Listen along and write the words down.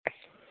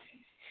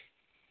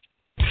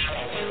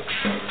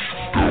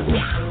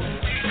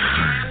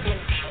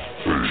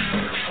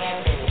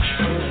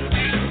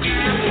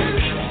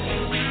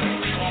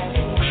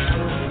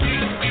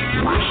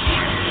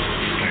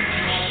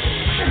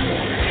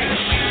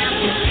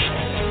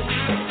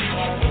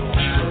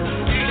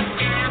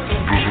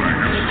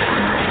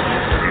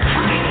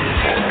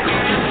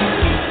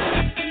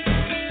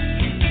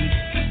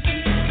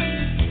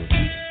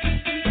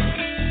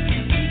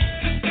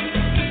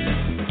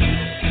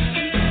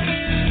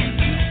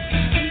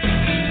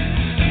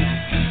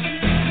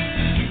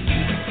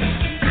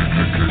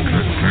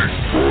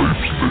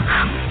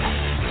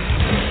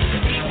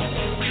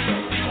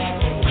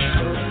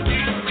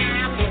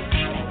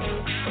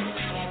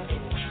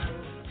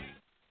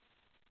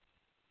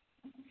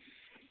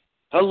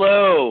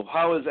Hello,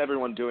 how is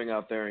everyone doing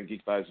out there in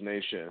Geek Vibes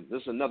Nation?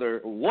 This is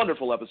another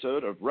wonderful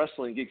episode of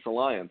Wrestling Geeks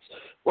Alliance.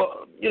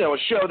 Well, a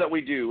show that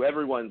we do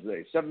every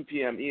Wednesday, 7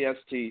 p.m.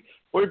 EST,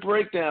 where we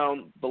break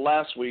down the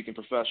last week in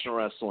professional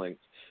wrestling.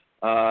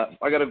 I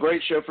got a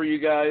great show for you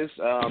guys.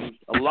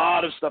 A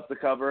lot of stuff to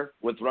cover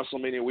with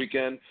WrestleMania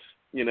weekend,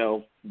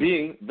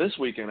 being this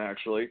weekend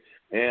actually.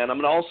 And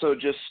I'm going to also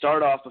just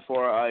start off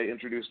before I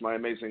introduce my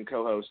amazing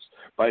co-hosts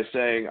by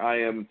saying I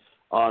am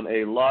on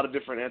a lot of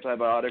different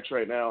antibiotics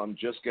right now. I'm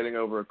just getting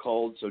over a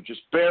cold, so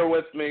just bear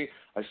with me.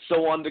 I so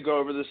wanted to go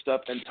over this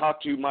stuff and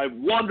talk to my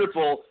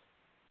wonderful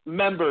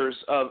members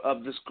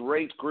of this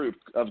great group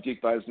of Geek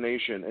Vibes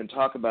Nation and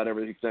talk about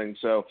everything.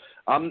 So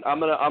I'm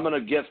gonna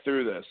get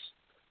through this.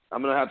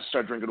 I'm gonna have to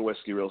start drinking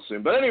whiskey real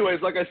soon. But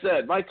anyways, like I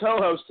said, my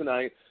co-host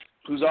tonight,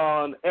 who's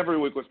on every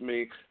week with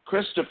me,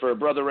 Christopher,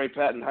 Brother Ray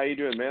Patton. How you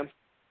doing, man?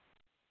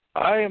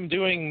 I am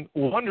doing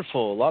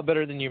wonderful. A lot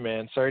better than you,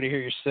 man. Sorry to hear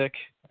you're sick.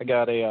 I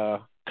got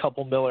a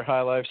couple Miller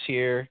High Lifes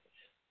here.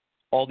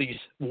 All these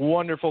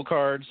wonderful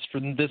cards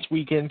from this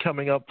weekend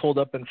coming up, pulled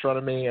up in front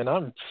of me, and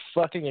I'm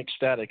fucking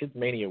ecstatic. It's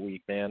Mania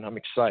week, man. I'm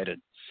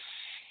excited.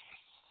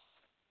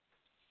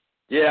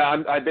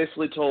 Yeah, I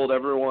basically told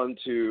everyone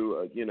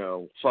to,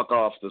 fuck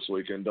off this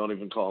weekend. Don't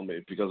even call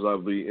me because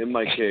I'll be in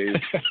my cave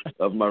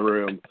of my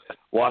room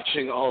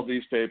watching all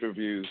these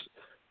pay-per-views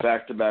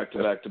back to back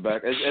to back to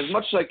back as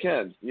much as I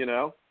can,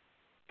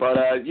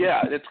 But,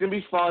 yeah, it's going to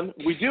be fun.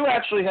 We do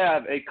actually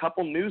have a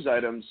couple news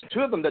items,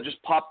 two of them that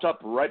just popped up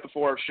right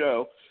before our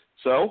show.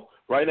 So,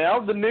 right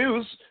now, the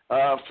news,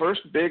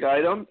 first big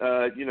item,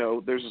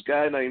 there's this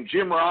guy named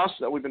Jim Ross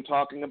that we've been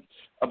talking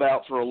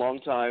about for a long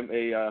time,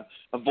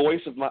 a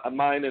voice of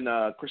mine in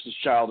Chris's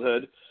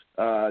childhood.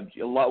 A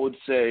lot would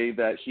say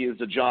that he is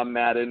the John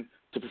Madden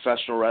to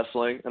professional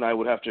wrestling, and I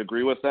would have to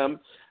agree with them.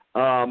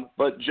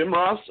 But Jim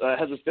Ross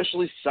has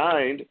officially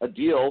signed a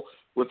deal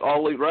with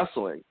All Elite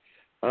Wrestling.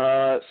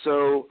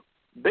 So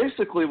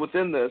basically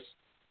within this,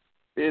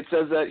 it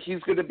says that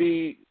he's going to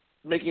be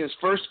making his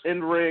first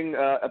in-ring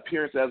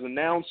appearance as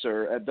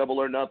announcer at Double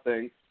or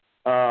Nothing,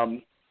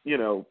 on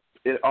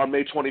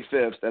May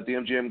 25th at the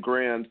MGM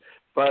Grand.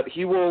 But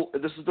he will,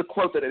 this is the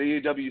quote that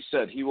AEW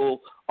said, he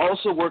will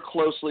also work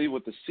closely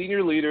with the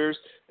senior leaders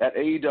at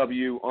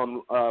AEW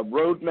on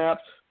roadmap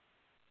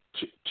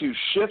to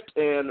shift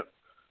and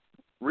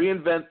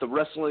reinvent the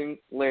wrestling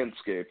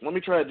landscape. Let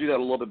me try to do that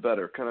a little bit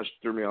better. Kind of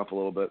threw me off a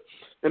little bit.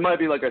 It might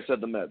be, like I said,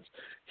 the meds.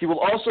 He will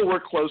also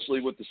work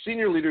closely with the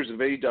senior leaders of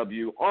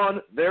AEW on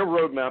their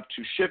roadmap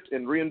to shift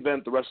and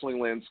reinvent the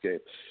wrestling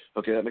landscape.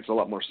 Okay, that makes a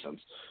lot more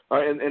sense. All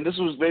right, and this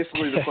was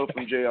basically the quote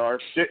from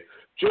JR.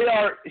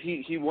 JR,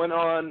 he went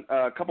on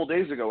a couple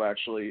days ago,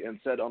 actually, and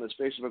said on his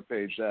Facebook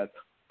page that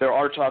there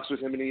are talks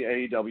with him in the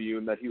AEW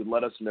and that he would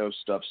let us know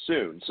stuff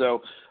soon.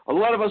 So a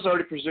lot of us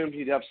already presumed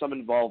he'd have some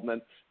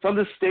involvement. From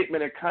this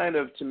statement, it kind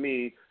of, to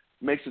me,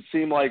 makes it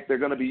seem like they're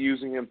going to be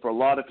using him for a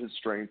lot of his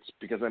strengths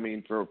because, I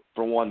mean, for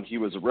one, he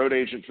was a road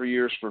agent for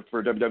years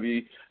for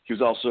WWE. He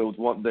was also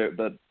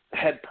the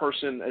head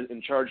person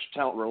in charge of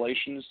talent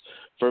relations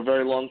for a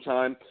very long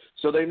time.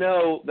 So they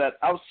know that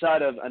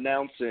outside of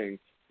announcing,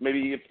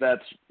 maybe if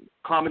that's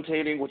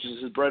commentating, which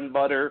is his bread and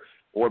butter,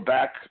 or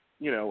back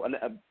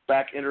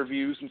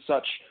interviews and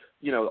such,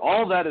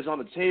 all that is on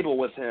the table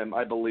with him,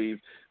 I believe.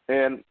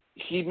 And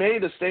he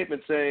made a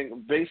statement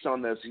saying, based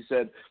on this, he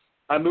said,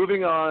 I'm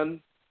moving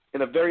on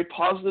in a very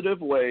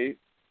positive way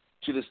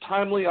to this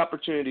timely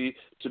opportunity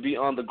to be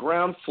on the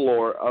ground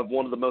floor of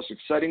one of the most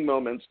exciting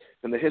moments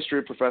in the history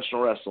of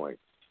professional wrestling.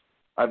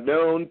 I've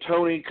known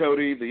Tony,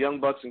 Cody, the Young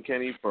Bucks, and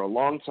Kenny for a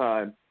long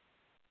time,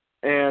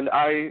 and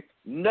I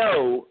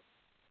know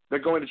they're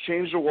going to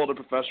change the world of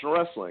professional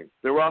wrestling.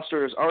 Their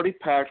roster is already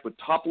packed with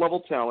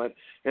top-level talent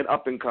and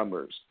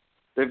up-and-comers.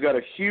 They've got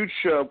a huge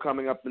show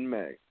coming up in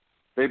May.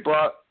 They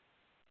brought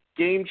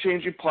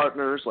game-changing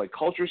partners like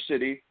Culture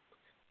City,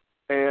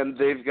 and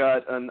they've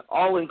got an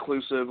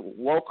all-inclusive,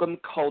 welcome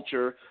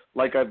culture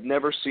like I've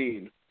never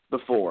seen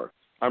before.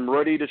 I'm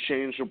ready to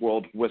change the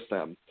world with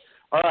them.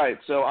 All right,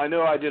 so I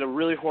know I did a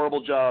really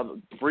horrible job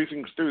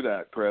briefing through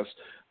that, Chris,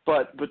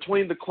 but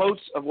between the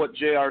quotes of what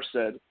JR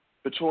said,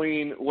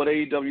 between what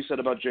AEW said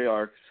about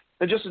JR,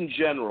 and just in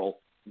general,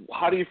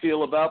 how do you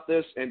feel about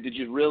this? And did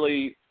you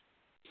really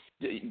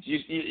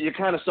you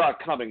kind of saw it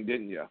coming,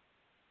 didn't you?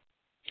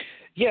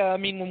 Yeah, I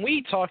mean, when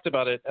we talked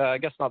about it, I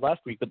guess not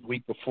last week, but the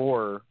week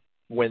before,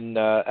 when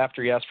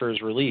after he asked for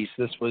his release,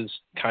 this was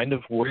kind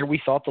of where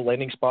we thought the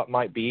landing spot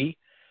might be.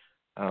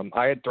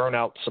 I had thrown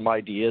out some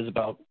ideas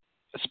about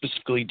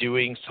specifically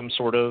doing some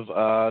sort of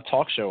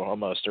talk show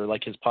almost, or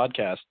like his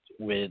podcast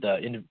with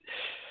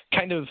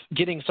kind of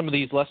getting some of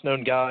these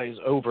less-known guys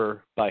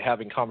over by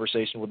having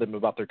conversation with them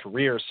about their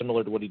career,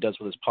 similar to what he does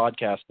with his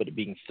podcast, but it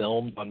being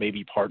filmed on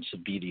maybe parts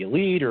of Be the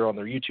Elite or on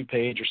their YouTube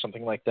page or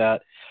something like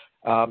that.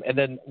 And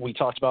then we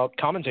talked about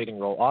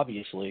commentating role,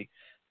 obviously.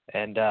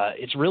 And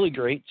it's really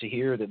great to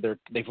hear that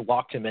they've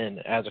locked him in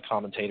as a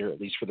commentator, at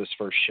least for this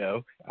first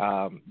show.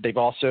 They've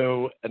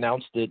also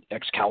announced that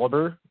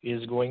Excalibur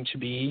is going to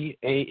be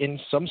in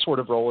some sort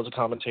of role as a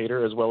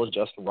commentator, as well as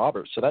Justin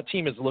Roberts. So that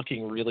team is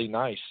looking really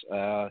nice.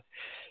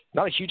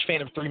 Not a huge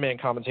fan of three-man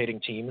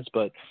commentating teams,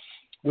 but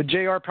with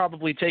JR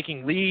probably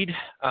taking lead,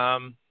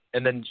 and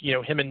then,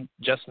 him and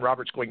Justin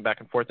Roberts going back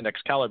and forth, and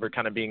Excalibur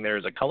kind of being there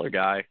as a color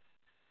guy,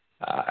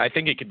 I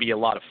think it could be a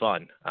lot of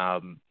fun.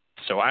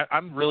 So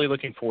I'm really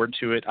looking forward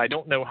to it. I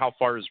don't know how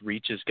far his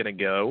reach is going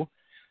to go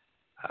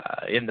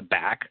in the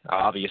back.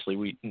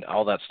 Obviously,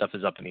 all that stuff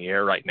is up in the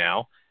air right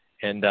now.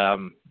 And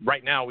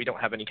right now, we don't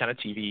have any kind of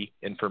TV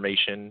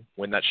information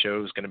when that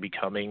show is going to be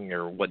coming,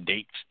 or what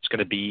date it's going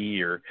to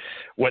be, or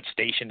what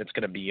station it's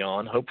going to be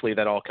on. Hopefully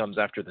that all comes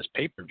after this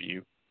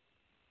pay-per-view.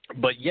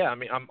 But, yeah, I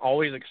mean, I'm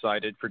always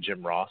excited for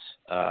Jim Ross.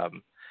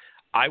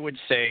 I would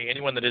say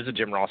anyone that is a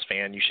Jim Ross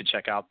fan, you should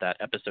check out that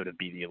episode of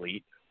Be the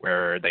Elite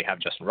where they have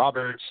Justin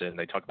Roberts and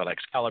they talk about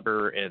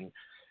Excalibur, and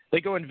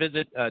they go and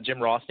visit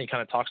Jim Ross, and he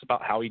kind of talks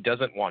about how he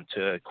doesn't want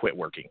to quit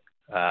working,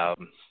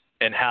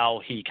 and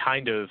how he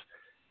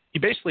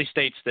basically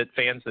states that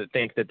fans that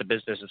think that the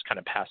business has kind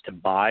of passed him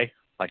by,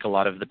 like a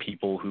lot of the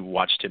people who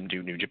watched him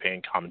do New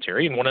Japan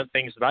commentary. And one of the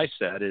things that I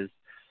said is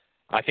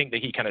I think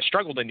that he kind of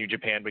struggled in New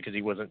Japan because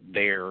he wasn't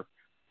there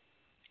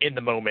in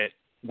the moment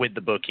with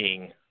the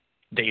booking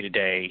day to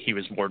day. He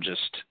was more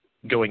just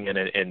going in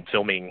and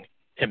filming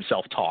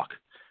himself talk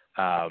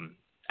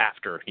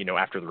after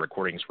the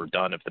recordings were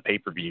done of the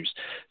pay-per-views.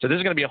 So this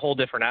is going to be a whole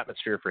different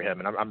atmosphere for him,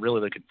 and I'm really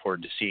looking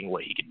forward to seeing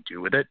what he can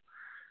do with it.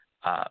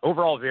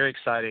 Overall, very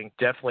exciting.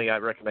 Definitely, I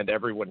recommend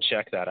everyone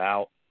check that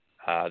out,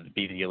 the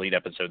Be the Elite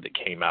episode that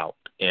came out.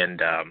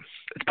 And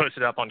it's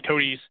posted up on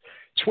Cody's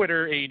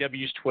Twitter,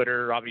 AEW's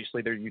Twitter,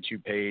 obviously their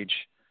YouTube page.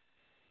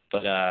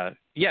 But,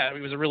 yeah,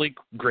 it was a really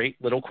great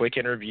little quick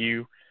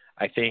interview.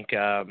 I think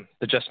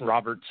the Justin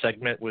Roberts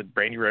segment with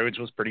Brandy Rhodes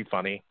was pretty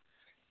funny.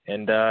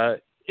 And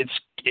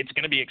it's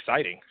going to be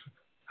exciting.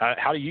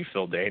 How do you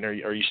feel, Dane?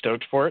 Are you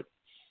stoked for it?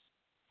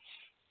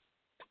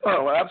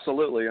 Oh,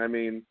 absolutely. I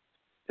mean,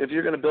 if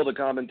you're going to build a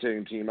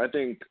commentating team, I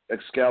think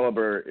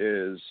Excalibur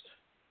is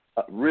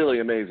really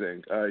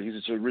amazing. He's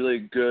just a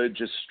really good,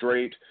 just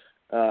straight,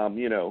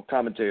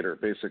 commentator,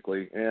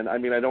 basically. And, I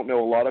mean, I don't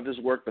know a lot of his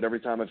work, but every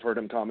time I've heard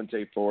him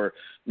commentate for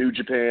New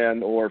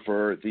Japan or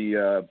for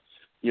the,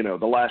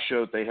 the last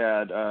show that they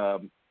had,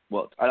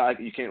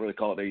 you can't really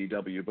call it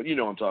AEW, but you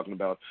know what I'm talking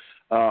about,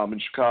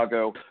 in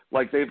Chicago.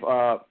 Like, they've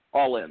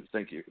All In,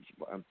 thank you.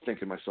 I'm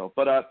thinking myself.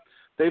 But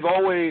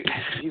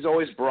he's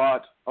always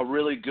brought a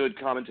really good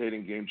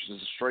commentating game,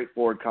 just a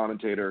straightforward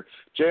commentator.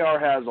 JR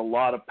has a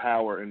lot of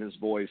power in his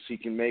voice.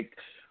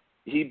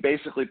 He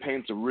basically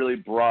paints a really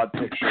broad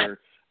picture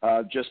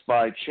just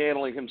by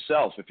channeling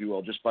himself, if you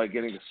will, just by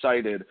getting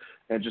excited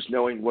and just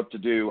knowing what to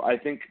do. I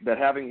think that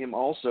having him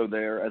also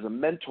there as a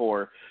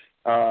mentor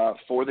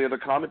for the other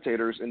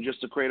commentators and just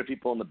the creative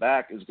people in the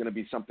back is going to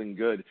be something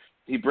good.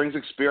 He brings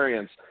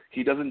experience.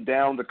 He doesn't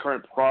down the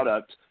current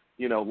product,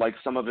 like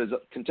some of his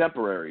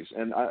contemporaries.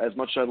 And as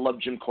much as I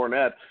love Jim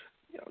Cornette,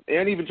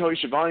 and even Tony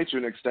Schiavone to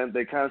an extent,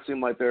 they kind of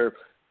seem like they're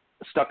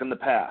stuck in the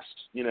past,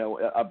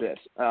 a bit.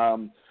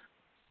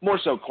 More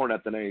so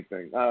Cornette than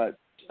anything.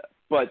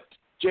 But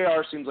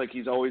JR seems like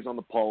he's always on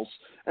the pulse,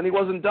 and he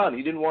wasn't done.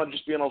 He didn't want to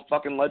just be on a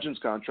fucking Legends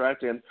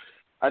contract, and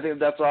I think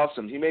that's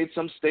awesome. He made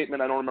some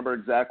statement, I don't remember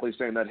exactly,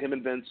 saying that him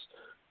and Vince,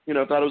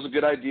 thought it was a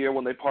good idea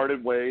when they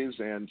parted ways,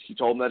 and he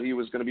told him that he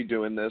was going to be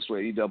doing this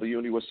with AEW,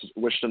 and he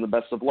wished him the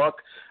best of luck.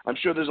 I'm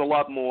sure there's a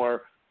lot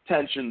more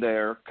tension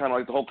there, kind of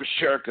like the whole Chris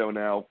Jericho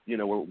now.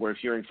 We're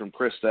hearing from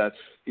Chris that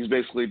he's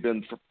basically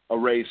been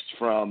erased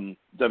from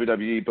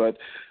WWE, but,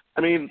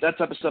 I mean, that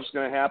type of stuff's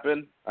going to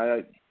happen,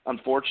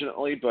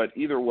 unfortunately, but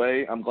either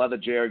way, I'm glad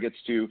that JR gets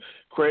to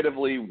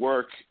creatively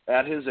work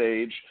at his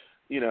age,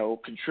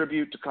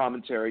 contribute to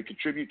commentary,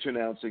 contribute to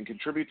announcing,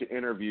 contribute to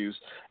interviews,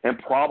 and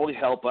probably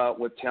help out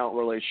with talent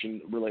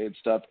related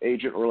stuff,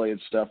 agent-related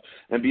stuff,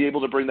 and be able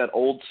to bring that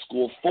old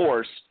school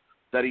force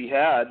that he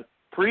had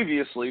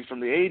previously from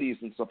the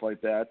 80s and stuff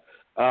like that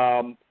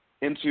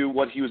into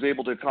what he was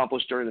able to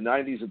accomplish during the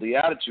 90s of the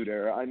Attitude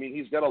Era. I mean,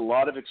 he's got a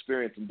lot of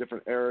experience in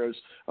different eras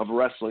of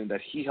wrestling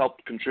that he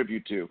helped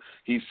contribute to.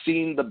 He's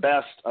seen the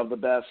best of the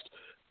best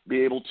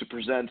be able to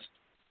present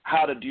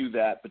how to do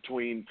that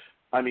between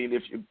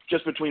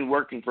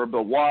working for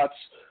Bill Watts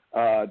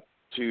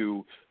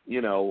to,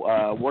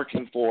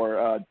 working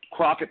for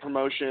Crockett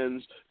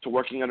Promotions to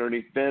working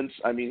underneath Vince.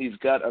 I mean, he's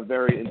got a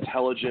very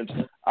intelligent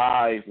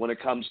eye when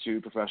it comes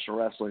to professional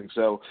wrestling.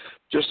 So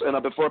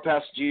before I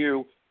pass it to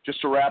you, just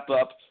to wrap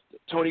up,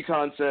 Tony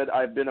Khan said,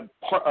 I've been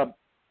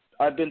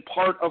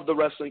part of the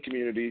wrestling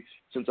community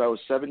since I was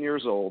 7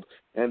 years old,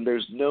 and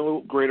there's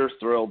no greater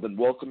thrill than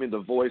welcoming the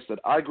voice that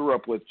I grew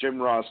up with,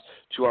 Jim Ross,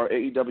 to our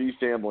AEW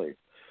family.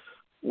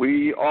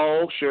 We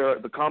all share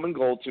the common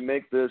goal to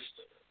make this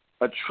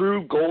a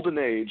true golden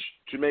age,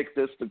 to make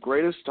this the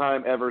greatest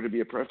time ever to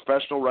be a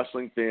professional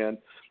wrestling fan.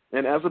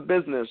 And as a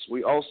business,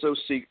 we also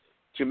seek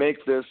to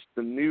make this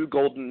the new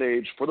golden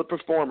age for the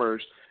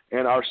performers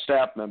and our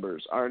staff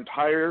members. Our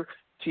entire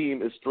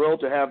team is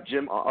thrilled to have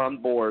Jim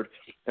on board,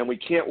 and we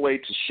can't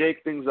wait to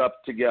shake things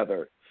up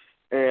together.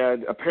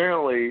 And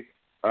apparently,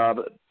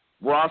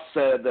 Ross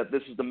said that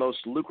this is the most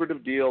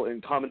lucrative deal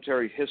in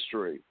commentary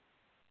history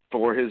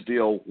for his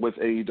deal with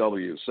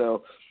AEW.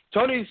 So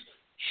Tony's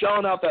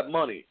shelling out that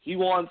money. He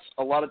wants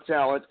a lot of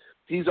talent.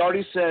 He's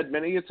already said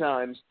many a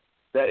times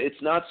that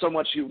it's not so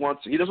much he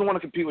doesn't want to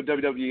compete with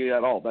WWE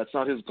at all. That's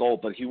not his goal,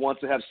 but he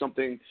wants to have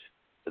something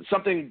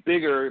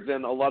bigger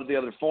than a lot of the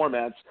other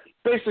formats.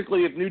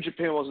 Basically, if New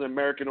Japan was an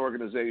American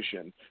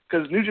organization,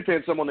 because New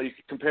Japan's someone that you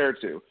can compare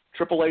to.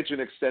 Triple H to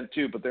an extent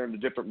too, but they're in a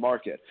different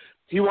market.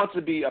 He wants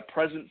to be a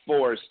present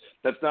force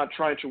that's not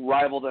trying to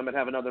rival them and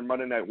have another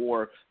Monday Night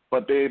War,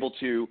 but be able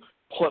to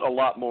put a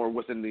lot more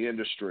within the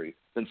industry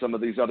than some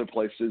of these other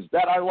places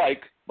that I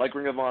like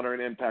Ring of Honor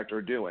and Impact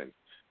are doing.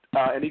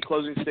 Any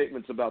closing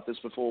statements about this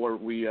before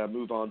we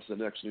move on to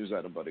the next news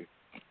item, buddy?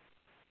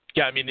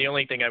 Yeah, I mean, the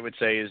only thing I would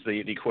say is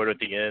the quote at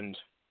the end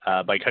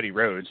by Cody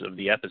Rhodes of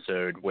the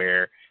episode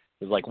where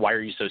it was like, why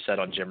are you so set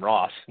on Jim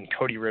Ross? And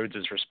Cody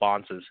Rhodes'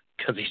 response is,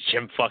 because he's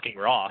Jim fucking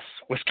Ross,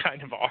 was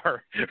kind of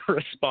our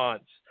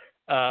response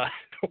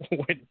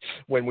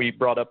when we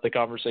brought up the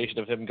conversation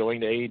of him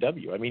going to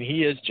AEW. I mean,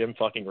 he is Jim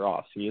fucking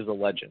Ross. He is a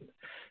legend.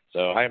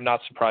 So I am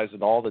not surprised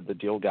at all that the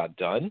deal got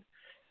done.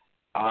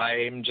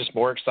 I'm just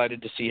more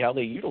excited to see how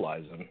they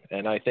utilize him.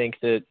 And I think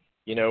that,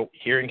 you know,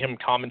 hearing him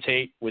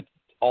commentate with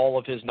all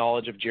of his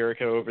knowledge of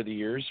Jericho over the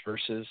years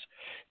versus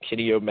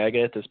Kenny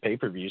Omega at this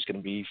pay-per-view is going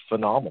to be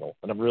phenomenal.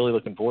 And I'm really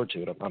looking forward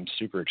to it. I'm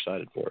super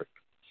excited for it.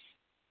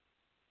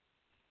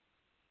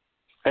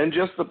 And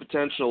just the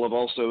potential of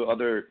also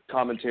other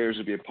commentators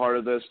to be a part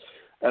of this.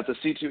 At the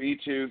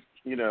C2E2,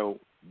 you know,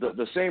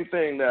 the same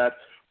thing that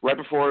right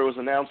before it was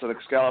announced that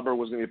Excalibur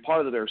was going to be a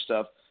part of their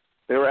stuff,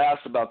 they were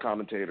asked about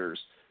commentators.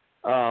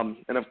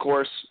 And, of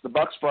course, the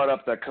Bucks brought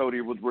up that Cody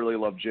would really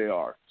love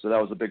JR, so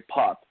that was a big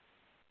pop.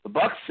 The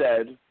Bucks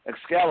said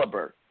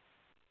Excalibur.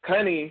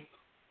 Kenny,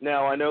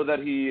 now I know that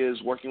he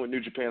is working with New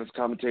Japan as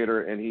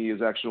commentator, and he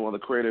is actually one of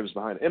the creatives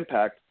behind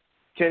Impact.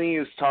 Kenny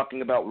is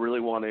talking about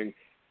really wanting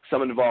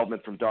some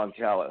involvement from Don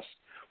Callis.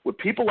 With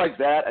people like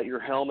that at your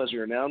helm as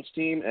your announce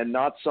team and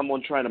not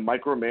someone trying to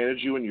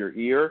micromanage you in your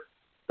ear,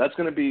 that's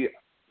going to be,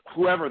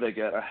 whoever they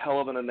get, a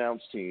hell of an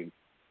announce team,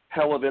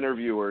 hell of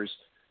interviewers.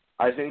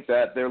 I think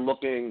that they're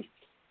looking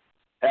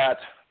at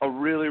a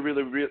really,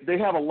 they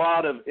have a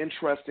lot of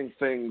interesting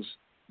things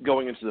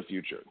going into the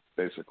future,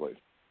 basically.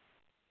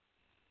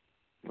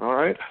 All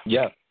right?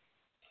 Yeah.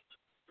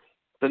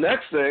 The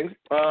next thing,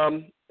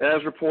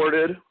 as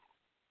reported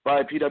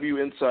by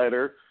PW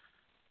Insider,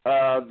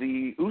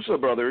 the Uso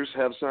brothers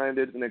have signed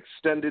an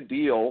extended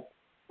deal,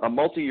 a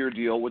multi-year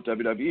deal with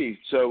WWE.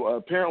 So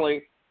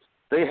apparently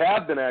they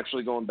have been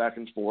actually going back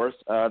and forth.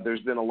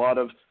 There's been a lot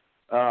of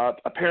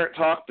apparent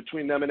talk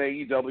between them and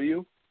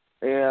AEW,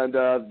 and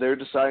they're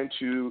deciding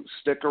to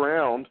stick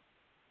around.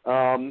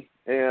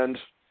 And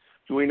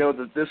we know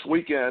that this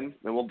weekend,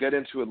 and we'll get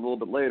into it a little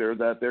bit later,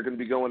 that they're going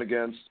to be going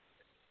against,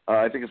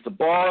 I think it's The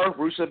Bar,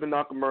 Rusev and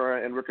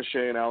Nakamura, and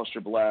Ricochet and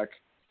Aleister Black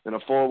in a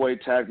four-way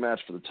tag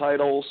match for the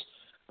titles.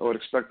 I would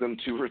expect them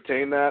to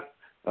retain that.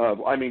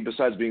 I mean,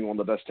 besides being one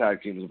of the best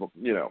tag teams,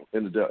 you know,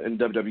 in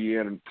WWE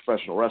and in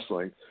professional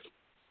wrestling.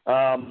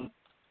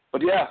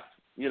 But yeah,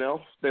 you know,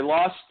 they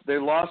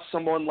lost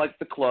someone like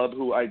the Club,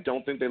 who I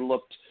don't think they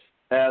looked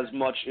as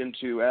much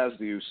into as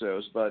the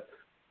Usos, but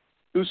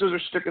Usos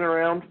are sticking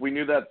around. We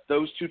knew that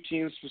those two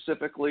teams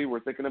specifically were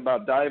thinking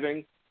about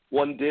diving.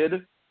 One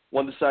did.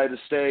 One decided to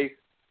stay.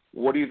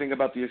 What do you think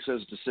about the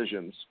Usos'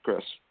 decisions,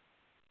 Chris?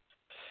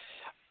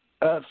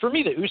 For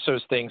me, the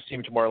Usos thing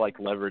seemed more like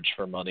leverage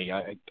for money.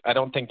 I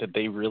don't think that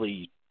they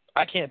really –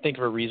 I can't think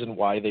of a reason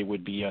why they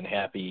would be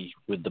unhappy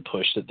with the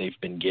push that they've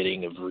been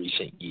getting of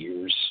recent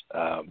years.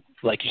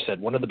 Like you said,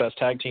 one of the best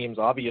tag teams,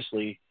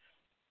 obviously,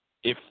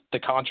 if the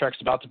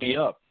contract's about to be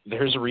up,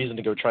 there's a reason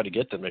to go try to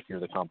get them if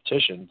you're the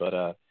competition.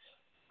 But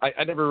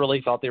I never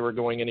really thought they were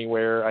going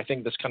anywhere. I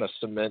think this kind of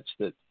cements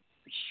that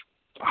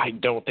I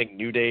don't think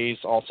New Day's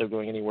also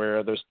going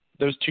anywhere.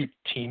 Those two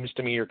teams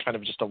to me are kind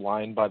of just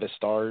aligned by the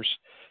stars,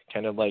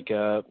 kind of like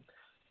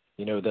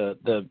you know,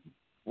 the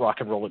Rock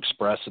and Roll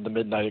Express and the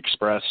Midnight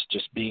Express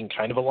just being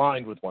kind of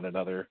aligned with one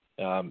another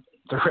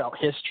throughout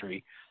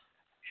history.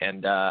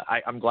 And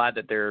I'm glad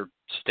that they're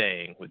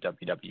staying with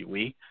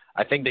WWE.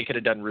 I think they could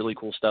have done really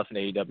cool stuff in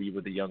AEW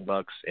with the Young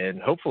Bucks,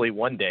 and hopefully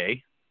one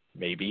day,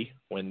 maybe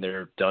when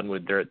they're done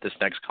with this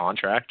next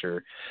contract,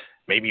 or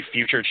maybe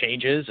future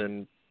changes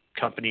and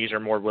companies are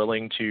more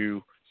willing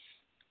to,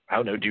 I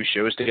don't know, do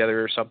shows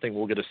together or something,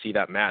 we'll get to see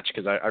that match,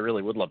 because I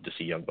really would love to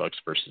see Young Bucks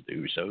versus the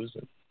Usos.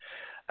 And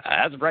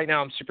as of right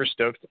now, I'm super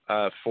stoked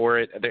for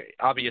it.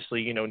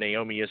 Obviously, you know,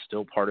 Naomi is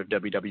still part of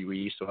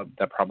WWE, so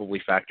that probably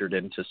factored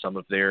into some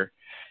of their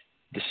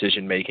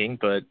decision-making.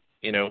 But,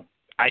 you know,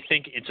 I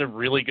think it's a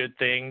really good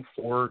thing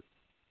for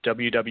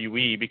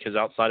WWE, because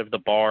outside of the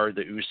Bar,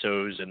 the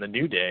Usos, and the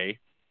New Day,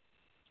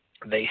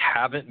 they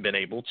haven't been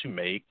able to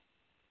make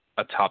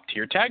a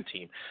top-tier tag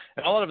team.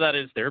 And a lot of that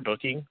is their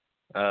booking.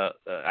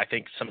 I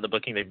think some of the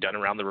booking they've done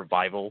around the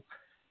Revival.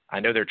 I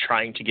know they're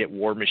trying to get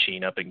War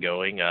Machine up and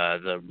going.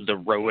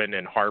 The Rowan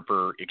and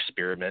Harper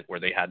experiment where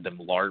they had them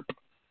LARP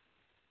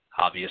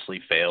obviously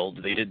failed.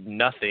 They did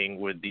nothing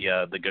with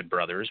the Good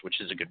Brothers,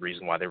 which is a good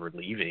reason why they were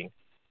leaving.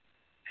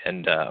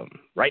 And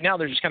right now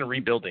they're just kind of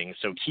rebuilding.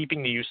 So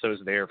keeping the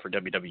Usos there for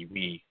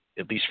WWE,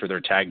 at least for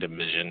their tag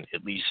division,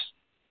 at least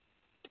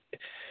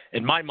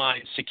in my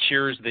mind,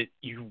 secures that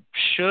you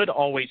should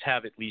always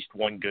have at least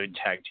one good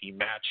tag team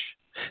match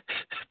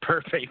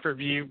per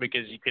pay-per-view,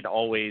 because you can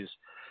always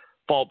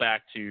fall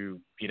back to,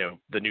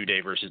 the New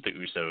Day versus the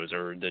Usos,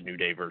 or the New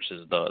Day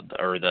versus the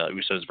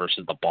Usos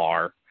versus the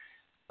Bar,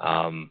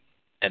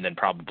 and then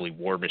probably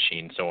War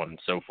Machine, so on and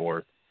so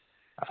forth.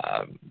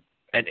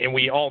 And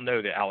we all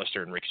know that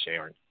Aleister and Ricochet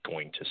aren't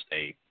going to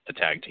stay the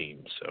tag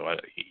team. So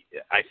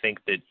I think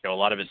that a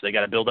lot of it's they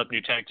got to build up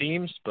new tag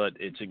teams, but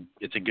it's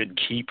a good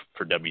keep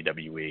for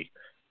WWE.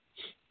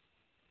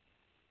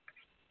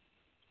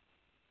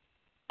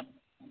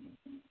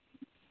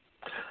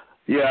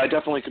 Yeah, I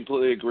definitely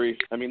completely agree.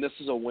 I mean, this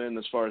is a win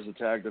as far as the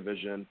tag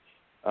division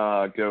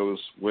goes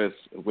with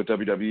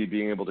WWE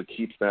being able to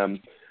keep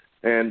them.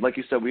 And like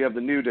you said, we have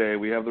the New Day,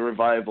 we have the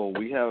Revival,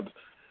 we have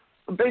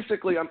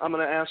basically. I'm going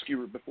to ask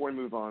you before we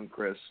move on,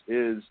 Chris,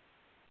 do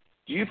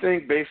you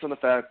think, based on the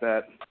fact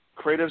that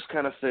creative's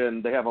kind of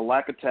thin, they have a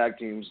lack of tag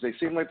teams, they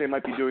seem like they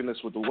might be doing this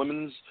with the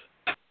women's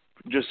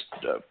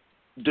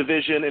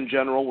division in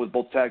general with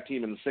both tag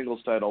team and the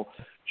singles title,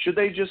 should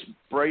they just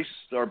break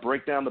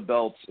down the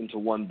belts into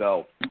one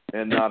belt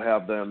and not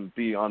have them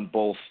be on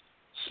both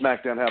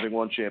SmackDown having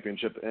one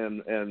championship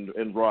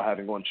and Raw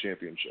having one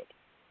championship?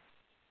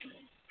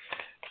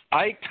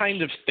 I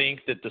kind of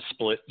think that the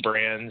split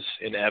brands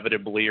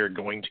inevitably are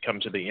going to come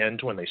to the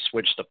end when they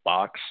switch to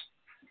Fox,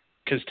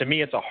 because to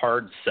me it's a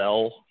hard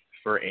sell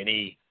for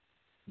any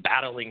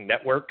battling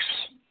networks,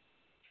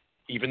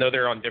 even though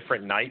they're on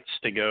different nights,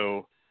 to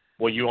go,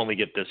 well, you only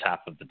get this half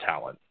of the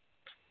talent.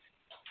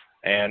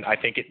 And I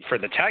think for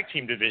the tag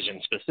team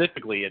division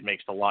specifically, it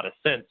makes a lot of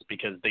sense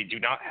because they do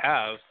not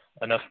have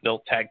enough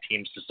built tag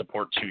teams to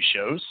support two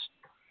shows.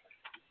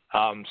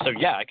 So,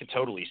 yeah, I could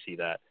totally see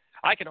that.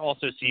 I can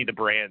also see the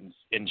brands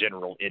in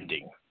general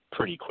ending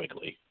pretty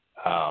quickly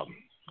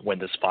when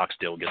this Fox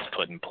deal gets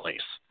put in place.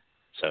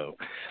 So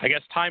I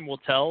guess time will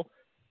tell,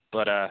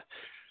 but I'm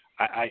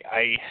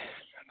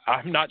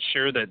not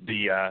sure that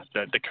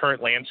the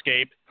current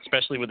landscape,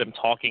 especially with them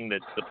talking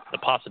that the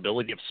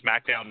possibility of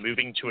SmackDown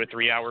moving to a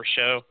 3-hour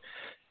show,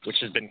 which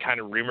has been kind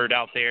of rumored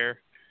out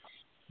there,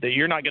 that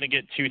you're not going to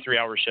get 2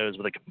 3-hour shows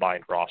with a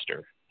combined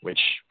roster, which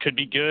could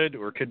be good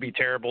or could be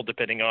terrible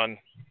depending on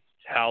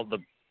how the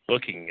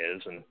booking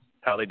is and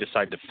how they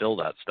decide to fill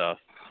that stuff.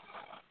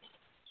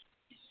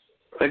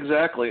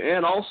 Exactly.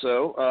 And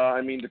also,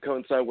 to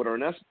coincide with our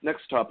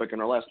next topic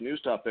and our last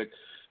news topic,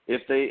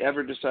 if they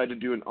ever decide to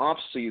do an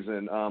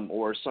off-season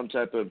or some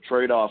type of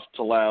trade-off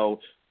to allow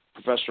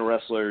professional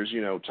wrestlers,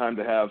 time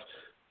to have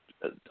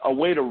a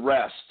way to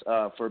rest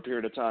for a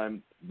period of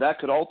time, that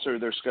could alter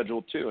their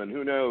schedule too. And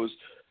who knows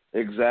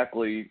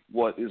exactly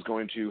what is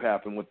going to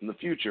happen within the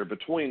future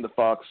between the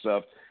Fox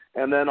stuff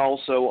and then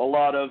also a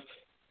lot of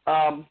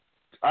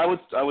I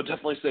would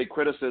definitely say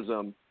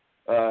criticism.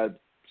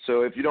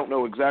 So if you don't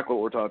know exactly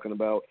what we're talking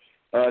about,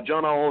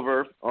 John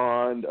Oliver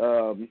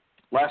on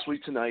last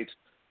week tonight,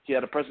 he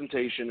had a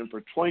presentation, and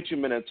for 22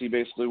 minutes he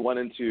basically went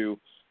into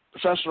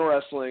professional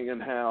wrestling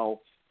and how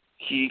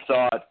he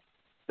thought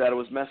that it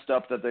was messed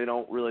up that they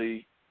don't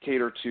really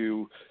cater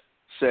to,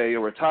 say, a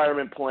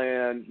retirement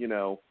plan,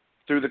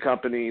 through the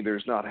company.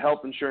 There's not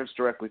health insurance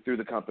directly through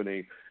the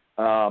company.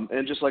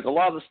 And just like a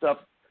lot of the stuff,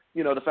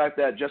 the fact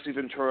that Jesse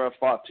Ventura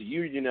fought to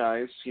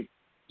unionize, he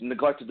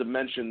neglected to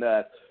mention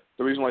that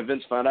the reason why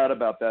Vince found out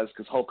about that is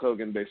because Hulk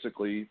Hogan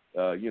basically,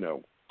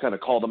 kind of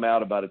called him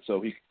out about it.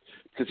 So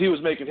because he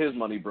was making his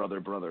money,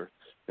 brother,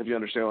 if you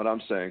understand what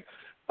I'm saying,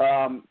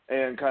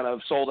 and kind of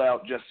sold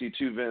out Jesse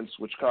to Vince,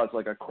 which caused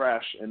like a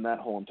crash in that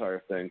whole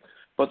entire thing.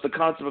 But the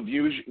concept of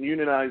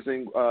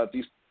unionizing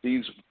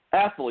these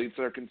athletes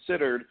that are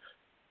considered,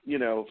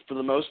 for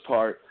the most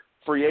part,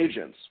 free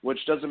agents, which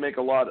doesn't make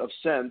a lot of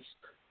sense.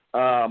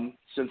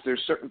 Since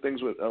there's certain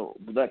things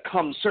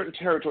certain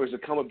territories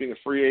that come with being a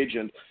free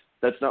agent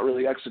that's not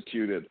really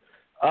executed.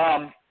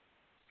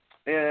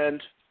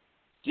 And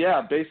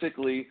yeah,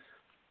 basically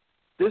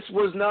this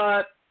was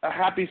not a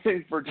happy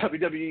thing for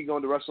WWE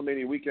going to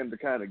WrestleMania weekend to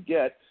kind of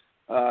get.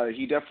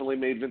 He definitely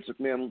made Vince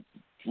McMahon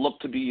look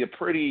to be a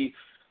pretty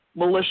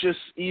malicious,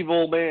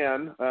 evil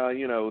man,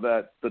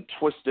 the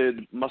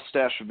twisted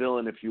mustache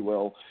villain, if you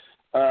will.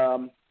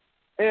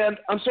 And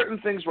on certain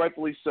things,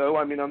 rightfully so.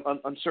 I mean,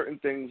 on certain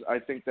things, I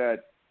think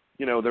that,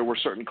 there were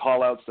certain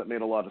call-outs that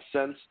made a lot of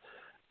sense.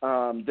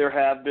 There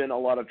have been a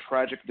lot of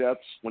tragic deaths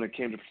when it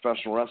came to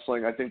professional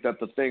wrestling. I think that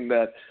the thing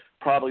that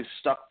probably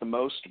stuck the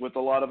most with a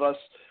lot of us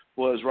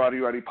was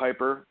Roddy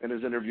Piper in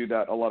his interview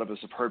that a lot of us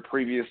have heard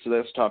previous to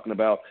this, talking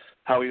about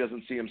how he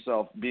doesn't see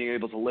himself being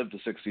able to live to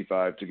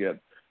 65 to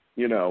get,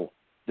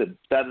 that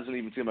doesn't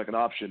even seem like an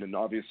option. And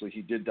obviously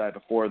he did die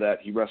before that.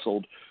 He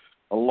wrestled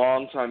a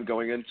long time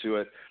going into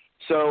it.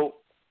 So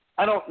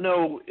I don't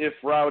know if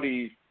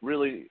Rowdy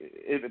really,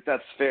 if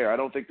that's fair. I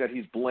don't think that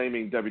he's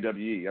blaming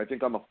WWE. I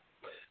think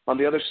on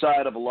the other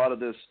side of a lot of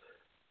this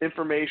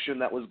information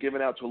that was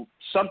given out to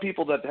some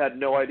people that had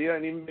no idea,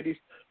 and even maybe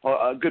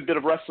a good bit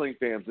of wrestling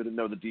fans that didn't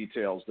know the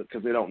details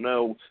because they don't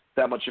know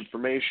that much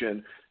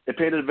information. It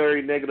painted a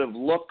very negative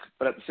look,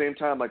 but at the same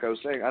time, like I was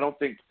saying, I don't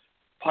think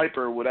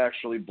Piper would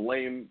actually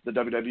blame the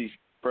WWE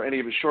for any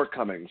of his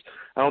shortcomings.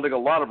 I don't think a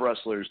lot of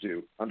wrestlers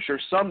do. I'm sure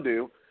some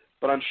do,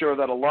 but I'm sure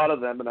that a lot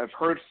of them, and I've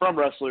heard from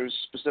wrestlers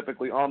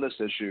specifically on this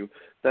issue,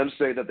 them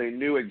say that they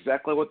knew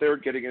exactly what they were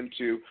getting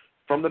into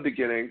from the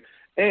beginning,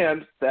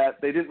 and that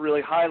they didn't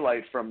really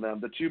highlight from them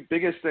the two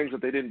biggest things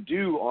that they didn't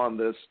do on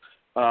this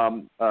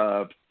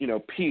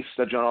piece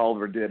that John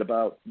Oliver did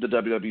about the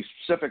WWE,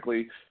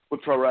 specifically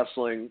with pro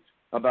wrestling,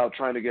 about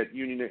trying to get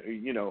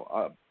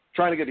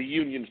trying to get a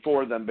union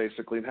for them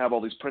basically and have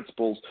all these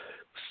principles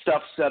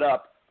stuff set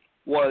up,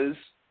 was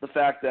the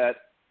fact that,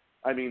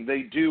 I mean,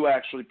 they do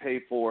actually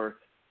pay for,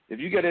 if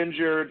you get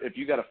injured, if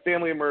you got a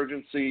family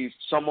emergency,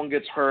 someone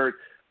gets hurt,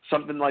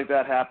 something like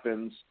that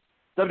happens,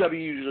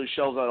 WWE usually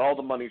shells out all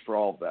the money for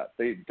all of that.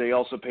 They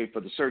also pay for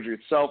the surgery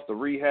itself, the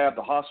rehab,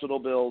 the hospital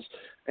bills,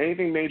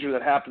 anything major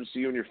that happens to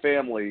you and your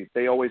family.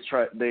 They always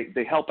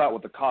they help out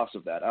with the cost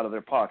of that out of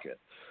their pocket.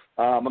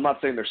 I'm not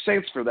saying they're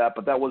saints for that,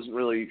 but that wasn't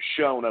really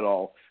shown at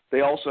all.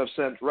 They also have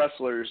sent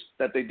wrestlers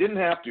that they didn't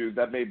have to,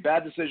 that made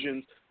bad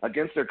decisions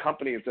against their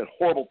company and said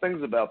horrible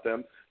things about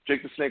them.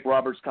 Jake the Snake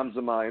Roberts comes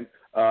to mind.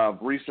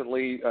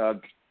 Recently,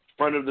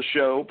 friend of the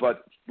show,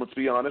 but let's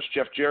be honest,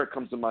 Jeff Jarrett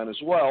comes to mind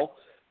as well.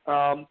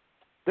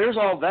 There's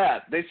all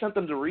that. They sent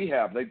them to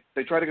rehab.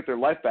 They try to get their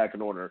life back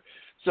in order.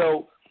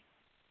 So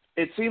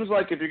it seems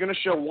like if you're going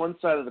to show one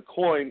side of the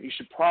coin, you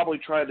should probably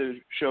try to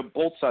show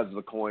both sides of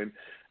the coin.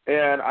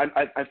 And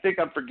I think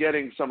I'm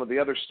forgetting some of the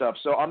other stuff.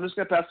 So I'm just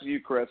going to pass it to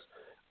you, Chris.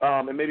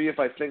 And maybe if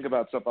I think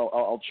about stuff,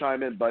 I'll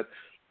chime in. But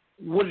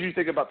what did you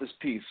think about this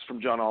piece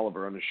from John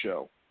Oliver on the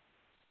show?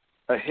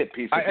 A hit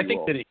piece, I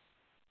think that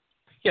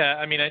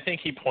I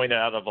think he pointed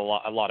out of a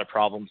lot of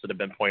problems that have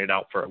been pointed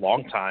out for a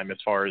long time as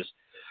far as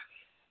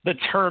the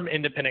term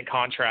independent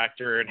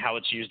contractor and how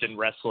it's used in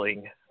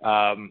wrestling.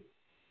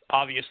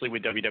 Obviously,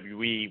 with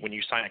WWE, when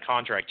you sign a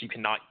contract, you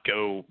cannot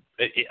go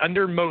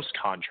under most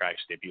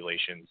contract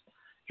stipulations.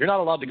 You're not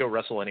allowed to go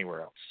wrestle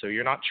anywhere else. So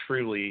you're not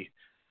truly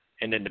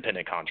an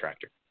independent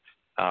contractor.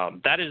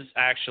 That is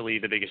actually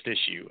the biggest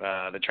issue.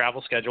 The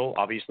travel schedule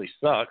obviously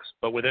sucks,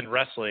 but within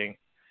wrestling,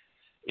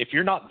 if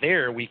you're not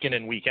there week in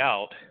and week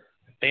out,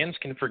 fans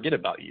can forget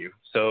about you.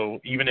 So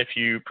even if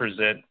you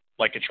present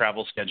like a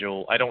travel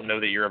schedule, I don't know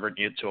that you're ever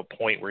get to a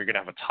point where you're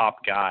going to have a top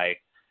guy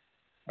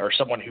or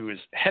someone who is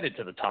headed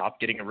to the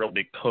top getting a real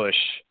big push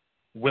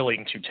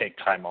willing to take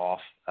time off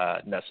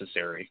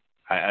necessary.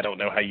 I don't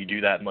know how you do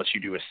that unless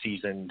you do a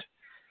seasoned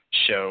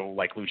show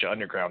like Lucha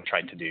Underground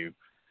tried to do.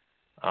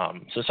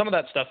 So some of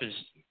that stuff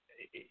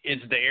is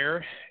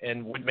there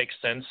and would make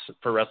sense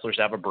for wrestlers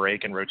to have a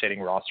break and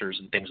rotating rosters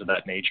and things of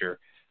that nature.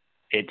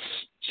 It's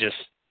just,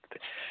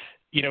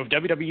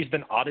 WWE's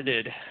been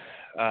audited.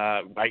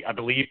 I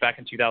believe back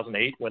in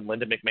 2008 when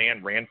Linda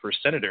McMahon ran for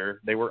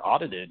senator, they were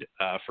audited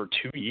for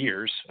 2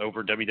 years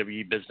over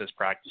WWE business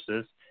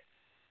practices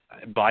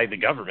by the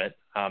government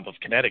of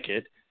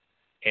Connecticut.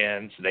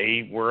 And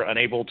they were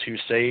unable to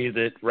say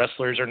that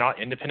wrestlers are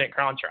not independent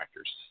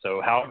contractors.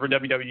 So however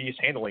WWE is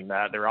handling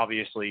that, they're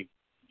obviously,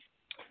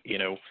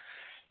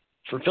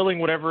 fulfilling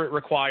whatever it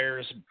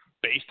requires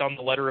based on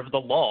the letter of the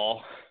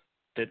law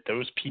that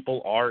those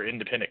people are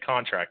independent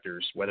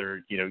contractors,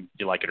 whether, you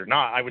like it or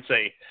not. I would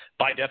say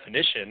by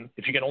definition,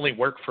 if you can only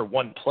work for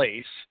one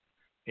place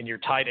and you're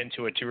tied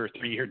into a 2 or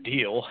 3 year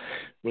deal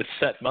with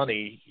set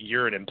money,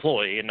 you're an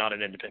employee and not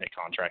an independent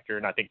contractor.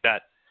 And I think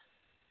that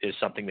is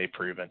something they've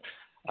proven.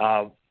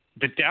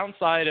 The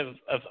downside of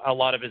a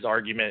lot of his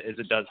argument is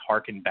it does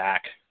harken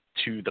back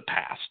to the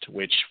past,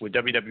 which with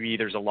WWE,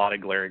 there's a lot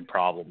of glaring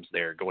problems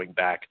there going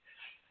back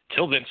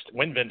till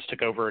when Vince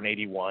took over in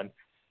 81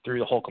 through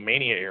the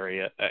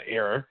Hulkamania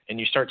era, and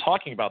you start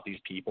talking about these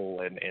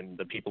people and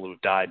the people who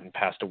have died and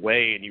passed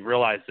away, and you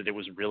realize that it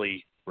was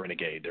really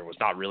renegade. There was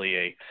not really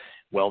a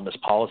wellness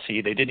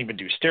policy. They didn't even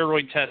do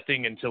steroid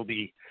testing until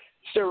the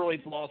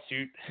steroids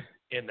lawsuit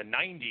in the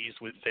 90s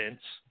with Vince.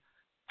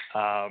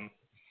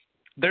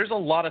 There's a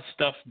lot of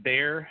stuff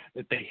there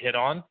that they hit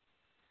on,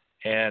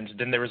 and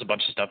then there was a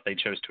bunch of stuff they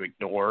chose to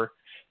ignore.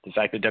 The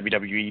fact that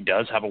WWE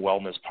does have a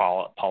wellness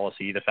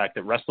policy, the fact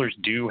that wrestlers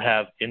do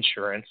have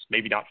insurance,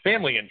 maybe not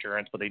family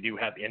insurance, but they do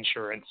have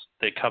insurance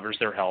that covers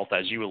their health,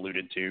 as you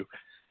alluded to.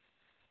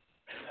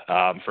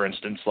 For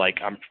instance,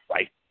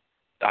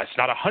 it's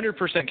not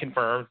 100%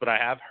 confirmed, but I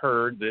have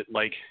heard that,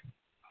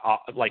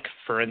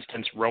 for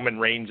instance, Roman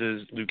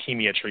Reigns'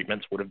 leukemia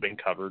treatments would have been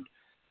covered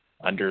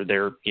under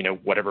their,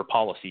 whatever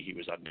policy he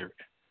was under.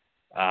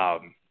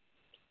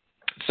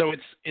 So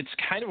it's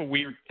kind of a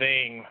weird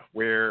thing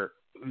where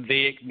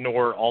they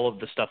ignore all of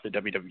the stuff that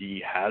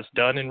WWE has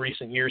done in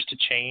recent years to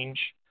change.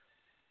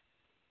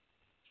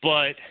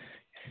 But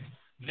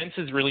Vince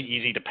is really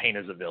easy to paint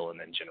as a villain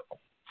in general.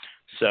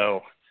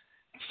 So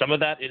some of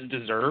that is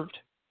deserved,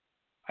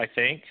 I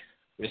think,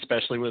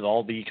 especially with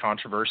all the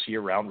controversy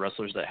around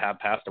wrestlers that have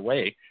passed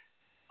away.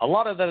 A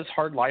lot of that is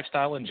hard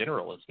lifestyle in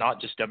general. It's not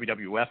just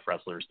WWF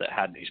wrestlers that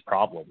had these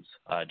problems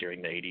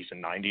during the 80s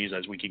and 90s,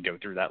 as we could go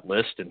through that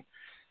list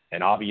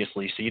and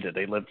obviously see that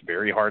they lived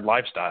very hard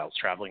lifestyles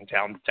traveling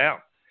town to town.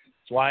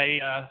 That's why,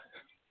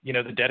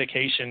 the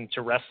dedication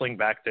to wrestling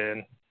back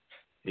then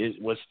is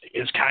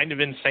kind of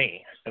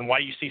insane. And why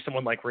you see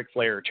someone like Ric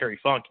Flair or Terry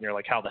Funk and you're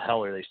like, how the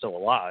hell are they still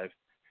alive?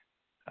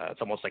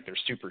 It's almost like they're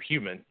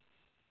superhuman.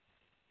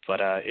 But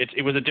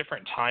it was a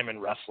different time in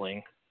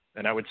wrestling.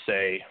 And I would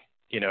say,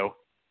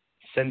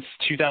 since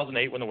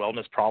 2008 when the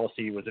wellness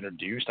policy was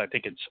introduced, I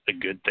think it's a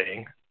good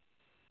thing.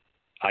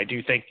 I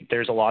do think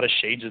there's a lot of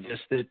shades of this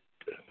that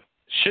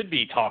should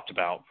be talked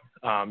about.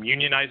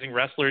 Unionizing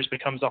wrestlers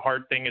becomes a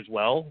hard thing as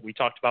well. We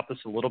talked about this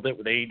a little bit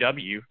with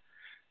AEW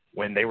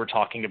when they were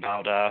talking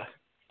about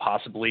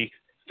possibly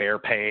fair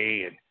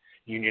pay and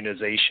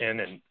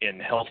unionization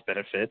and health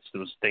benefits,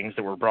 those things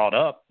that were brought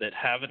up that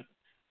haven't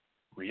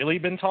really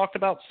been talked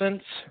about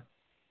since,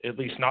 at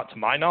least not to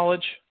my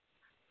knowledge,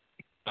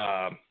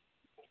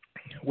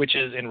 which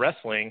is in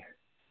wrestling,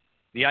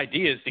 the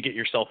idea is to get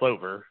yourself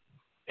over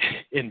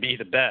and be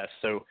the best.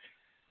 So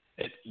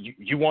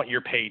you want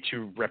your pay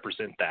to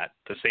represent that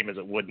the same as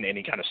it would in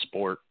any kind of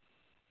sport.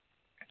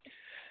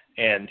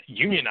 And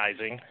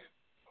unionizing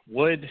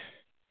would,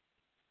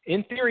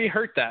 in theory,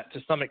 hurt that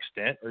to some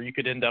extent, or you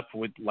could end up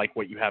with like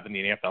what you have in the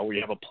NFL where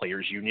you have a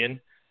players union.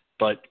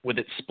 But with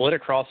it split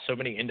across so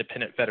many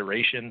independent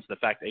federations, the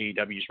fact that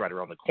AEW is right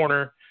around the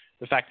corner,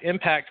 the fact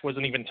Impact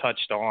wasn't even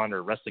touched on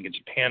or Wrestling in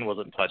Japan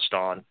wasn't touched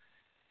on,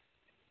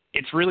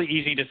 it's really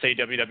easy to say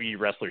WWE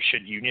wrestlers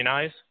should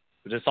unionize,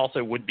 but this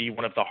also would be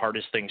one of the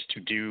hardest things to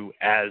do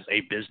as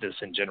a business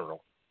in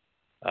general.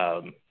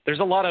 There's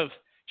a lot of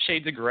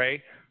shades of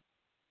gray,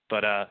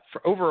 but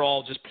for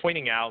overall, just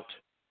pointing out,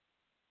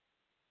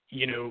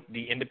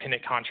 the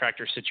independent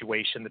contractor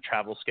situation, the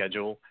travel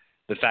schedule,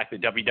 the fact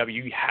that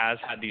WWE has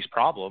had these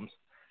problems,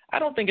 I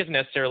don't think is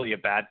necessarily a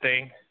bad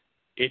thing.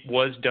 It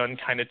was done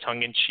kind of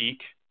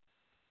tongue-in-cheek.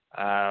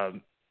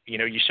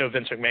 You show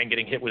Vince McMahon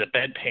getting hit with a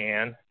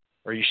bedpan,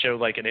 or you show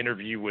like an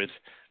interview with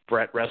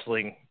Brett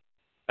wrestling,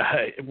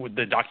 with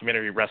the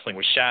documentary Wrestling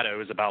with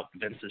Shadows about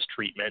Vince's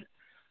treatment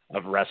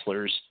of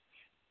wrestlers.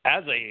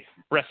 As a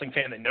wrestling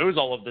fan that knows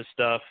all of this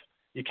stuff,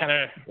 you kind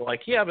of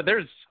like, yeah, but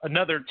there's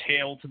another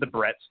tail to the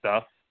Brett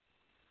stuff.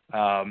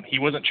 He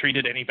wasn't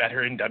treated any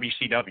better in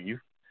WCW.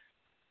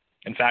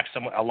 In fact,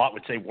 a lot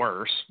would say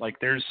worse. Like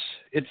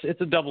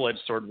it's a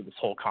double-edged sword with this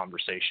whole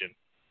conversation.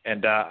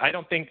 And I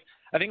think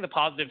the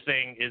positive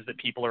thing is that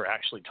people are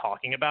actually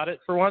talking about it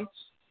for once.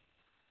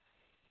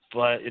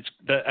 But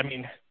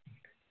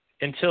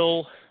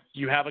until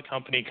you have a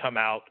company come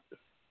out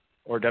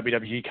or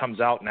WWE comes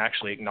out and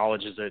actually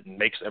acknowledges it and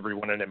makes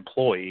everyone an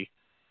employee,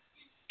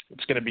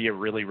 it's going to be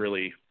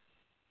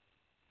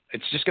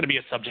it's just going to be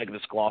a subject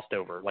that's glossed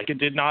over. Like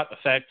it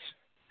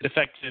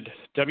affected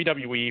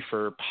WWE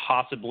for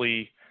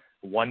possibly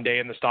one day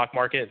in the stock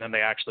market, and then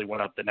they actually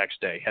went up the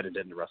next day, headed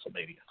into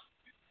WrestleMania.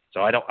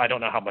 So I don't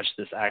know how much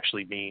this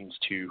actually means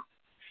to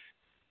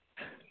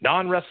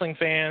non-wrestling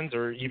fans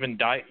or even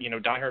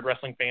diehard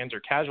wrestling fans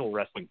or casual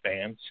wrestling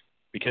fans,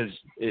 because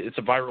it's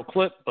a viral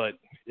clip, but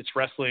it's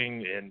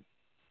wrestling, and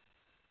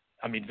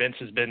Vince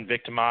has been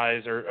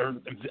victimized or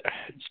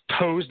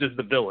posed as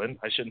the villain.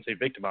 I shouldn't say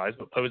victimized,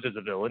 but posed as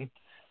a villain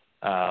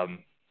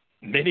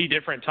many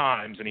different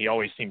times, and he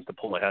always seems to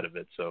pull ahead of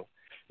it. So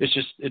it's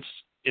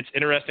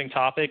interesting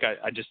topic.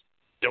 I just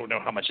don't know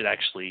how much it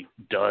actually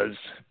does,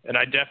 and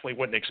I definitely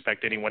wouldn't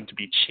expect anyone to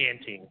be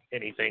chanting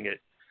anything at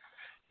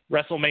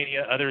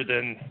WrestleMania other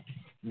than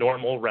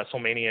normal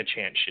WrestleMania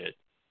chant shit.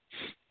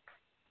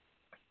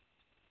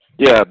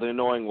 Yeah, the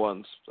annoying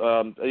ones.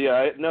 But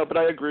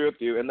I agree with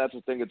you, and that's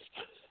the thing.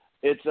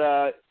 It's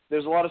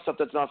there's a lot of stuff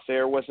that's not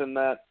fair within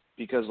that,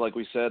 because, like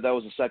we said, that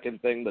was the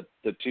second thing,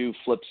 the two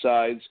flip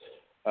sides.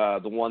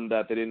 The one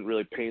that they didn't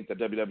really paint, that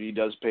WWE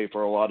does pay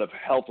for a lot of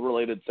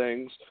health-related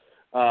things,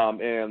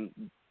 and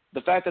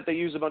the fact that they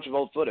use a bunch of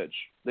old footage.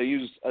 They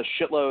use a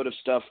shitload of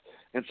stuff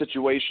and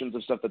situations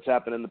of stuff that's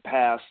happened in the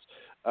past,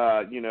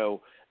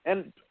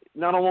 and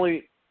not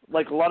only,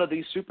 like, a lot of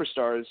these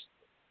superstars,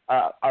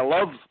 I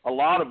love a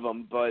lot of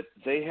them, but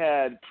they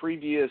had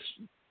previous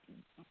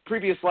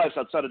lives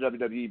outside of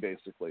WWE,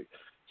 basically.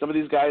 Some of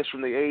these guys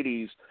from the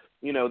 80s,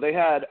 they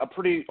had a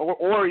pretty,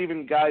 or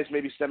even guys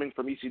maybe stemming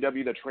from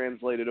ECW that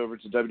translated over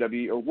to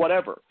WWE or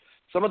whatever.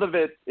 Some of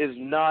it is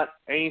not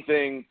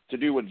anything to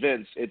do with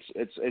Vince.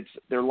 It's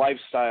their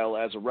lifestyle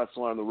as a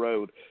wrestler on the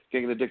road,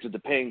 getting addicted to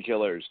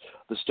painkillers,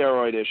 the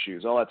steroid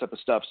issues, all that type of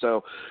stuff.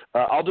 So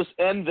I'll just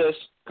end this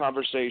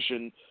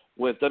conversation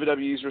with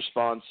WWE's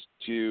response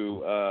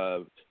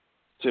to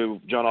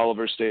John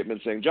Oliver's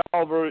statement, saying John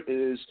Oliver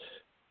is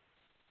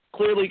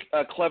clearly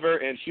a clever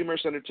and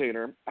humorous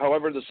entertainer.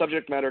 However, the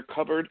subject matter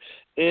covered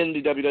in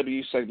the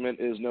WWE segment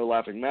is no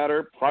laughing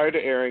matter. Prior to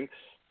airing,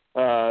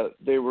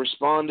 they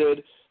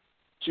responded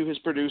to his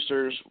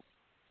producers,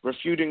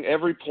 refuting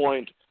every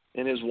point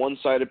in his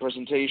one-sided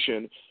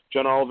presentation,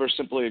 John Oliver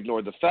simply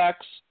ignored the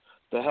facts.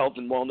 The health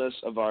and wellness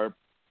of our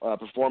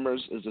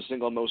performers is the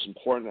single most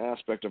important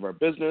aspect of our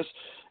business,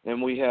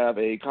 and we have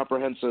a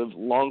comprehensive,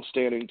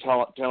 long-standing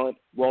talent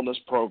wellness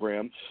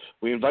program.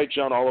 We invite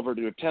John Oliver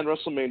to attend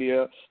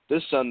WrestleMania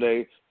this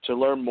Sunday to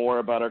learn more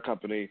about our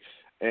company.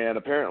 And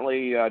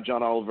apparently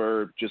John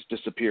Oliver just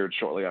disappeared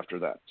shortly after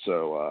that.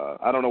 So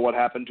I don't know what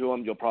happened to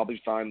him. You'll probably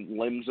find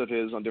limbs of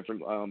his on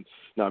different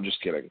no, I'm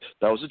just kidding.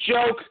 That was a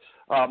joke.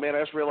 Oh, man,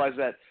 I just realized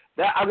that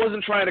I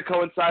wasn't trying to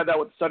coincide that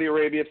with the Saudi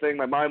Arabia thing.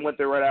 My mind went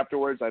there right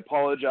afterwards. I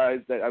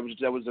apologize. I'm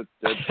just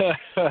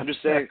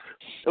saying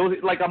it was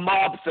like a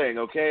mob thing,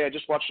 okay? I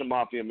just watched a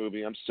mafia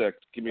movie. I'm sick.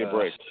 Give me a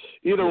break.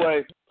 Either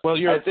way. Well,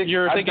 you're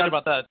thinking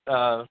about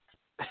that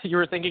you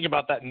were thinking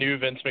about that new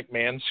Vince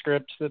McMahon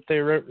script that they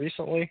wrote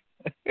recently,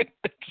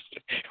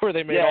 where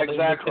they made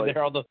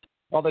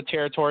all the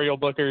territorial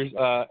bookers,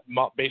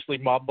 basically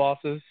mob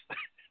bosses,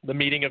 the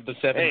meeting of the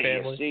seven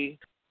families. You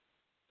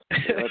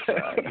see,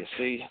 you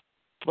see.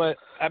 But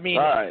I mean,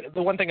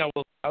 the one thing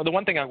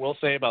I will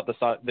say about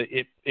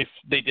if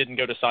they didn't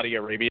go to Saudi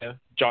Arabia,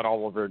 John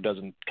Oliver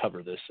doesn't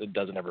cover this. It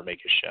doesn't ever make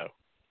his show.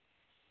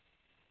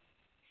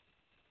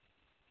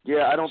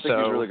 Yeah, I don't think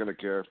he's really going to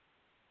care.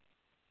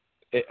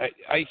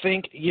 I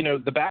think,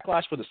 the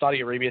backlash for the Saudi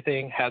Arabia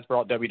thing has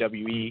brought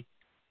WWE,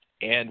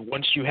 and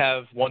once you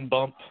have one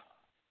bump,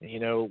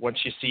 once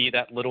you see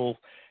that little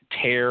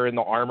tear in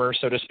the armor,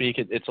 so to speak,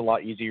 it's a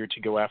lot easier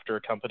to go after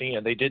a company,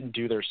 and they didn't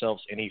do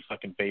themselves any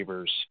fucking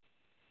favors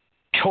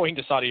going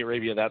to Saudi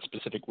Arabia that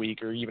specific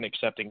week or even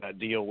accepting that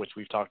deal, which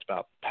we've talked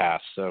about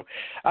past. So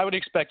I would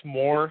expect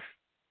more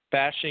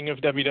bashing of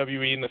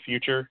WWE in the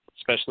future,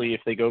 especially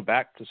if they go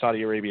back to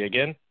Saudi Arabia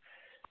again.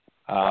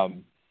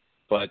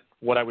 But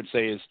what I would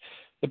say is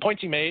the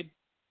points he made,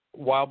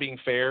 while being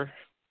fair,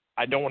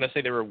 I don't want to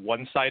say they were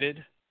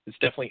one-sided. It's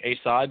definitely a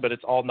side, but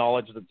it's all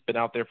knowledge that's been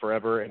out there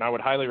forever. And I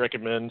would highly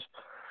recommend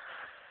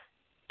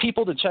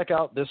people to check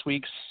out this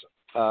week's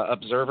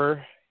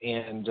Observer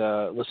and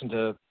listen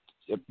to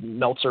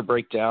Meltzer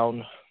break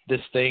down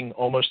this thing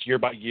almost year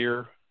by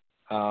year.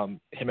 Him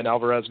and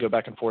Alvarez go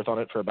back and forth on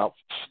it for about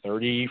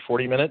 30,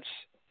 40 minutes.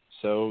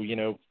 So,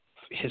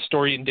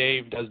 historian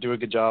Dave does do a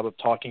good job of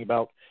talking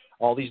about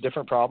all these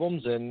different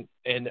problems and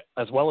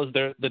as well as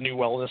the new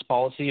wellness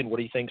policy and what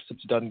he thinks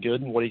it's done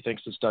good and what he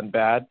thinks it's done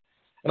bad.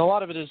 And a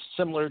lot of it is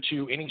similar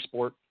to any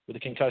sport with the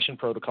concussion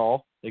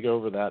protocol. They go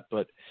over that,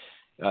 but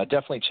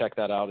definitely check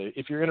that out.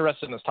 If you're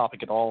interested in this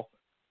topic at all,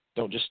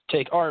 don't just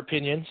take our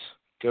opinions.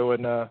 Go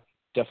and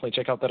definitely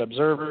check out that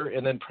Observer,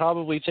 and then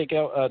probably check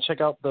out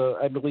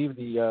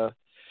the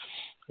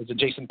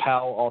Jason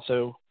Powell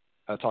also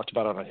talked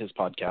about it on his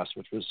podcast,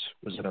 which was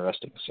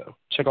interesting. So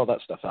check all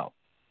that stuff out.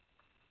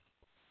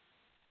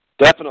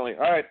 Definitely.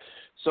 All right.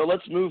 So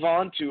let's move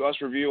on to us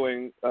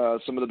reviewing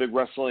some of the big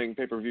wrestling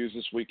pay-per-views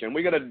this weekend.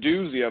 We got a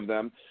doozy of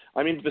them.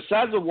 I mean,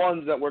 besides the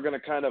ones that we're going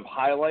to kind of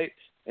highlight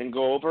and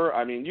go over,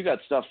 I mean, you got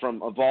stuff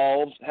from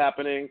Evolve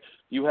happening.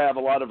 You have a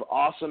lot of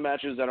awesome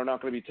matches that are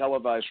not going to be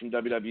televised from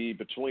WWE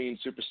between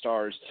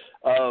superstars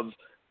of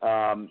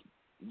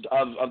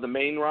the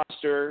main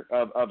roster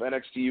of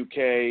NXT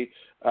UK,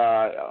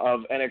 of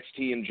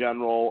NXT in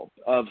general,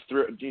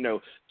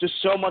 just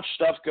so much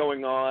stuff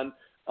going on.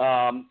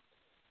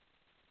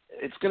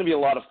 It's going to be a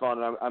lot of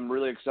fun, and I'm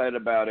really excited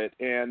about it.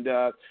 And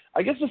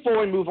I guess before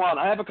we move on,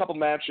 I have a couple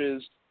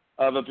matches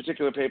of a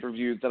particular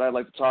pay-per-view that I'd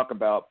like to talk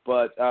about.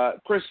 But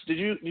Chris, did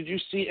you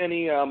see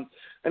any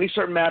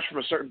certain match from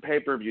a certain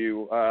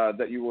pay-per-view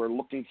that you were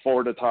looking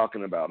forward to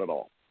talking about at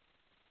all?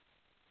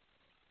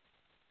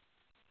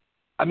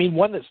 I mean,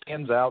 one that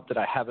stands out that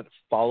I haven't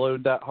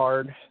followed that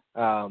hard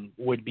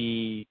would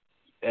be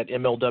at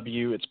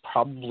MLW. It's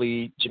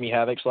probably Jimmy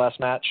Havoc's last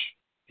match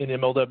in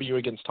MLW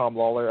against Tom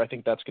Lawler. I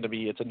think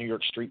it's a New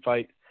York street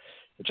fight,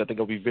 which I think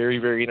will be very,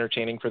 very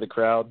entertaining for the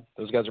crowd.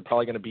 Those guys are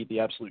probably going to beat the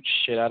absolute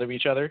shit out of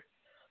each other.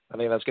 I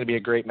think that's going to be a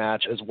great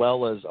match, as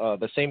well as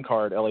the same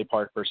card, LA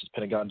Park versus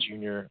Pentagon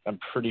Jr. I'm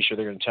pretty sure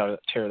they're going to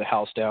tear the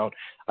house down.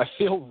 I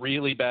feel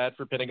really bad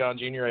for Pentagon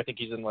Jr. I think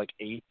he's in like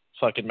 8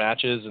 fucking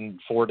matches in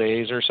 4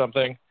 days or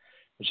something,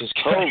 which is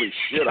holy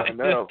shit, I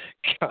know.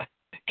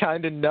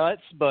 Kind of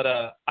nuts, but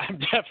I'm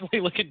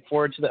definitely looking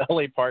forward to the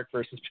LA Park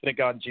versus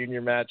Pentagon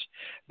Jr. match.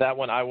 That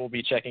one I will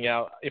be checking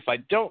out. If I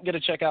don't get to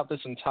check out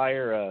this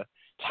entire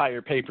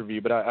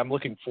pay-per-view, but I'm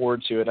looking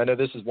forward to it. I know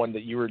this is one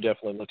that you were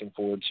definitely looking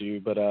forward to,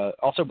 but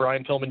also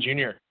Brian Pillman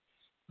Jr.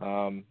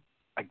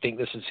 I think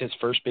this is his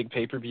first big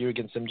pay-per-view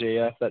against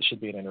MJF. That should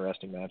be an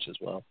interesting match as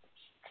well.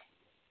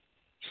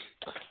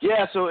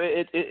 Yeah, so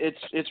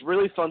it's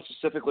really fun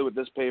specifically with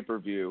this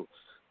pay-per-view.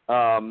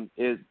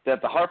 Is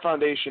that the Hart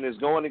Foundation is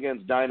going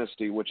against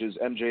Dynasty, which is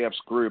MJF's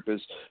group,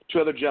 is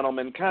 2 other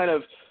gentlemen, kind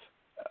of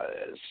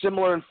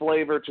similar in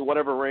flavor to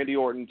whatever Randy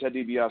Orton, Ted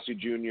DiBiase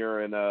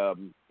Jr.,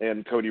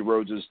 and Cody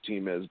Rhodes'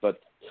 team is,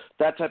 but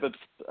that type of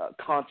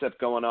concept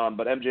going on.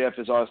 But MJF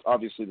is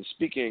obviously the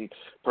speaking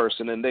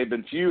person, and they've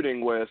been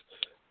feuding with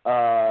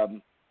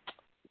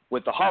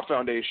with the Hart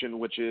Foundation,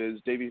 which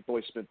is Davey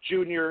Boy Smith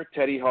Jr.,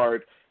 Teddy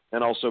Hart,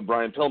 and also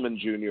Brian Pillman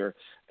Jr.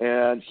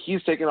 And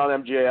he's taking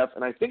on MJF,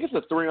 and I think it's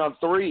a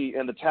 3-on-3,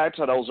 and the tag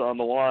titles are on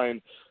the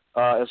line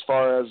as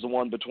far as the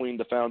one between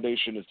the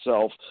Foundation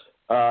itself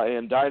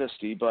and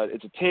Dynasty, but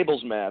it's a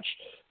tables match.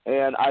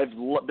 And I've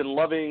been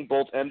loving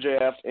both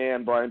MJF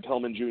and Brian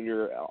Pillman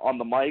Jr. on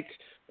the mic,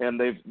 and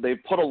they've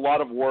put a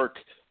lot of work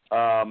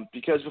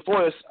because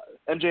before this,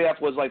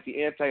 MJF was like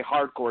the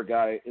anti-hardcore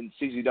guy in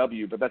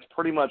CZW, but that's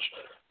pretty much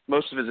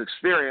most of his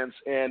experience.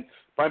 And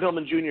Brian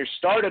Pillman Jr.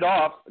 started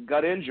off,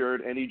 got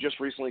injured, and he just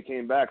recently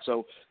came back.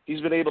 So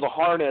he's been able to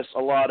harness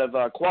a lot of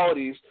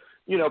qualities,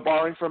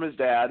 borrowing from his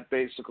dad,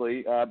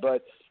 basically,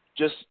 but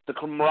just the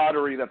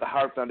camaraderie that the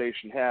Hart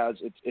Foundation has,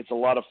 it's a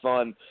lot of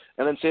fun.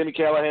 And then Sami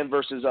Callihan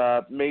versus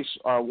Mace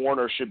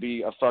Warner should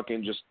be a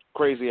fucking just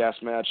crazy-ass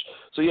match.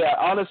 So, yeah,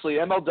 honestly,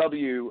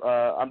 MLW,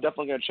 I'm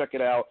definitely going to check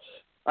it out.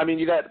 I mean,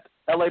 you got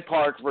L.A.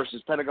 Park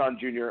versus Pentagon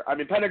Jr. I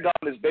mean, Pentagon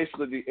is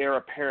basically the heir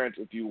apparent,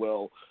 if you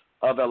will,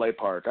 of L.A.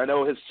 Park. I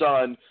know his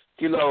son,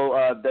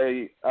 Kilo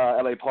de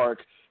L.A.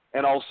 Park,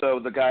 and also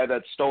the guy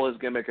that stole his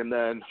gimmick and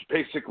then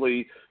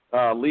basically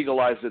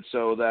legalized it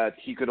so that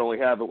he could only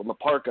have it with La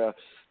Parka.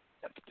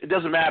 It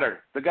doesn't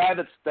matter. The guy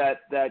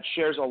that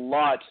shares a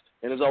lot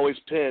and is always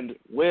pinned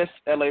with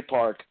L.A.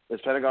 Park is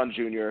Pentagon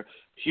Jr.,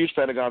 huge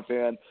Pentagon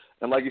fan.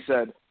 And like you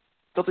said,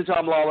 Filthy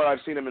Tom Lawler, I've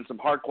seen him in some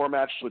hardcore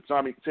matches with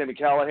Sami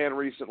Callihan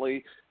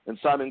recently and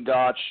Simon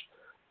Gotch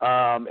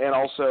and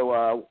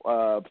also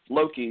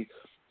Loki.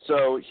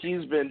 So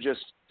he's been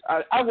just –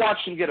 I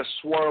watched him get a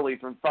swirly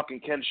from fucking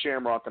Ken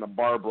Shamrock in a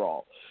bar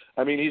brawl.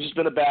 I mean, he's just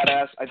been a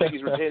badass. I think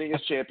he's retaining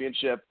his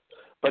championship.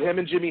 But him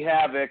and Jimmy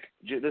Havoc,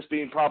 this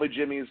being probably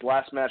Jimmy's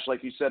last match,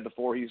 like you said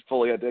before, he's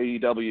fully at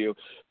AEW.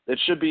 It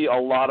should be a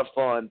lot of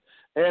fun.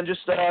 And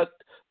just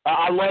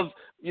I love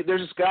 –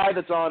 there's this guy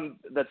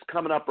that's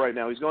coming up right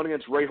now. He's going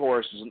against Ray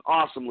Horus, who's an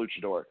awesome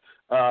luchador.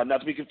 Not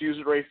to be confused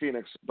with Ray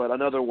Phoenix, but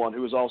another one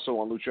who is also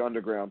on Lucha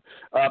Underground.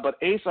 But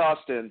Ace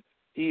Austin,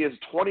 he is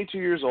 22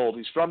 years old.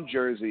 He's from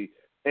Jersey,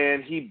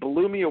 and he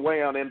blew me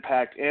away on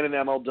Impact and in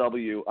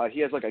MLW. He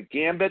has like a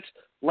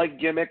Gambit-like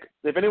gimmick.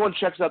 If anyone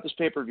checks out this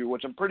pay-per-view,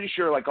 which I'm pretty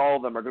sure like all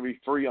of them are going to be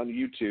free on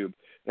YouTube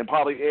and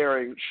probably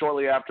airing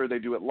shortly after they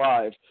do it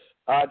live,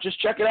 just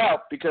check it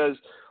out because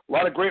a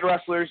lot of great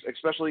wrestlers,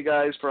 especially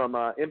guys from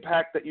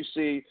Impact that you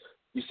see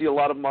a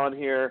lot of them on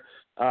here,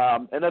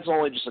 and that's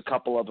only just a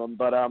couple of them.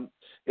 But I'm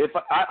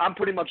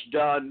pretty much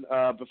done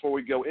before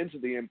we go into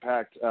the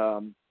Impact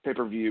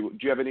pay-per-view. Do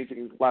you have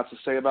anything last to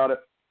say about it?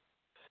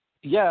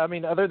 Yeah, I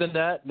mean, other than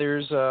that,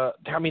 there's so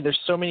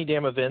many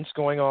damn events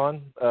going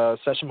on.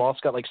 Session Moth's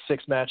got like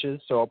 6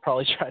 matches, so I'll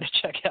probably try to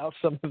check out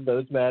some of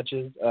those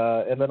matches.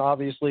 And then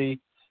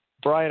obviously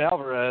Brian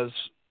Alvarez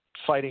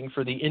fighting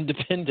for the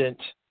independent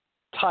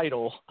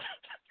title,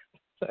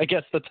 I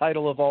guess the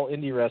title of all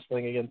indie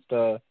wrestling against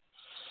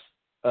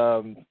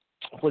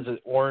was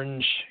it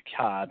Orange?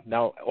 God,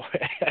 now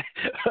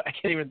I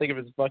can't even think of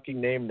his fucking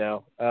name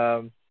now.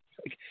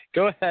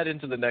 Go ahead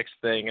into the next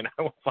thing, and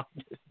I will find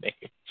his name.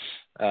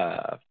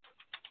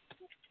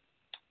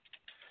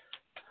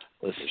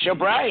 So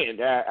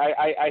Brian,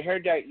 I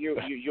heard that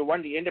you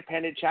won the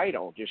independent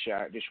title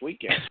this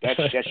weekend.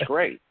 That's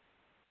great.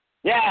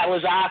 Yeah, it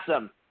was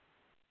awesome.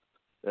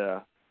 Yeah.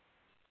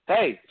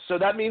 Hey, so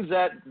that means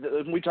that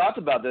we talked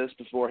about this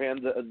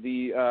beforehand.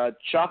 The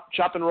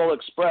Chop and Roll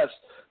Express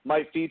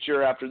might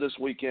feature after this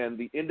weekend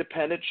the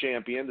independent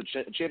champion, the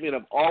champion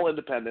of all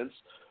independents,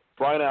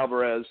 Brian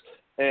Alvarez,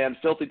 and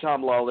Filthy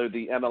Tom Lawler,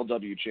 the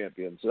MLW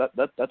champion. So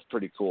that's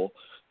pretty cool.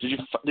 Did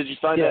you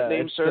find that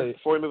name, sir?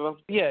 Before we move on.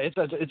 Yeah,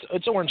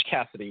 it's Orange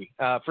Cassidy.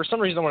 For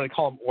some reason, I wanted to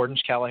call him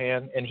Orange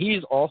Callahan, and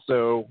he's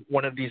also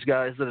one of these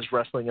guys that is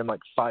wrestling in like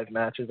 5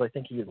 matches. I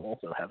think he is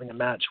also having a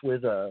match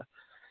with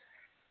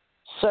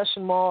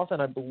Session Moth,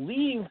 and I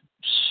believe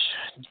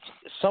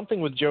something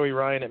with Joey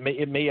Ryan.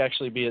 It may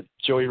actually be at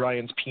Joey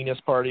Ryan's penis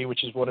party,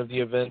 which is one of the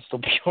events that'll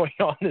be going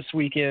on this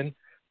weekend.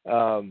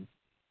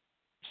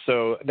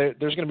 So there's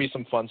going to be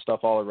some fun stuff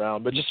all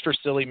around. But just for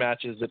silly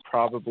matches, it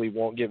probably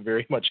won't get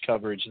very much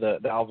coverage, the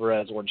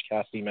Alvarez Orange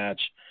Cassidy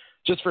match,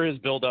 just for his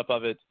build-up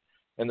of it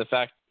and the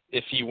fact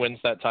if he wins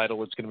that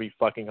title, it's going to be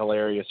fucking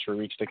hilarious for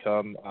weeks to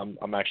come.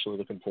 I'm actually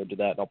looking forward to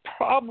that, and I'll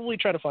probably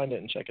try to find it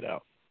and check it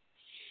out.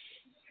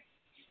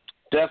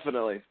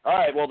 Definitely. All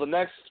right, well, the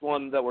next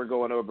one that we're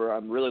going over,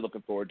 I'm really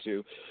looking forward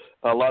to.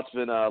 A lot's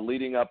been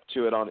leading up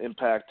to it on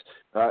Impact.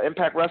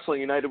 Impact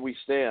Wrestling United We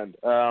Stand.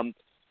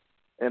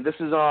 And this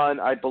is on,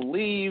 I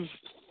believe,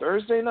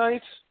 Thursday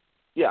night?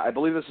 Yeah, I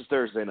believe this is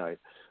Thursday night.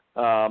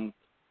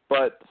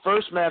 But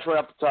first match right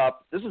off the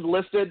top, this is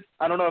listed.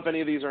 I don't know if any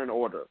of these are in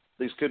order.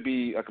 These could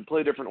be a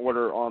completely different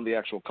order on the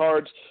actual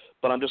cards,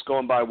 but I'm just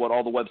going by what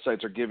all the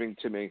websites are giving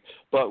to me.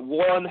 But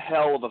one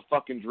hell of a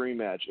fucking dream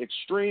match.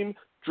 Extreme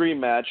dream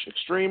match,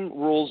 Extreme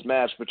Rules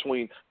match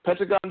between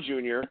Pentagon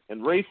Jr.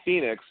 and Ray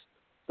Phoenix,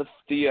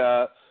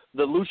 the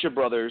Lucha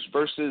Brothers,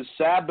 versus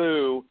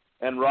Sabu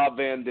and Rob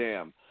Van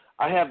Dam.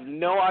 I have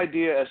no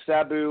idea if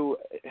Sabu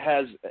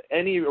has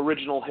any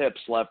original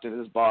hips left in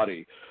his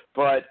body,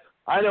 but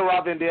I know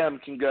Rob Van Dam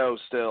can go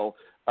still.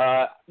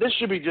 This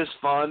should be just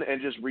fun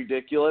and just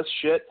ridiculous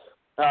shit.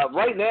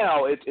 Right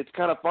now, it's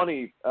kind of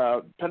funny.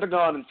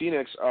 Pentagon and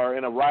Phoenix are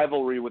in a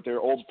rivalry with their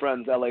old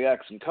friends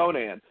LAX and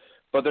Conan,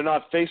 but they're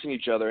not facing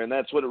each other, and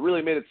that's what it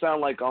really made it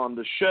sound like on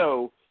the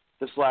show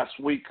this last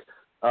week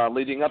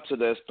leading up to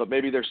this. But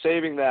maybe they're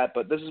saving that.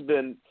 But this has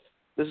been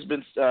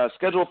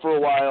scheduled for a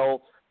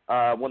while.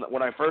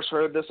 When I first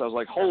heard this, I was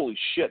like, holy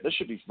shit, this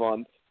should be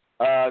fun.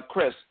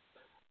 Chris,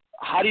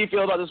 how do you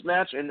feel about this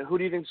match, and who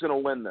do you think is going to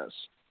win this?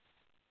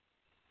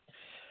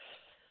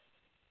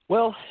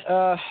 Well,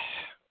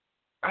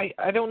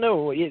 I don't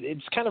know.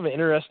 It's kind of an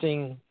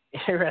interesting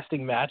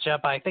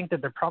matchup. I think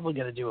that they're probably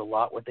going to do a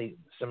lot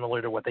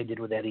similar to what they did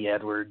with Eddie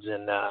Edwards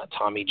and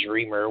Tommy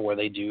Dreamer, where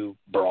they do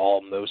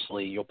brawl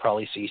mostly. You'll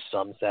probably see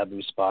some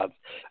Sabu spots.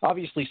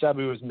 Obviously,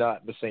 Sabu is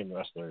not the same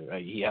wrestler.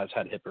 He has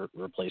had hip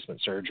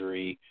replacement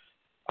surgery.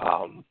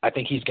 I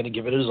think he's going to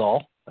give it his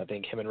all. I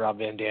think him and Rob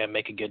Van Dam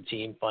make a good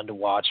team, fun to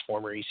watch,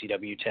 former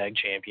ECW tag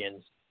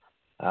champions.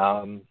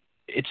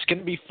 It's going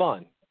to be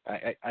fun.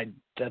 I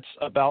that's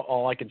about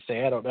all I can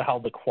say. I don't know how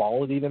the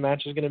quality of the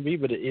match is going to be,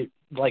 but it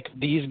like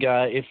these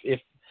guys, if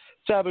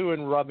Sabu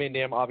and Rob Van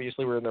Dam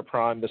obviously were in their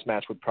prime, this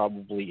match would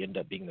probably end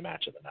up being the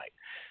match of the night.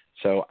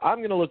 So I'm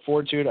going to look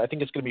forward to it. I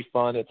think it's going to be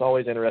fun. It's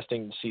always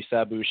interesting to see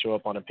Sabu show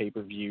up on a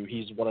pay-per-view.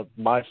 He's one of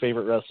my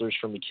favorite wrestlers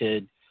from a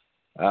kid.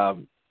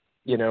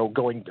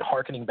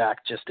 Harkening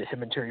back just to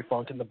him and Terry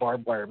Funk in the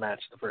barbed wire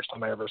match, the first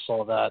time I ever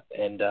saw that,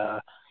 and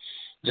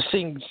just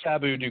seeing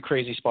Sabu do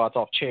crazy spots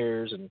off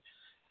chairs, and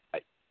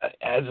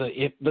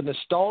if the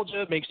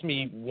nostalgia makes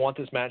me want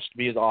this match to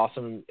be as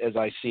awesome as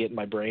I see it in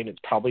my brain, it's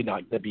probably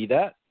not going to be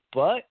that,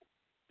 but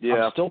yeah.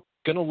 I'm still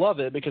going to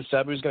love it because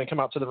Sabu's going to come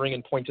out to the ring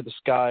and point to the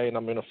sky, and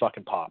I'm going to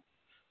fucking pop.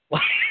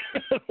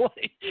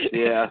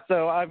 Yeah.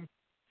 So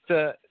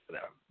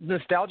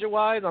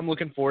nostalgia-wise, I'm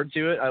looking forward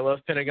to it. I love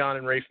Pentagon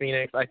and Rey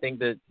Fenix. I think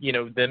that,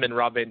 them and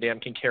Rob Van Dam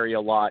can carry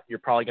a lot. You're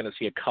probably going to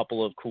see a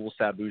couple of cool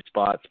Sabu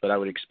spots, but I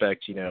would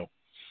expect,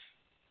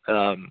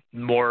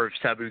 more of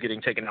Sabu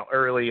getting taken out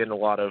early and a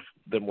lot of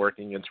them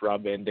working against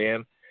Rob Van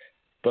Dam.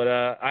 But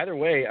either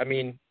way,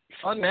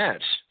 fun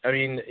match.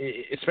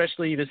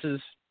 Especially this is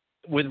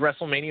with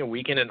WrestleMania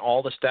weekend and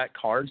all the stacked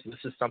cards, this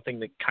is something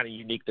that kind of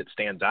unique that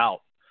stands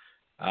out,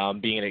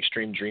 being an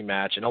Extreme Dream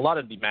match. And a lot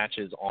of the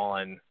matches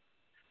on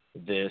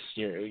this,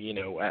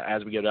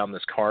 as we go down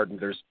this card,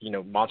 there's,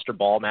 Monster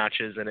Ball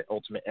matches and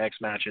Ultimate X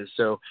matches.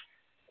 So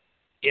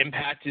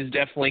Impact is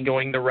definitely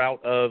going the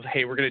route of,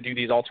 hey, we're going to do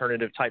these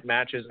alternative type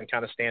matches and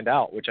kind of stand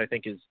out, which I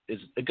think is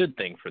a good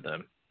thing for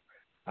them.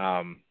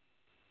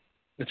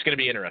 It's going to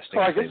be interesting.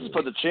 Well, I guess it's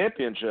for the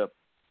championship.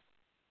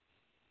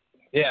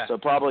 Yeah. So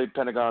probably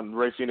Pentagon and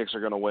Rey Fenix are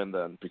going to win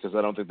then, because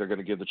I don't think they're going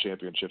to give the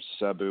championships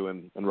to Sabu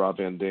and Rob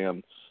Van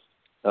Dam.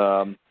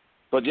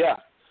 But yeah,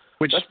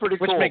 that's pretty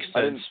cool. Which makes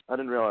sense. I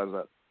didn't realize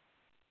that.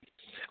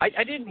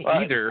 I didn't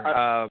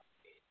either.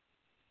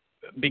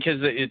 Because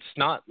it's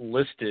not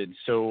listed,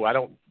 so I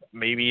don't.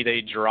 Maybe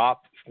they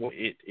drop. Do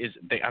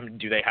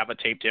they have a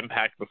taped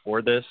Impact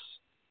before this?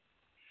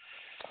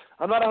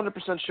 I'm not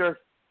 100% sure.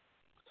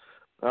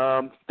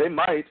 They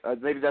might.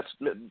 Maybe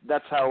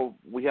that's how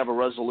we have a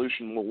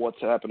resolution with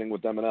what's happening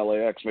with them in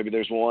LAX. Maybe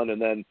there's one,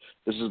 and then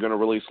this is going to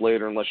release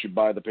later unless you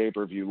buy the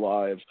pay-per-view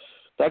live.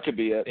 That could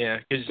be it. Yeah,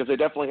 because they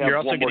definitely have. You're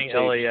also one more getting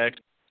tape. LAX.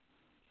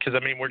 Because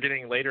we're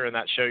getting later in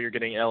that show. You're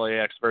getting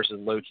LAX versus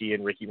Loki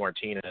and Ricky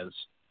Martinez.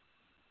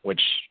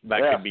 Which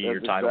could be your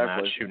title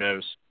match. Who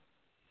knows?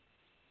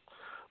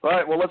 All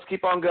right, well, let's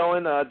keep on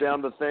going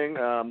down the thing.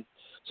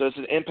 So it's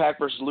an Impact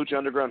versus Lucha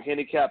Underground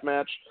handicap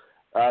match.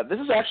 This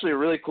is actually a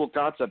really cool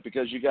concept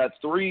because you got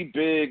three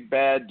big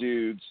bad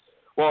dudes.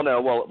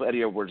 Well,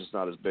 Eddie Edwards is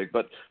not as big,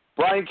 but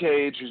Brian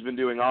Cage, who's been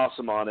doing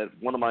awesome on it,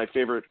 one of my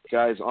favorite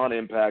guys on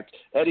Impact.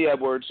 Eddie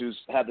Edwards, who's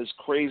had this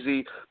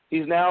crazy –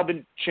 he's now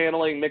been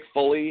channeling Mick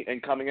Foley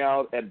and coming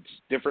out at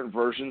different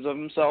versions of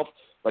himself.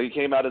 Like, he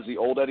came out as the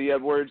old Eddie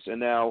Edwards, and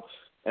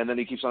then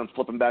he keeps on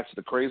flipping back to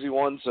the crazy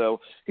one. So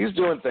he's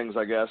doing things,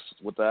 I guess,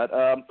 with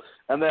that.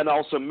 And then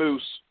also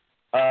Moose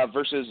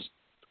versus,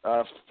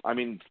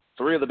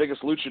 three of the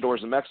biggest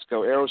luchadors in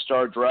Mexico,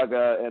 Aerostar,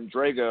 Draga, and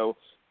Drago,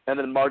 and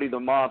then Marty the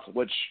Moth,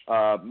 which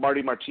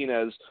Marty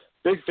Martinez,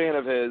 big fan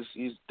of his.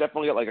 He's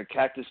definitely got like a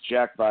Cactus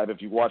Jack vibe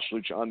if you watch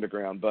Lucha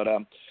Underground. But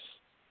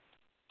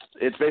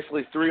it's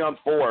basically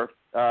 3-on-4.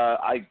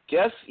 I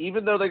guess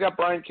even though they got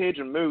Brian Cage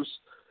and Moose,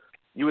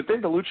 you would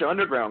think the Lucha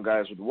Underground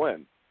guys would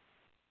win.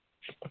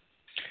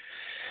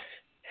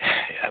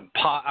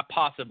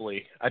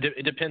 Possibly.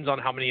 It depends on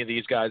how many of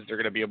these guys they're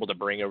going to be able to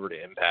bring over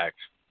to Impact,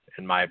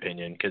 in my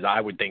opinion, because I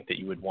would think that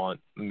you would want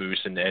Moose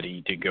and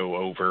Eddie to go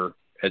over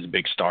as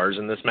big stars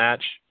in this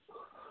match.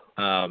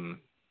 Because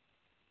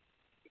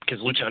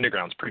Lucha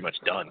Underground's pretty much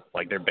done.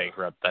 Like, they're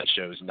bankrupt. That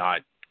show's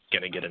not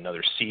going to get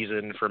another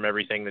season from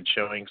everything that's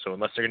showing. So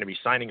unless they're going to be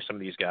signing some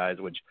of these guys,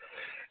 which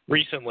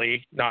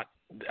recently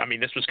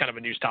this was kind of a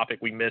news topic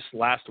we missed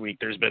last week.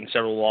 There's been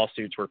several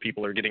lawsuits where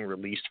people are getting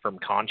released from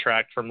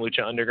contract from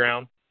Lucha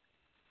Underground.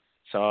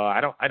 So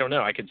I don't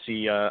know. I could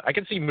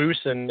see Moose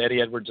and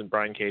Eddie Edwards and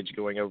Brian Cage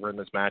going over in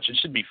this match. It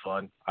should be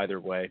fun either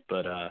way.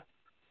 But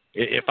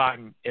if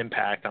I'm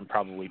Impact, I'm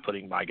probably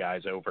putting my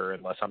guys over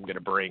unless I'm going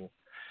to bring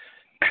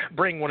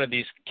one of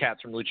these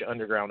cats from Lucha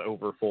Underground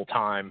over full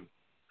time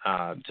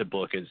to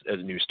book as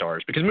new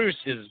stars, because Moose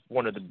is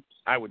one of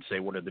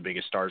the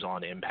biggest stars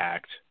on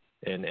Impact,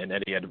 and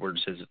Eddie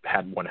Edwards has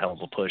had one hell of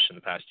a push in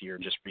the past year,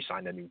 just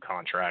re-signed a new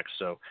contract.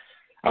 So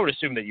I would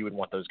assume that you would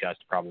want those guys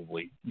to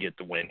probably get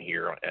the win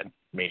here at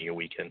Mania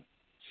weekend.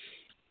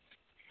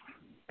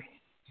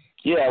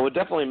 Yeah, it would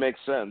definitely make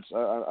sense.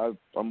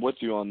 I'm with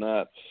you on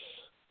that.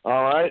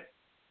 All right,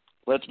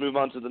 let's move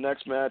on to the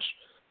next match.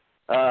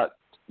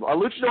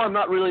 Luchador, I'm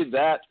not really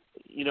that,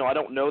 I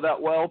don't know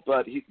that well,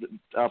 but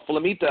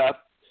Flamita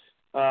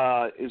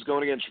is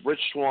going against Rich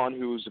Swann,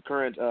 who's the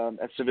current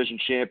X Division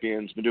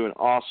champion. He's been doing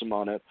awesome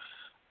on it.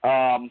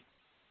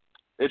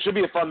 It should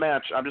be a fun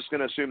match. I'm just going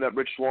to assume that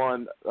Rich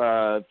Swann,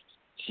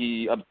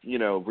 he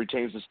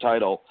retains his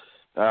title.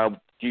 Do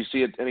you see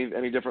it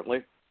any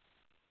differently?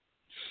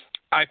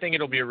 I think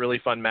it'll be a really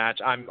fun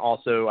match.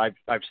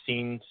 I've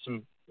seen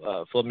some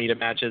Flamita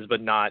matches,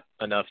 but not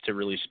enough to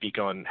really speak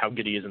on how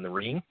good he is in the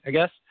ring, I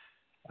guess.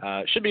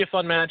 Should be a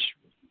fun match.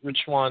 Rich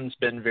Swann's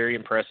been very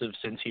impressive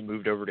since he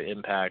moved over to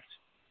Impact.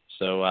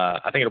 So I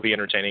think it'll be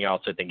entertaining. I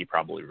also think he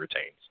probably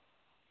retains.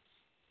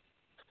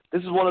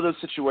 This is one of those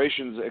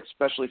situations,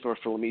 especially for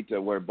Flamita,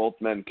 where both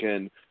men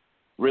can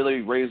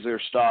really raise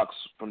their stocks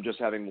from just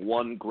having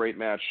one great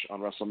match on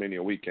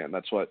WrestleMania weekend.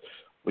 That's what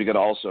we got to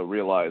also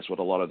realize with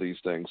a lot of these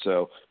things.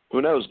 So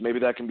who knows? Maybe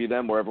that can be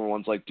them, where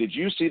everyone's like, did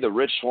you see the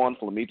Rich Swann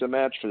Flamita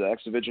match for the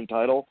X Division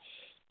title?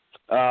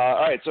 All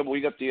right, so we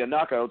got the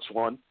knockouts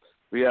one.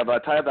 We have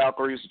Taya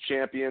Valkyrie, who's the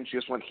champion. She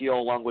just went heel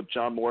along with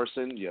John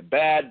Morrison. Yeah,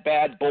 bad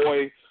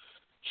boy.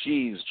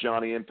 Jeez,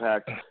 Johnny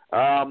Impact.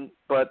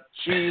 But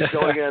she's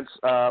going against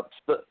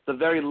the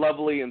very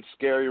lovely and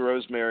scary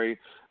Rosemary,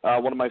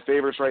 one of my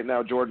favorites right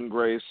now, Jordynne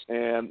Grace,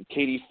 and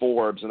Katie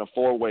Forbes in a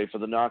four-way for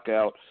the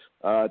knockout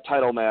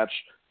title match,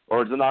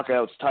 or the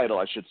knockouts title,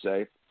 I should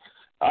say.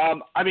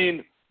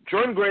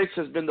 Jordynne Grace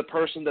has been the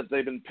person that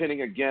they've been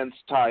pinning against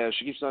Taya.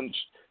 She keeps on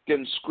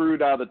getting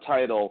screwed out of the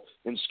title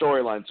in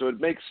storyline, so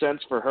it makes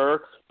sense for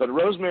her. But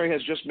Rosemary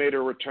has just made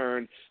her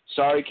return.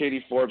 Sorry,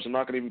 Katie Forbes, I'm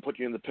not going to even put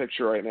you in the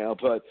picture right now,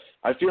 but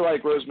I feel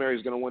like Rosemary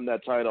is going to win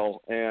that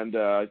title and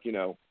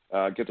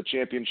get the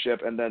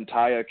championship, and then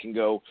Taya can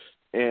go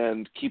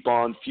and keep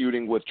on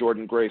feuding with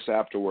Jordynne Grace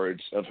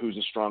afterwards of who's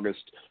the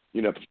strongest,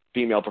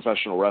 female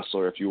professional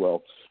wrestler, if you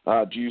will.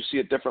 Do you see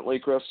it differently,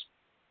 Chris?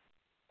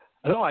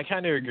 No, I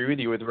kind of agree with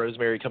you with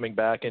Rosemary coming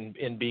back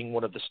and being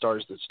one of the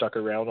stars that stuck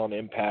around on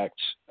Impact.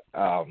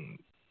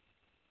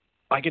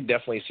 I could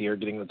definitely see her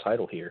getting the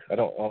title here. I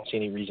don't see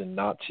any reason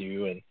not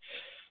to. And,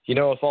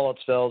 if all else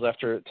fails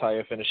after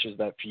Taya finishes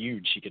that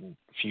feud, she can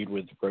feud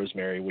with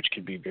Rosemary, which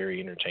could be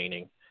very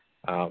entertaining.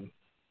 I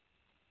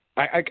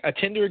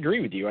tend to agree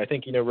with you. I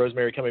think,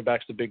 Rosemary coming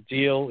back is a big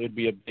deal. It'd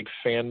be a big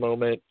fan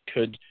moment,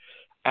 could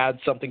add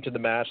something to the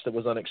match that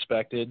was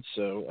unexpected.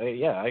 So,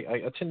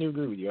 I tend to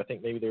agree with you. I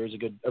think maybe there is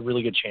a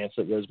really good chance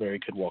that Rosemary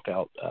could walk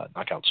out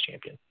Knockouts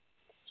champion.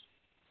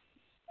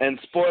 And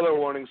spoiler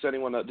warnings to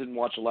anyone that didn't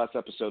watch the last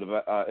episode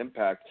of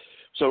Impact.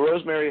 So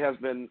Rosemary has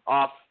been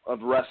off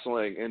of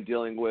wrestling and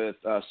dealing with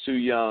Su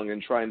Yung and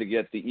trying to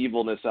get the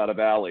evilness out of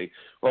Allie.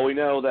 Well, we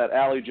know that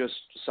Allie just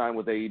signed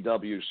with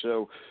AEW,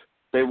 so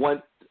they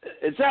went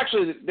 –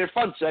 they're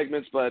fun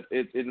segments, but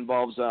it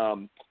involves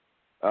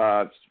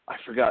I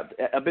forgot,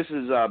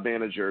 Abyss's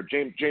manager,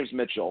 James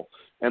Mitchell,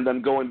 and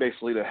them going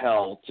basically to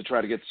hell to try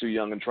to get Su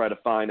Yung and try to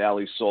find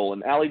Allie's soul.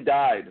 And Allie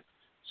died.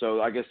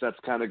 So I guess that's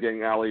kind of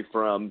getting Allie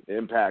from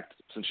Impact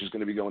since she's going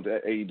to be going to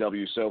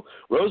AEW. So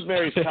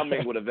Rosemary's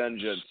coming with a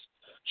vengeance.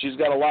 She's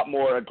got a lot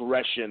more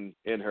aggression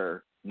in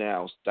her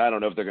now. I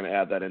don't know if they're going to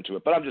add that into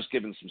it, but I'm just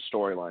giving some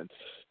storyline.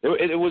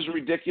 It was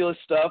ridiculous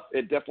stuff.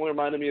 It definitely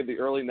reminded me of the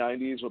early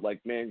 90s with like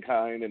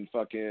Mankind and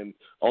fucking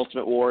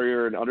Ultimate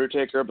Warrior and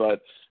Undertaker, but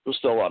it was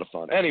still a lot of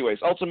fun. Anyways,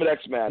 Ultimate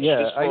X match.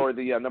 Yeah, for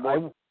the number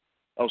one.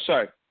 Oh,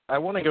 sorry. I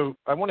want to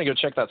go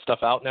check that stuff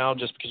out now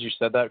just because you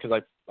said that,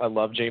 because I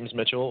love James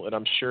Mitchell, and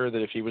I'm sure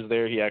that if he was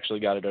there, he actually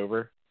got it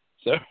over.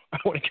 So I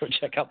want to go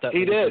check out that.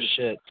 He did.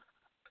 Shit.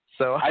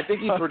 So I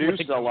think he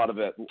produced a lot of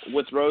it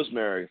with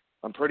Rosemary.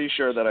 I'm pretty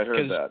sure that I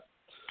heard that.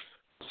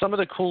 Some of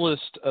the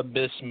coolest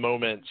Abyss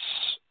moments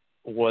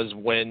was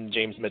when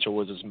James Mitchell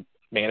was his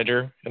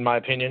manager, in my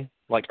opinion,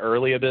 like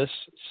early Abyss.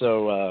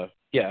 So, I'm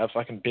a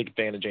fucking big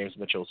fan of James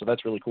Mitchell, so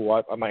that's really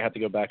cool. I might have to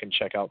go back and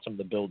check out some of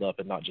the build-up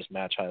and not just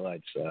match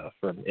highlights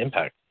from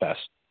Impact past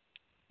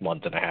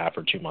month and a half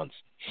or 2 months.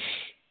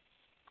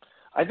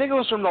 I think it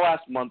was from the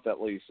last month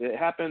at least. It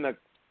happened, I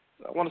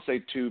want to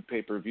say 2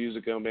 pay-per-views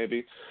ago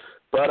maybe.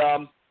 But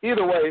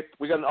either way,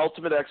 we got an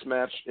Ultimate X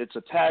match. It's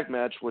a tag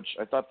match, which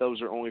I thought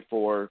those are only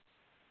for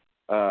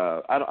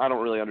I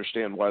don't really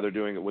understand why they're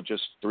doing it with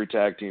just 3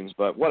 tag teams,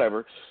 but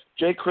whatever.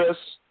 Jay Chris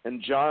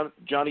and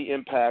Johnny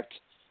Impact.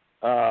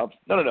 No.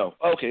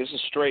 Okay, this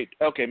is straight.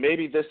 Okay,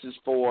 maybe this is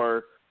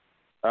for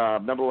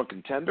number one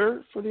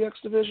contender for the X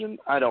Division?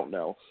 I don't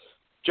know.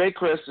 Jay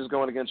Christ is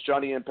going against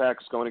Johnny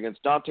Impact, is going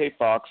against Dante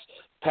Fox,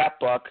 Pat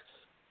Buck,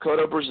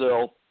 Cotto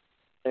Brazil,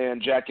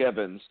 and Jack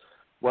Evans.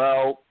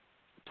 Well,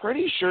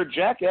 pretty sure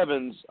Jack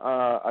Evans,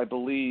 I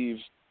believe,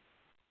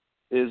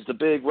 is the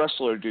big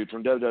wrestler dude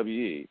from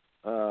WWE.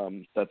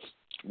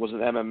 Was an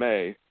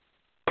MMA.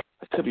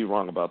 I could be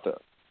wrong about that.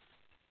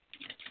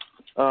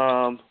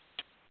 I'm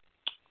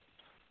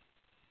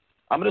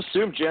going to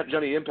assume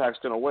Johnny Impact's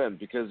going to win,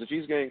 because if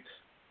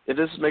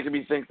this is making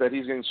me think that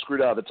he's getting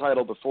screwed out of the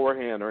title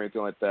beforehand or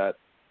anything like that,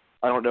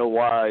 I don't know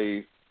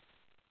why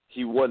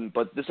he wouldn't.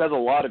 But this has a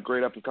lot of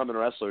great up-and-coming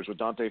wrestlers with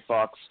Dante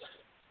Fox,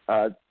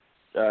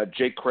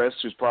 Jake Chris,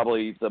 who's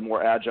probably the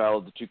more agile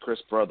of the two Chris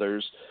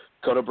brothers,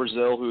 Cotto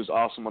Brazil, who's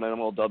awesome on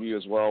MLW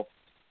as well.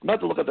 I'm about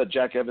to look at that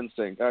Jack Evans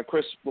thing.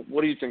 Chris,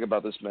 what do you think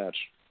about this match?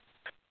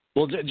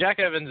 Well, Jack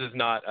Evans is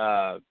not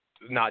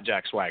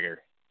Jack Swagger,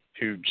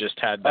 who just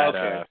had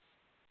that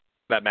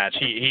that match.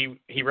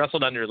 He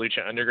wrestled under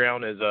Lucha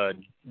Underground as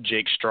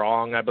Jake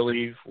Strong, I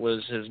believe,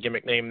 was his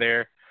gimmick name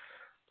there.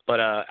 But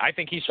I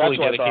think he's fully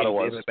dedicated to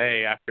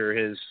MMA after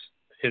his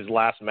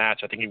last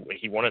match. I think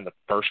he won in the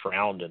first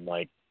round in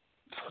like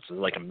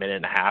a minute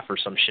and a half or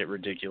some shit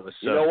ridiculous.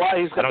 So you know why?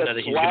 He's got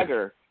that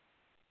swagger.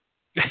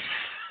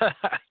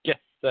 Yeah.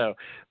 So,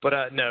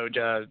 but no,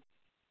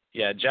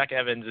 Jack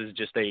Evans is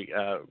just a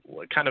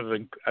kind of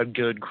a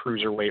good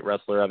cruiserweight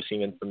wrestler I've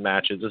seen in some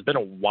matches. It's been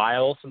a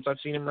while since I've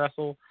seen him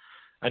wrestle.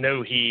 I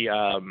know he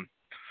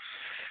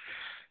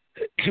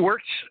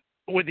worked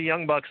with the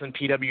Young Bucks in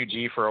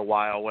PWG for a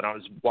while when I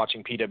was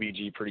watching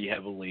PWG pretty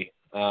heavily.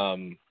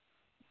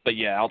 But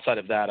yeah, outside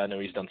of that, I know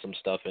he's done some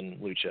stuff in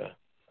Lucha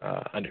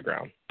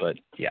Underground. But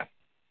yeah,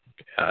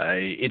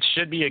 it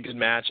should be a good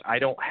match. I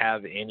don't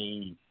have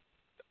any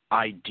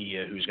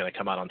idea who's going to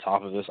come out on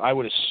top of this. I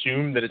would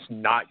assume that it's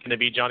not going to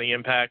be Johnny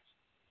Impact,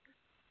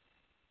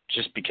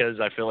 just because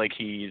I feel like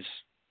he's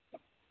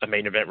a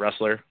main event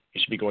wrestler. He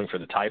should be going for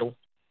the title.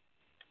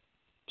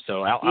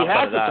 So he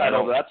has the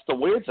title. That's the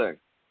weird thing.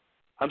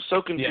 I'm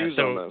so confused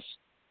on this.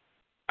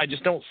 I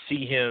just don't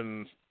see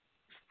him.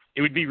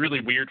 It would be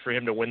really weird for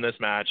him to win this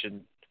match,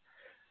 and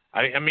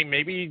I mean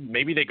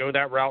maybe they go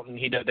that route and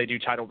they do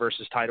title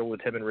versus title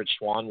with him and Rich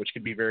Swann, which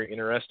could be very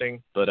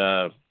interesting. But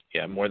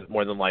yeah, more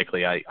than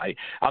likely, I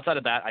outside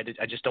of that,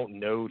 I just don't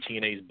know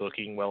TNA's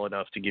booking well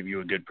enough to give you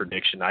a good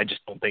prediction. I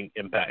just don't think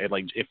Impact,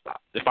 like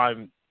if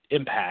I'm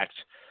Impact,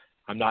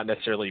 I'm not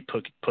necessarily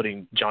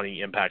putting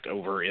Johnny Impact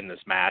over in this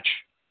match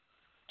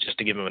just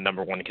to give him a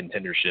number one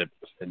contendership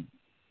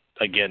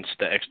against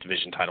the X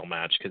Division title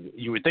match, because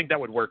you would think that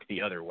would work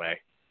the other way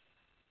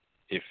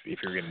if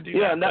you're going to do that.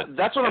 Yeah, and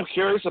that's what I'm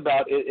curious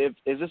about. Is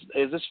this?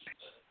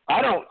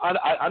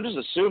 I'm just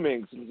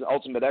assuming since the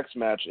Ultimate X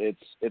match,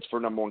 it's for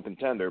number one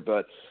contender,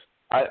 but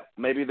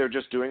maybe they're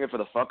just doing it for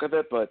the fuck of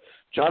it. But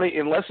Johnny,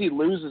 unless he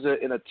loses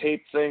it in a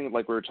tape thing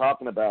like we were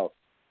talking about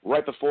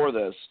right before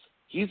this,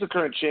 he's the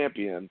current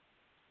champion.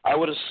 I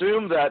would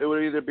assume that it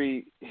would either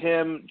be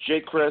him,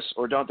 Jake Chris,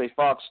 or Dante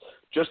Fox,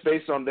 just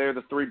based on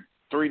the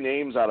three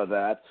names out of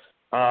that,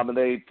 and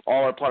they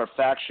all are part of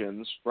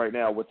factions right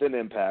now within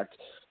Impact.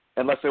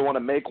 Unless they want to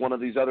make one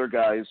of these other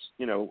guys,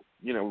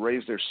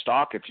 raise their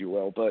stock, if you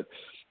will. But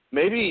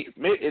maybe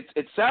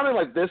it sounded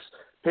like this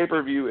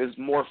pay-per-view is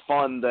more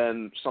fun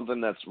than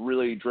something that's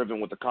really driven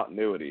with the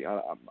continuity.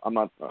 I'm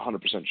not 100%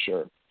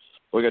 sure.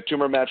 We got two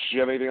more matches. Do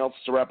you have anything else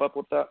to wrap up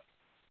with that?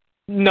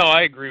 No,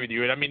 I agree with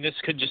you. I mean, this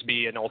could just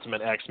be an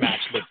Ultimate X match,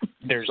 but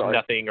there's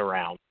nothing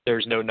around.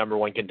 There's no number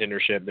one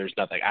contendership. There's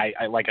nothing.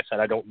 I like I said,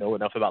 I don't know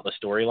enough about the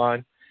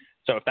storyline.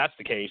 So if that's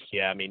the case,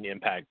 yeah, I mean,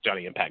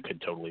 Johnny Impact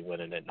could totally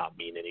win and it not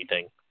mean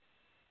anything.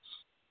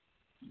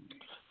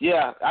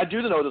 Yeah, I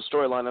do know the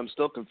storyline. I'm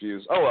still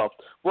confused. Oh,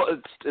 well,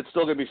 it's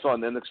still going to be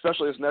fun, and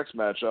especially this next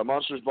match,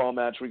 Monsters Ball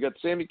match. We got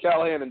Sami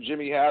Callihan and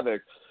Jimmy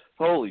Havoc.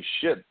 Holy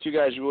shit, two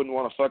guys you wouldn't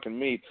want to fucking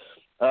meet.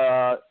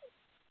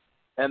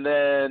 And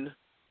then,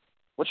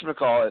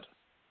 whatchamacallit,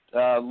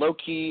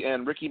 Low-Ki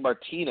and Ricky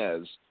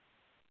Martinez.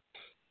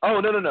 Oh,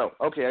 no.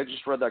 Okay, I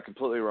just read that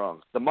completely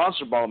wrong. The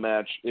Monster Ball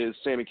match is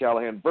Sami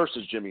Callihan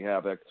versus Jimmy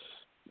Havoc.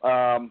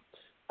 I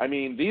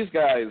mean, these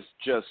guys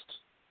just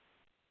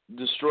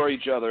destroy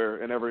each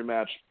other in every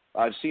match.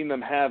 I've seen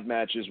them have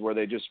matches where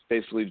they just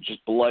basically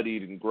just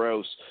bloodied and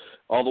gross,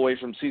 all the way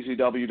from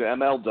CCW to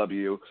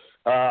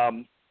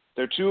MLW.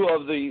 They're two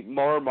of the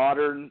more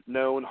modern,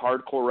 known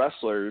hardcore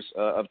wrestlers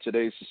of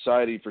today's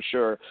society for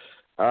sure.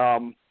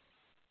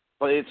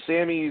 But it's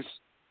Sami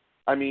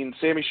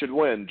should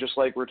win, just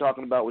like we're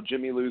talking about with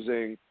Jimmy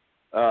losing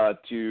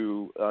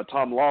to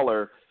Tom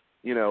Lawler.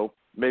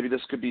 Maybe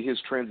this could be his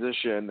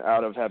transition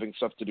out of having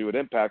stuff to do with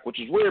Impact, which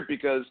is weird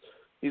because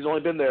he's only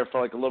been there for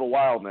like a little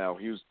while now.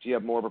 He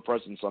had more of a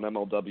presence on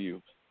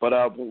MLW. But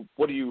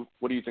what do you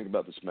think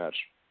about this match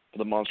for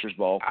the Monsters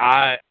Ball?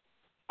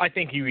 I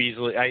think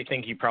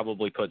you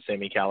probably put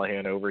Sami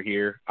Callihan over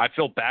here. I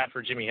feel bad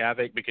for Jimmy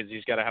Havoc because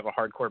he's got to have a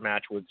hardcore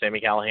match with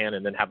Sami Callihan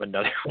and then have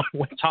another one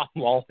with Tom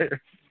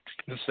Lawler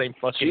the same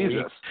fucking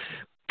week.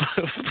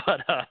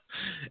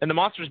 And the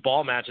Monsters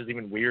Ball match is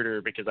even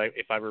weirder because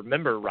if I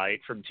remember right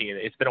from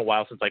TNA, it's been a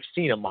while since I've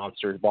seen a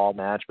Monsters Ball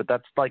match, but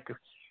that's like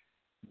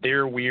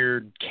their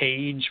weird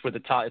cage with the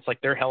top. It's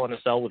like their Hell in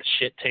a Cell with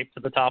shit taped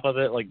to the top of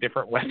it, like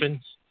different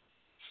weapons.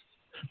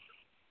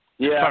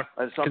 Yeah,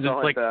 something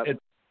like that.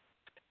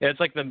 It's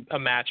like a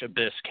match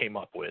Abyss came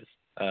up with.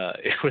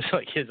 It was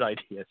like his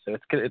idea, so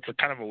it's a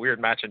kind of a weird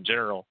match in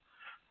general.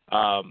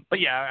 But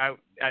yeah,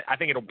 I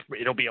think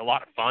it'll be a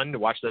lot of fun to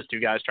watch those two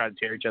guys try to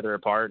tear each other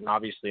apart. And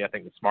obviously, I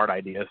think the smart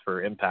idea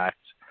for Impact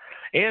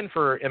and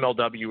for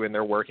MLW and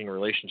their working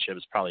relationship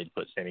is probably to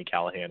put Sami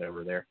Callihan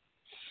over there.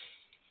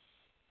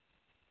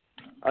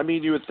 I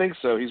mean, you would think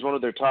so. He's one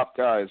of their top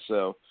guys,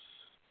 so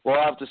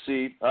we'll have to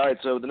see. All right,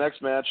 so the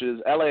next match is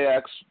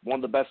LAX, one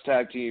of the best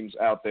tag teams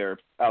out there,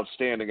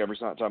 outstanding every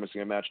time I see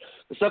a match.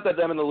 The stuff that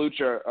them and the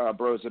Lucha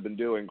Bros have been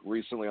doing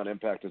recently on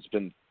Impact has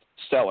been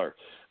stellar.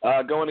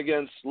 Going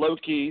against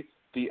Low-Ki,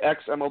 the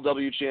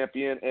ex-MLW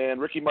champion,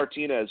 and Ricky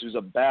Martinez, who's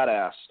a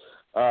badass.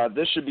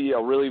 This should be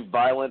a really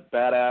violent,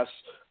 badass,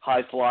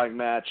 high-flying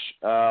match,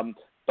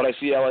 but I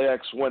see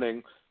LAX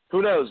winning.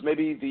 Who knows?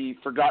 Maybe the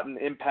forgotten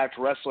Impact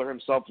wrestler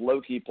himself,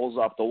 Low-Ki, pulls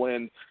off the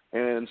win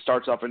and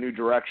starts off a new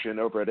direction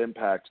over at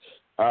Impact.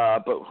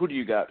 But who do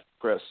you got,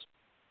 Chris?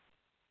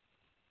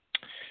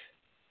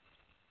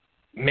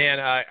 Man,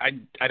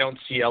 I don't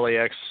see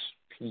LAX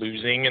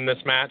losing in this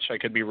match. I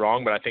could be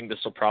wrong, but I think this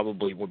will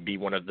probably would be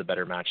one of the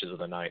better matches of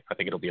the night. I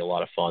think it'll be a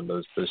lot of fun.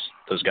 Those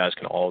guys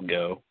can all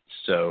go.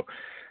 So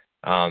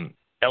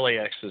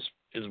LAX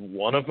is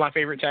one of my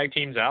favorite tag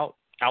teams out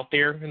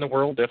there in the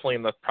world, definitely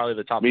in probably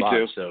the top 5. Me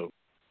too. So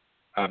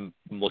I'm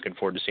looking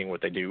forward to seeing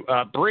what they do.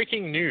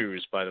 Breaking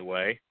news, by the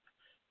way.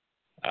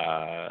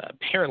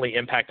 Apparently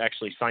Impact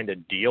actually signed a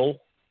deal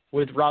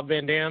with Rob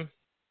Van Dam.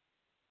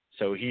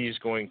 So he's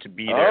going to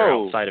be there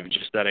outside of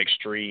just that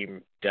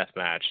extreme death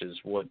match is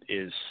what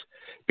is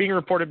being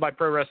reported by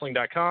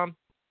ProWrestling.com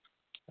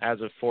as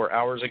of 4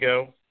 hours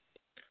ago.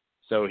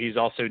 So he's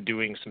also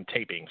doing some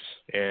tapings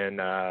and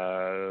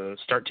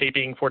start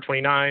taping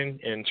 429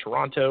 in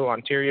Toronto,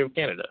 Ontario,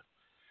 Canada.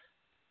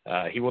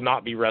 He will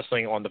not be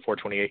wrestling on the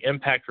 428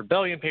 Impact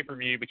Rebellion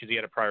pay-per-view because he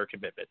had a prior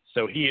commitment.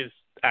 So he is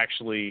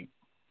actually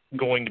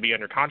going to be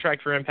under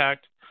contract for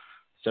Impact.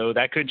 So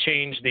that could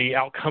change the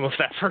outcome of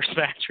that first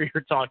match we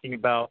were talking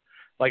about.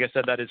 Like I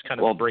said, that is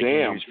kind of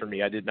breaking news for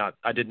me. I did not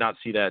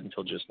see that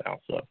until just now.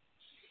 So.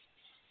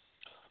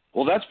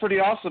 Well, that's pretty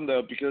awesome,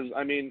 though, because,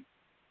 I mean,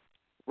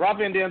 Rob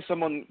Van Dam's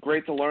someone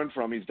great to learn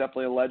from. He's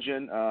definitely a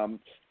legend.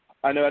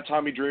 I know that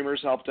Tommy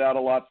Dreamer's helped out a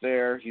lot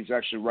there. He's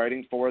actually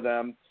writing for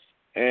them.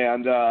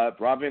 And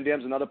Rob Van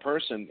Dam's another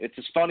person. It's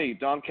just funny.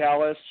 Don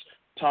Callis,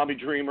 Tommy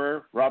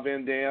Dreamer, Rob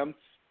Van Dam.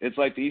 It's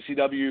like the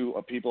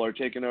ECW people are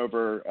taking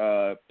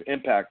over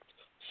Impact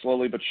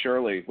slowly but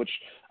surely, which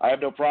I have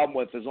no problem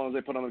with as long as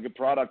they put on a good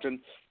product. And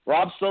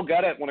Rob's still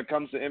got it when it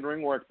comes to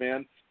in-ring work,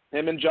 man.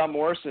 Him and John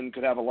Morrison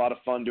could have a lot of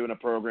fun doing a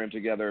program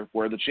together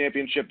where the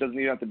championship doesn't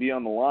even have to be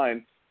on the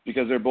line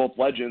because they're both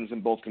legends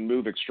and both can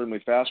move extremely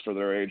fast for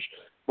their age.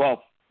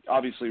 Well,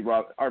 obviously,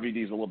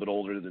 RVD's a little bit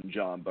older than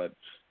John, but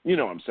you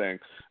know what I'm saying.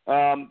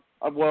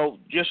 Well,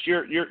 just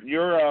your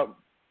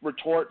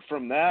retort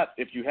from that,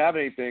 if you have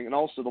anything, and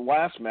also the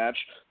last match,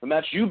 the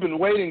match you've been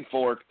waiting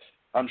for,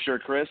 I'm sure,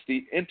 Chris,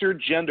 the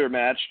intergender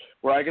match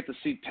where I get to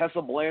see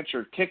Tessa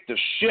Blanchard kick the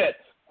shit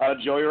out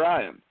of Joey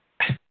Ryan.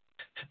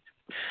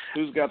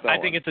 Who's got that I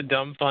think it's a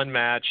dumb, fun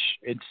match.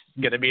 It's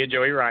going to be a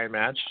Joey Ryan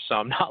match, so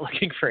I'm not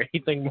looking for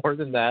anything more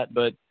than that.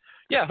 But,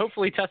 yeah,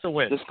 hopefully Tessa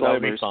wins. That'll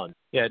be fun.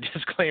 Yeah,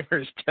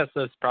 disclaimers,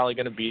 Tessa's probably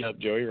going to beat up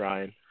Joey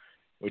Ryan,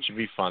 which would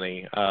be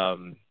funny.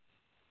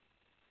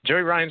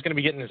 Joey Ryan's going to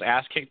be getting his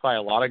ass kicked by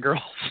a lot of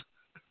girls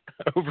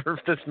over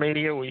this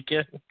Mania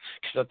weekend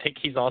because I think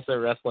he's also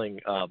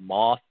wrestling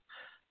Moth.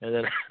 And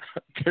then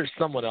there's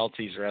someone else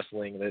he's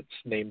wrestling that's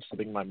named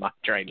something in my mind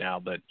right now.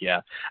 But,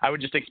 yeah, I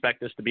would just expect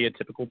this to be a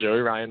typical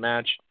Joey Ryan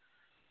match,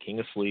 King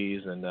of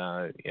Fleas and,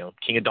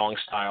 King of Dong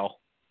style,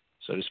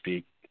 so to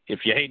speak.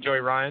 If you hate Joey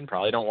Ryan,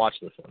 probably don't watch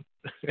this one.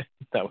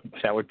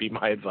 that would be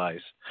my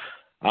advice.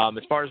 As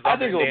far as I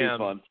think it'll be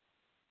fun.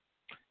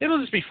 It'll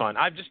just be fun.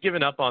 I've just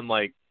given up on,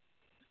 like,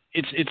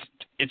 it's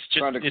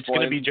going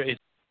to be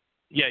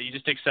you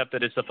just accept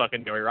that it's a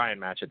fucking Joey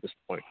Ryan match at this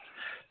point.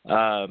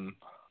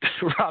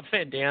 Rob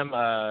Van Dam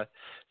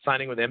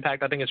signing with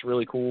Impact, I think it's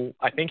really cool.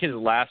 I think his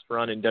last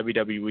run in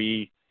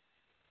WWE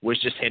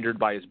was just hindered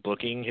by his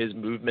booking, his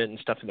movement and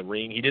stuff in the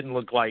ring. He didn't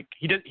look like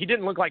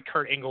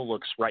Kurt Angle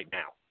looks right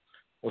now.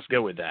 Let's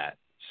go with that.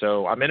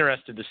 So I'm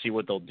interested to see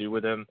what they'll do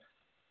with him.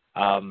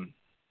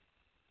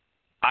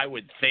 I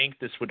would think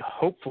this would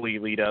hopefully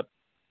lead up.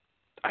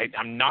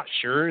 I'm not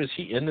sure. Is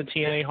he in the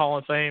TNA Hall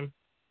of Fame?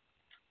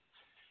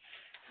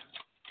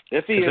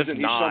 If he isn't,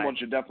 someone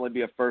should definitely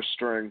be a first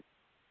string.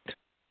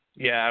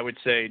 Yeah, I would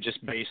say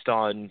just based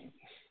on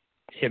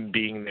him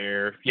being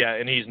there. Yeah,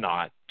 and he's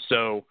not.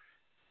 So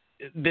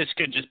this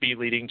could just be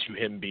leading to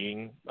him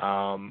being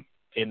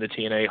in the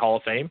TNA Hall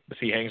of Fame if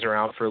he hangs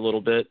around for a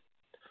little bit.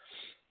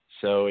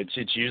 So it's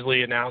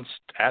usually announced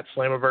at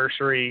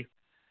Slammiversary.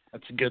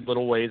 That's a good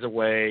little ways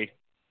away.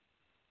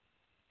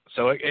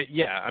 So,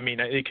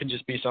 it could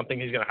just be something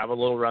he's going to have a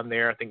little run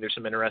there. I think there's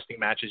some interesting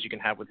matches you can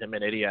have with him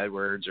and Eddie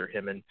Edwards or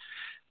him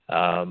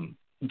and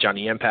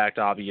Johnny Impact,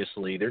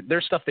 obviously.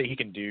 There's stuff that he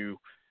can do.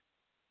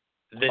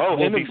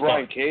 Him and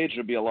Brian Cage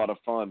would be a lot of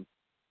fun.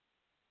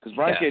 Because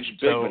Brian Cage is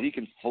big, but he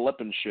can flip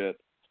and shit.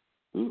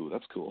 Ooh,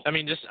 that's cool. I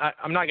mean,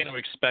 I'm not going to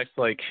expect,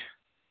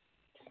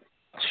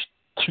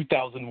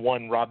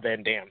 2001 Rob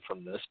Van Dam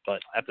from this, but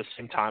at the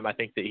same time, I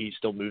think that he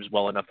still moves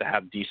well enough to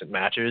have decent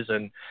matches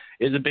and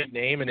is a big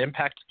name, and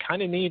Impact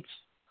kind of needs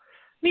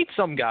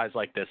some guys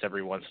like this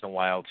every once in a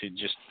while to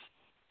just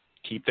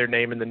keep their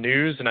name in the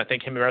news. And I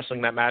think him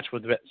wrestling that match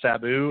with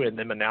Sabu and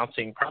them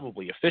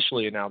probably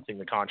officially announcing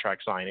the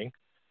contract signing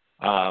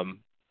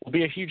will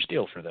be a huge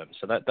deal for them.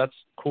 So that's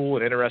cool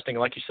and interesting.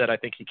 Like you said, I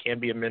think he can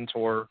be a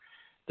mentor.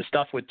 The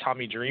stuff with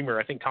Tommy Dreamer,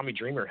 I think Tommy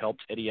Dreamer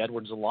helped Eddie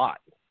Edwards a lot.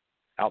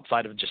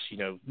 Outside of just,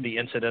 the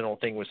incidental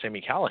thing with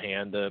Sami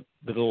Callihan, the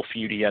little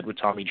feud he had with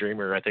Tommy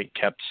Dreamer, I think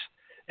kept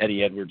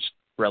Eddie Edwards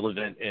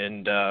relevant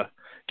and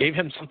gave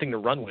him something to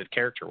run with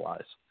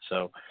character-wise.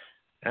 So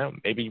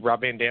maybe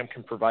Rob Van Dam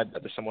can provide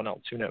that to someone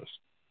else. Who knows?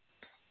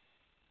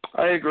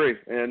 I agree.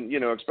 And,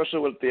 especially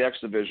with the X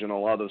Division, a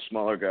lot of those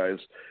smaller guys,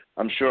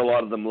 I'm sure a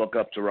lot of them look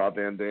up to Rob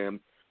Van Dam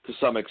to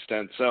some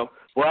extent. So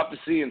we'll have to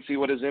see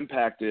what his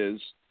impact is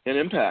in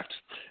Impact.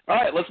 All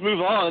right, let's move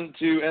on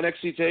to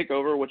NXT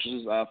TakeOver, which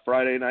is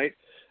Friday night.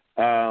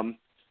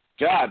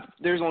 God,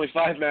 there's only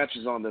 5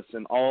 matches on this,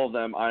 and all of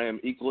them I am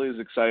equally as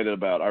excited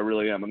about. I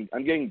really am.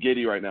 I'm getting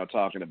giddy right now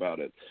talking about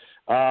it.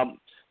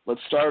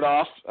 Let's start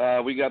off.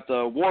 We got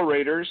the War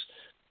Raiders,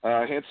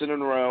 Hanson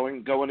and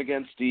Rowan, going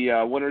against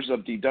the winners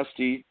of the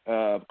Dusty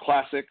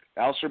Classic,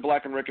 Aleister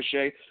Black and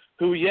Ricochet,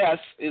 who, yes,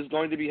 is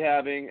going to be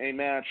having a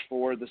match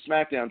for the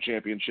SmackDown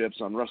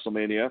Championships on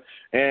WrestleMania.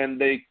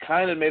 And they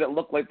kind of made it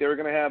look like they were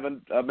going to have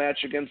a match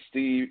against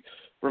the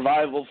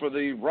Revival for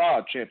the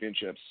Raw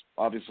Championships.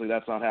 Obviously,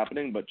 that's not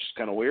happening, but just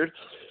kind of weird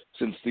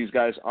since these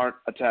guys aren't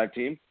a tag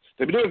team.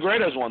 They've been doing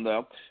great as one,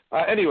 though.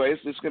 Anyways,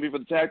 this is going to be for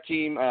the tag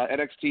team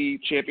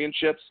NXT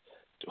Championships.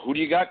 Who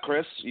do you got,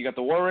 Chris? You got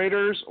the War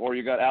Raiders or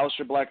you got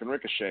Aleister Black and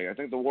Ricochet? I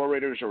think the War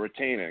Raiders are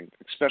retaining,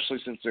 especially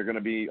since they're going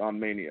to be on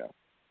Mania.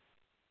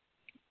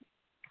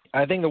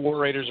 I think the War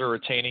Raiders are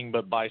retaining,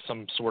 but by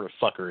some sort of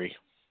fuckery.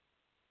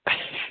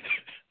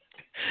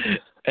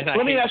 And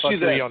Let me ask you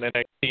this. On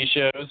NXT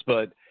shows,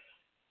 but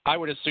I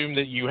would assume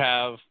that you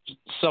have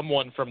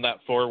someone from that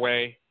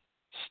 4-way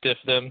stiff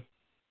them.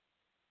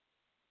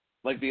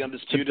 Like the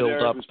Undisputed to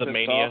build up the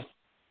Mania. Off?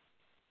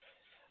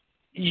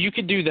 You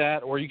could do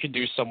that, or you could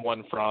do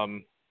someone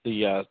from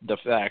the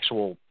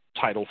actual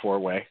title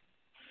 4-way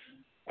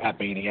at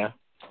Mania.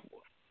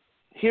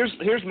 Here's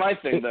my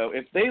thing, though.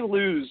 If they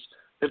lose,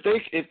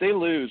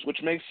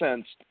 which makes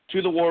sense,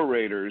 to the War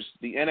Raiders,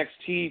 the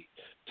NXT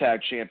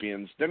Tag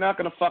Champions, they're not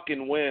going to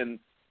fucking win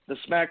the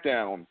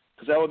SmackDown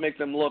because that would make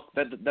them look –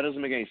 that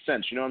doesn't make any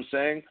sense. You know what I'm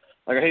saying?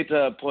 Like, I hate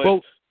to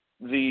put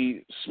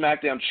the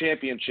SmackDown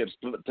Championships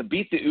to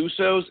beat the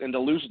Usos and to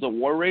lose to the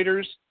War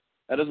Raiders,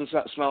 that doesn't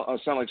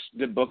sound like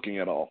good booking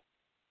at all.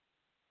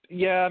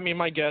 Yeah, I mean,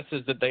 my guess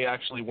is that they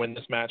actually win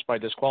this match by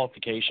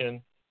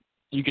disqualification.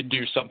 You could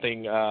do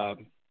something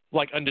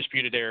like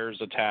Undisputed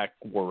Era's attack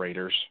War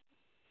Raiders.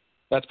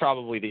 That's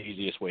probably the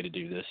easiest way to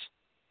do this.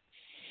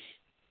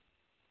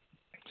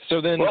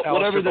 So then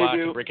Aleister Black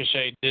and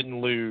Ricochet didn't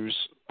lose.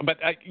 But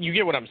you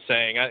get what I'm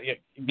saying.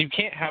 You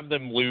can't have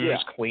them lose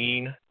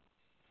clean.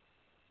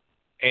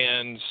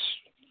 And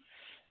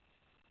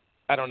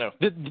I don't know.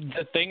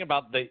 The thing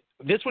about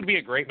this would be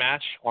a great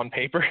match on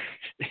paper,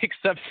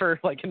 except for,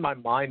 like, in my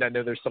mind, I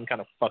know there's some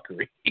kind of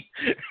fuckery.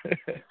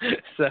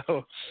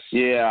 So.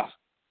 Yeah.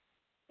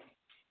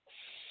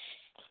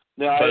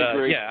 No, I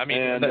agree. Yeah, I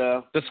mean,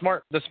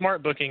 the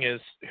smart booking is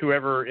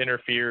whoever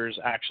interferes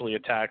actually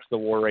attacks the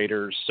War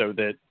Raiders so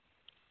that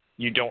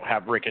you don't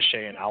have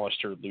Ricochet and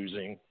Aleister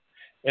losing.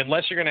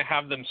 Unless you're going to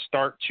have them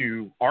start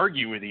to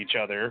argue with each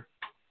other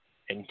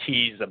and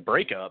tease a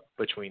breakup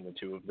between the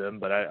two of them,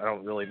 but I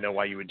don't really know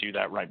why you would do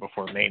that right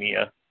before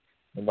Mania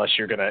unless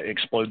you're going to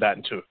explode that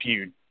into a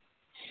feud.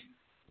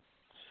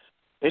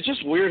 It's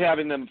just weird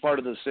having them part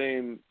of the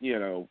same,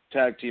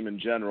 tag team in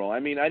general. I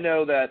mean, I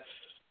know that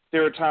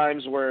there are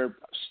times where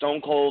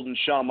Stone Cold and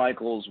Shawn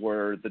Michaels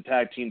were the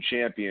tag team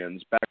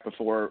champions back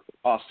before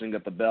Austin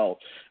got the belt.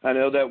 I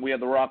know that we had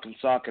the Rock and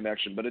Sock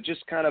connection, but it's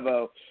just kind of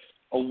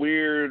a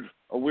weird.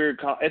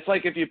 It's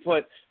like if you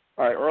put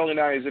early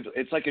 90s.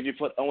 It's like if you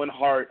put Owen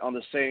Hart on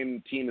the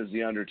same team as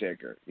the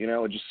Undertaker.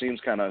 It just seems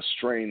kind of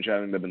strange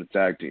having them in a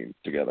tag team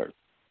together.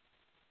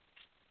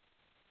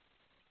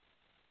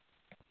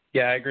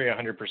 Yeah, I agree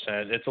 100%.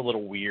 It's a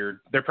little weird.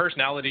 Their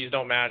personalities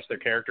don't match. Their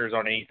characters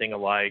aren't anything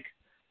alike.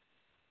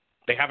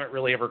 They haven't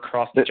really ever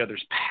crossed each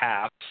other's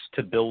paths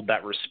to build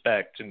that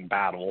respect in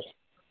battle.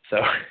 So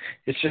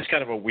it's just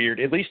kind of a weird,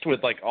 at least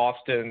with like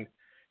Austin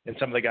and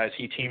some of the guys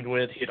he teamed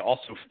with, he'd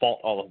also fought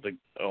all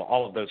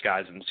of those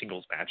guys in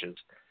singles matches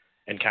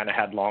and kind of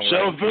had long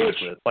runs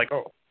with. Like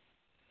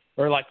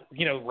Or like,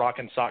 Rock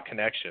and Sock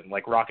Connection.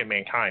 Like Rock and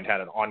Mankind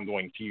had an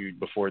ongoing feud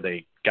before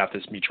they got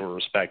this mutual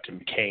respect and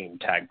became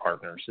tag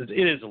partners. It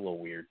is a little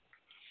weird.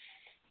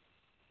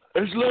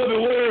 It's love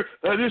and where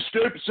I just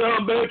stupid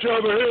son bitch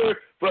over here,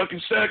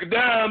 fucking stack of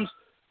dimes.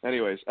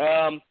 Anyways,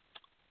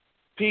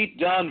 Pete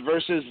Dunne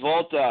versus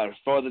Volta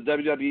for the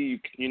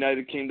WWE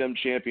United Kingdom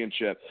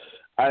Championship.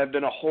 I have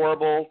been a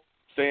horrible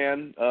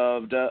fan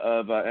of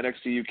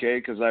NXT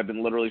UK because I've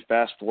been literally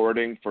fast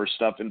forwarding for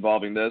stuff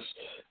involving this,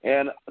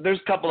 and there's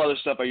a couple other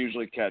stuff I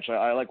usually catch.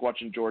 I like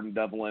watching Jordan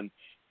Devlin,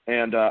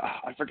 and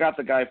I forgot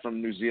the guy from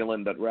New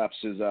Zealand that wraps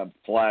his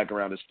flag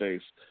around his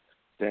face.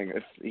 Dang,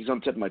 he's on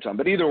the tip of my tongue.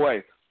 But either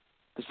way,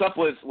 the stuff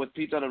with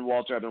Pete Dunne and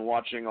Walter, I've been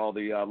watching all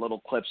the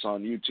little clips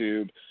on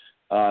YouTube.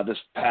 This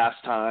past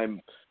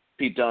time,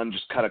 Pete Dunne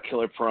just cut a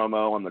killer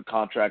promo on the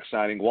contract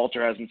signing.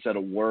 Walter hasn't said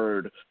a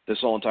word this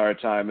whole entire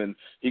time, and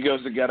he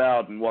goes to get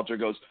out, and Walter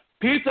goes,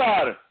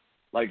 Peter!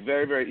 Like,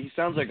 very, very, he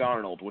sounds like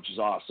Arnold, which is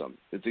awesome.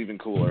 It's even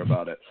cooler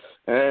about it.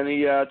 And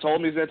he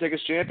told me he's going to take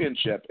his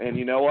championship. And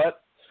you know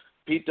what?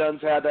 Pete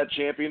Dunne's had that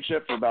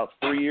championship for about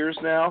 3 years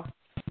now.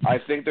 I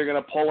think they're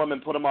going to pull him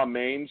and put him on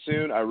main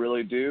soon. I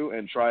really do,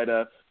 and try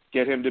to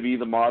get him to be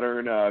the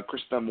modern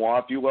Chris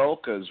Benoit, if you will,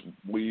 because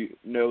we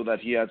know that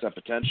he has that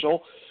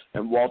potential.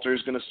 And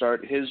Walter's going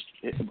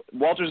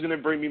to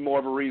bring me more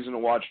of a reason to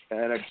watch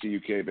NXT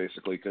UK,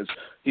 basically, because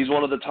he's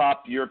one of the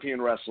top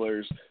European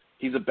wrestlers.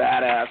 He's a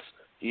badass.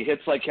 He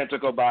hits like Kenta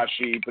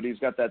Kobashi, but he's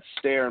got that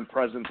stare and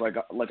presence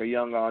like a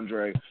young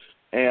Andre.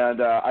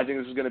 And I think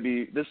this is going to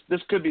be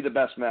this could be the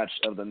best match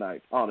of the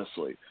night,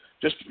 honestly.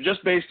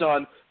 Just based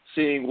on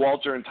seeing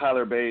Walter and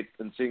Tyler Bate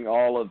and seeing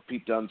all of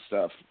Pete Dunne's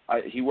stuff.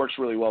 He works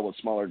really well with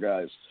smaller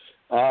guys.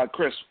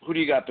 Chris, who do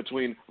you got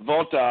between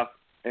Volta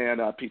and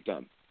Pete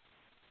Dunne?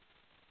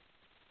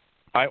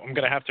 I'm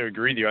going to have to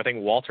agree with you. I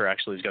think Walter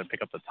actually is going to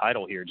pick up the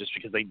title here just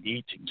because they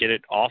need to get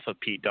it off of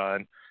Pete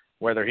Dunne,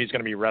 whether he's going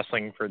to be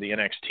wrestling for the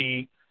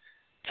NXT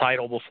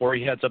title before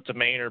he heads up to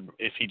Maine or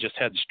if he just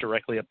heads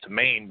directly up to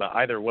Maine. But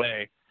either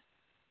way,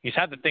 he's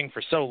had the thing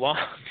for so long.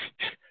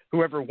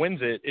 Whoever wins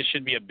it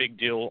should be a big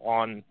deal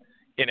on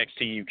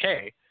NXT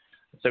UK.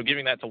 So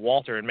giving that to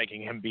Walter and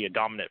making him be a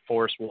dominant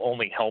force will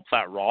only help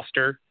that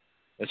roster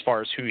as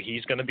far as who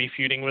he's going to be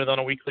feuding with on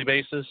a weekly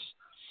basis.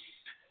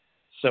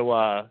 So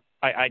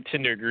I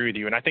tend to agree with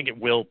you, and I think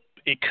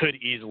it could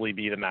easily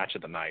be the match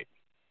of the night.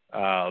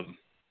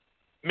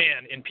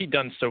 Man, and Pete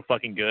Dunne's so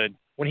fucking good.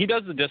 When he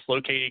does the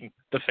dislocating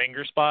the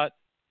finger spot,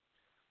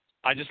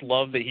 I just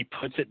love that he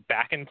puts it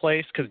back in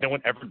place because no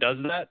one ever does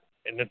that,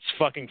 and it's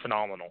fucking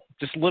phenomenal.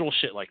 Just little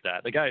shit like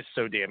that. The guy is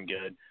so damn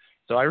good.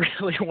 So I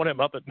really want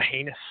him up at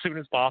Maine as soon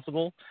as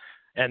possible,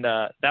 and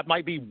that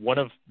might be one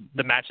of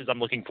the matches I'm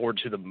looking forward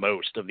to the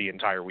most of the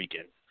entire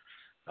weekend.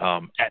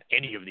 At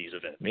any of these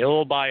events. I'm a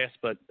little biased,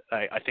 but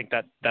I think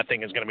that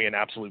thing is going to be an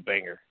absolute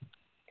banger.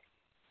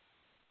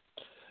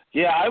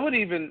 Yeah, I would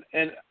even,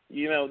 and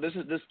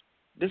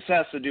this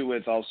has to do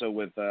with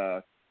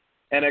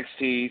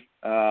NXT,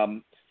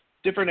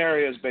 different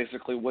areas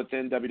basically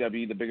within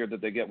WWE. The bigger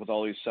that they get with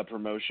all these sub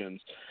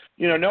promotions,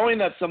 knowing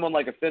that someone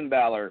like a Finn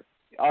Balor,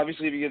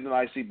 obviously if you give them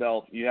an IC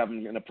belt, you have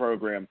them in a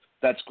program,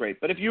 that's great.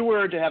 But if you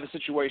were to have a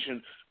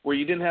situation where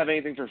you didn't have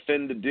anything for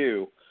Finn to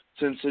do,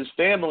 since his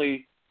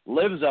family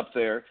lives up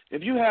there,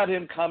 if you had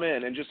him come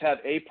in and just have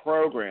a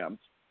program,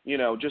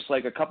 just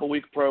like a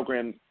couple-week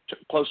program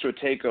close to a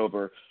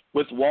takeover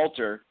with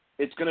Walter,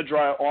 it's going to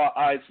draw all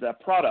eyes to that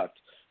product.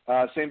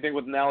 Same thing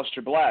with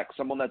Aleister Black,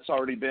 someone that's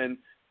already been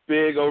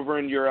big over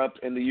in Europe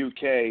and the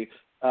UK.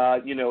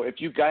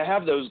 If you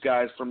have those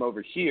guys from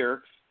over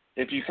here,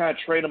 if you kind of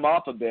trade them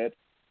off a bit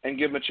and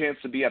give them a chance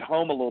to be at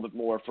home a little bit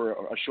more for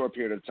a short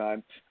period of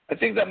time, I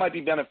think that might be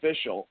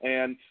beneficial.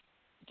 And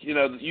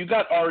you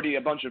got already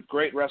a bunch of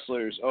great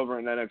wrestlers over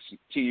in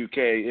NXT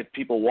UK if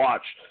people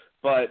watch,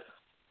 but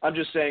I'm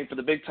just saying for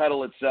the big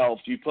title itself,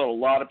 you put a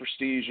lot of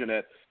prestige in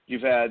it.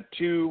 You've had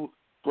two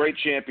great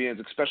champions,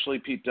 especially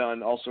Pete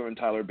Dunne, also in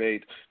Tyler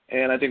Bate,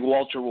 and I think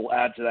Walter will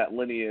add to that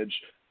lineage,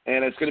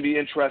 and it's going to be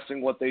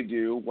interesting what they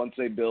do once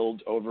they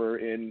build over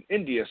in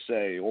India,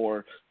 say,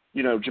 or,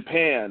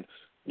 Japan,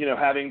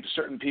 having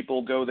certain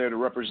people go there to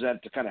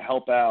represent to kind of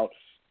help out.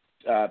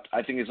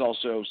 I think is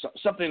also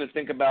something to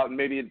think about, and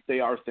maybe they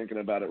are thinking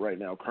about it right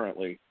now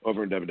currently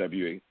over in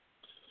WWE.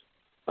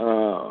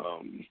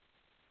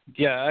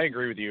 Yeah, I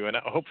agree with you, and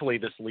hopefully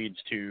this leads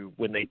to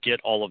when they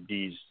get all of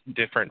these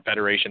different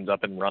federations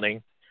up and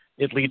running,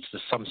 it leads to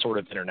some sort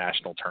of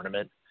international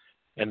tournament,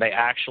 and they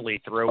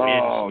actually throw in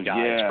some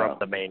guys from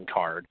the main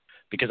card.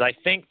 Because I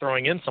think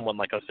throwing in someone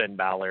like a Finn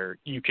Balor,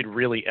 you could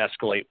really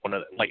elevate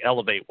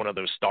one of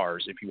those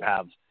stars if you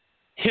have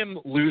him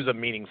lose a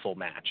meaningful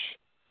match.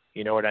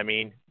 You know what I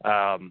mean?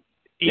 And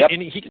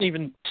he can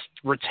even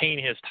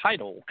retain his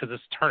title because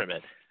it's a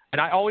tournament.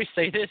 And I always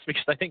say this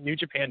because I think New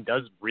Japan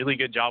does a really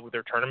good job with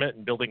their tournament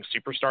and building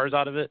superstars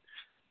out of it.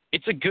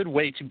 It's a good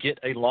way to get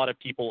a lot of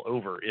people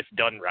over if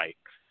done right.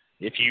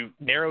 If you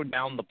narrow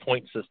down the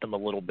point system a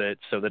little bit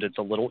so that it's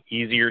a little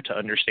easier to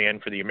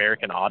understand for the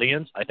American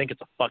audience, I think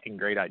it's a fucking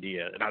great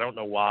idea. And I don't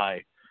know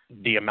why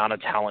the amount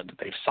of talent that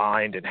they've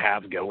signed and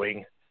have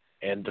going,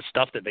 and the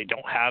stuff that they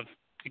don't have,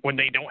 when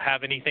they don't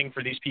have anything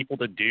for these people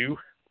to do,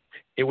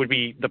 it would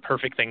be the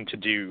perfect thing to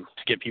do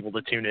to get people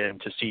to tune in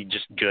to see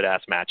just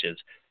good-ass matches,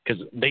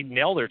 because they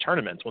nail their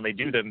tournaments. When they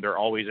do them, they're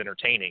always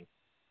entertaining.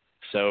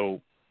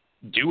 So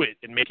do it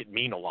and make it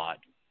mean a lot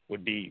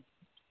would be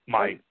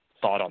my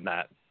thought on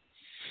that.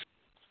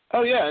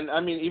 Oh, yeah, and, I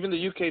mean, even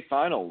the UK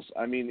finals,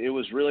 I mean, it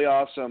was really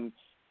awesome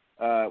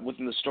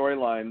within the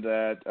storyline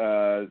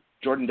that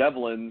Jordan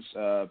Devlin's,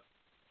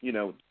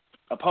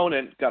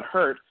 opponent got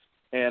hurt,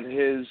 and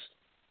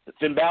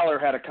Finn Balor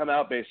had to come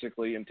out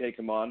basically and take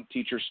him on,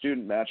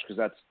 teacher-student match,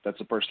 because that's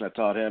the person that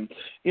taught him.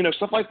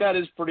 Stuff like that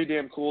is pretty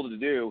damn cool to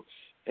do.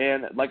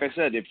 And like I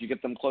said, if you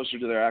get them closer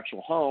to their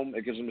actual home,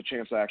 it gives them a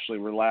chance to actually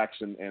relax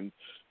and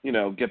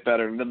get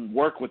better, and then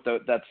work with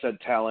that said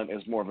talent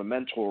as more of a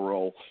mentor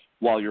role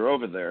while you're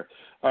over there.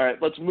 All right,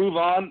 let's move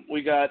on.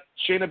 We got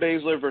Shayna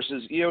Baszler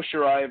versus Io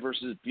Shirai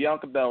versus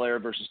Bianca Belair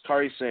versus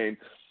Kairi Sane.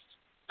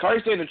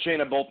 Kairi Sane and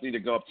Shayna both need to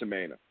go up to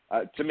Mania.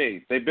 To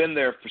me, they've been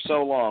there for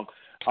so long.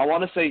 I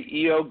want to say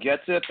Io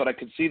gets it, but I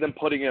could see them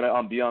putting it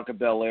on Bianca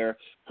Belair.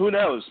 Who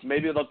knows?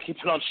 Maybe they'll keep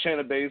it on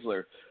Shayna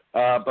Baszler.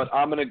 But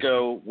I'm going to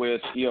go with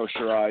Io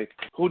Shirai.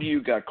 Who do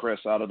you got, Chris,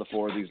 out of the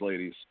four of these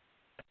ladies?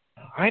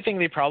 I think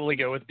they probably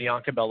go with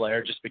Bianca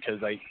Belair just because,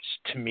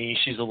 to me,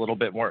 she's a little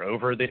bit more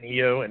over than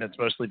Io, and it's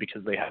mostly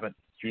because they haven't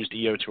used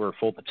Io to her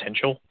full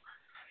potential.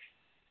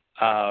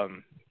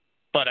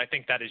 But I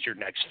think that is your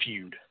next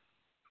feud,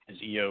 is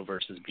Io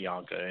versus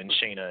Bianca, and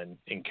Shayna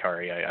and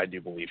Kairi, I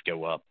do believe,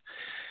 go up.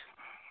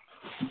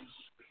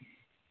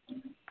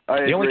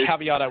 The only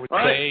caveat I would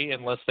say,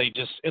 unless they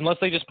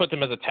just put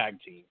them as a tag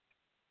team.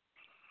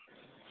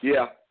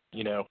 Yeah.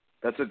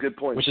 That's a good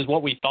point. Which is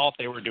what we thought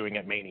they were doing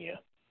at Mania.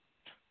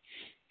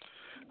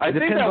 I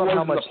think that was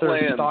how much the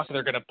plan. Stock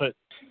they're going to put,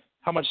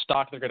 how much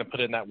stock they're going to put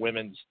in that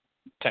women's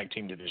tag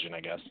team division, I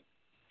guess.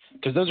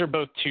 Because those are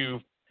both two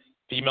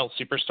female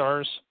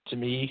superstars to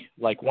me.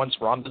 Like, once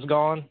Ronda's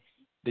gone,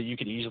 that you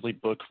could easily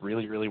book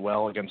really, really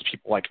well against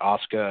people like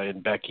Asuka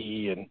and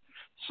Becky and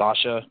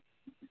Sasha.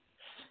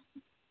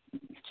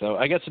 So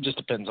I guess it just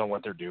depends on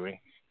what they're doing.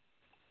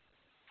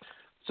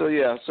 So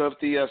if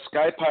the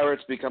Sky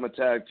Pirates become a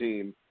tag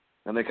team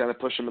and they kind of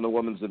push them in the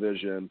women's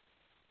division,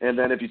 and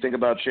then if you think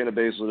about Shayna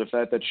Baszler, the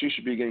fact that she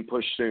should be getting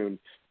pushed soon,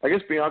 I guess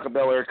Bianca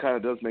Belair kind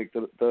of does make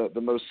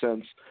the most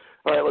sense.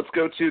 All right, let's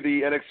go to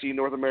the NXT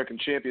North American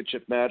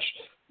Championship match.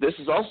 This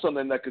is also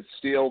something that could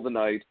steal the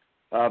night.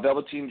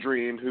 Velveteen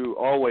Dream, who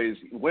always,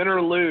 win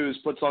or lose,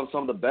 puts on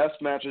some of the best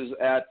matches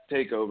at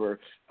TakeOver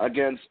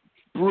against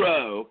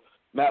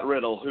Matt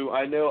Riddle, who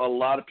I know a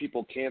lot of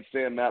people can't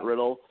stand Matt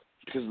Riddle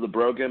because of the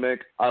bro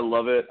gimmick. I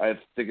love it. I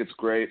think it's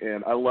great,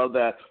 and I love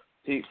that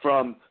he,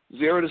 from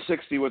 0 to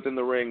 60 within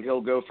the ring, he'll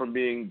go from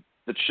being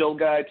the chill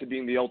guy to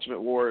being the Ultimate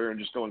Warrior and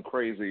just going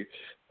crazy.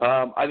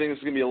 I think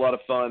it's going to be a lot of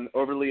fun,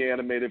 overly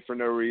animated for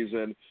no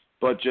reason,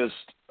 but just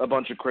a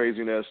bunch of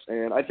craziness.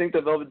 And I think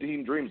that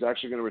Velveteen Dream is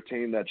actually going to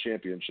retain that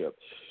championship.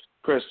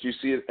 Chris, do you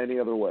see it any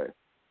other way?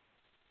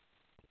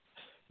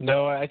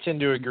 No, I tend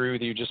to agree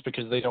with you just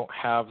because they don't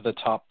have the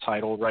top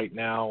title right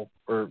now,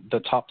 or the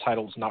top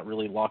title's not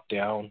really locked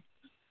down.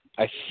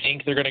 I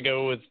think they're going to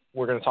go with,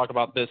 we're going to talk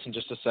about this in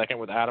just a second,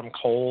 with Adam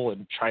Cole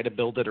and try to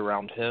build it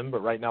around him.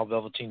 But right now,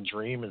 Velveteen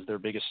Dream is their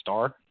biggest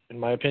star, in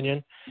my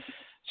opinion.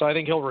 So I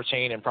think he'll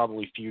retain and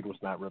probably feud with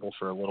Matt Riddle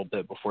for a little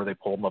bit before they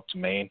pull him up to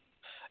main.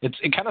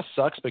 It kind of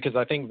sucks because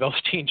I think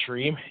Velveteen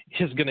Dream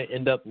is going to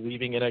end up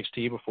leaving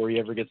NXT before he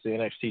ever gets the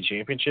NXT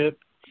championship,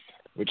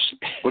 which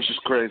is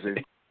crazy.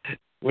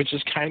 Which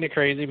is kind of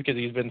crazy because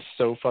he's been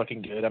so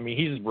fucking good. I mean,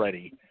 he's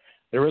ready.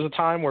 There was a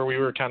time where we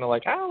were kind of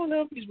like, I don't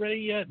know if he's ready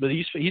yet, but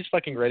he's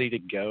fucking ready to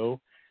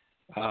go.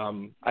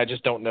 I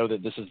just don't know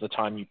that this is the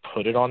time you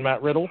put it on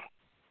Matt Riddle.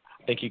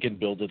 I think you can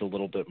build it a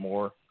little bit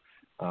more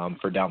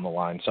for down the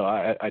line. So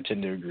I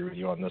tend to agree with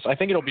you on this. I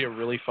think it'll be a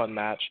really fun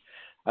match.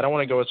 I don't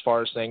want to go as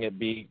far as saying it'd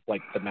be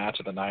like the match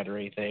of the night or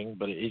anything,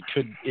 but it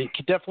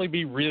could definitely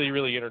be really,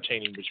 really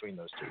entertaining between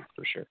those two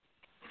for sure.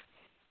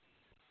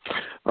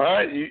 All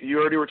right, you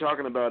already were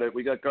talking about it.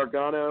 We got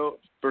Gargano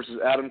versus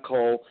Adam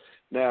Cole.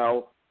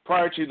 Now,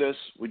 prior to this,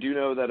 we do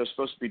know that it was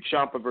supposed to be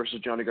Ciampa versus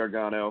Johnny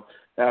Gargano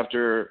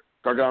after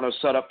Gargano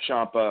set up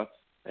Ciampa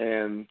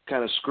and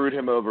kind of screwed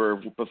him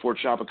over before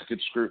Ciampa could get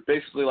screwed.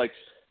 Basically, like,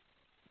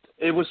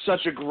 it was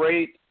such a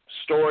great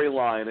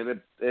storyline,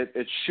 and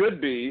it should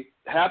be,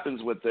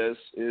 happens with this,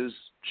 is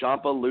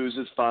Ciampa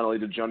loses finally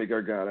to Johnny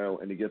Gargano,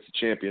 and he gets the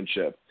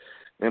championship.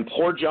 And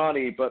poor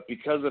Johnny, but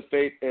because of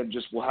fate and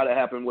just how it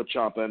happened with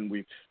Ciampa, and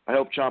I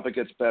hope Ciampa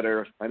gets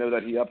better. I know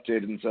that he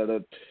updated and said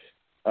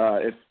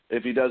that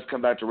if he does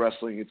come back to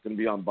wrestling, it's going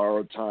to be on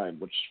borrowed time,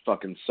 which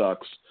fucking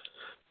sucks.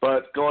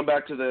 But going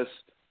back to this,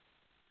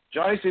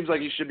 Johnny seems like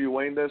he should be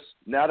winning this.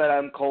 Now that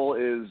Adam Cole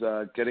is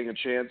getting a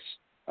chance,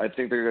 I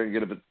think they're going to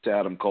get it to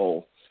Adam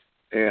Cole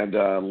and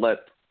let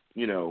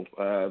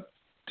the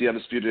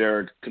Undisputed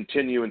Era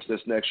continue into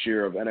this next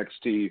year of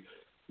NXT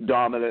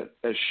dominant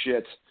as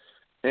shit.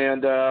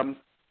 And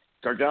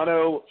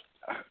Gargano,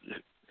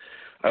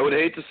 I would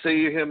hate to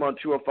see him on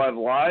 205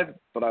 Live,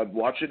 but I'd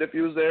watch it if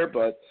he was there.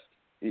 But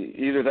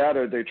either that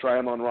or they try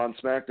him on Raw and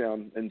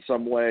SmackDown in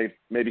some way,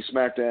 maybe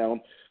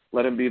SmackDown,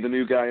 let him be the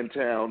new guy in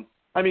town.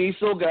 I mean, he's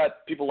still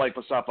got people like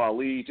Mustafa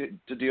Ali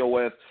to deal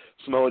with,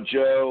 Samoa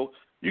Joe.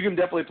 You can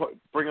definitely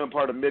bring him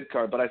part of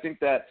mid-card, but I think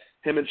that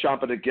him and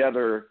Ciampa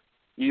together,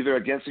 either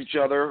against each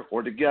other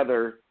or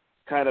together,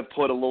 kind of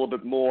put a little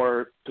bit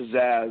more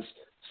pizzazz,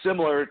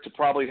 similar to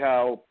probably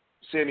how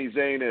Sami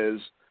Zayn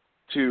is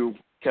to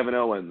Kevin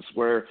Owens,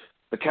 where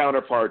the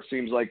counterpart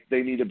seems like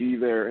they need to be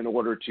there in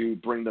order to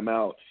bring them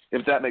out,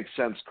 if that makes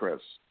sense, Chris.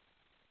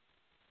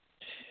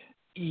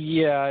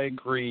 Yeah, I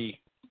agree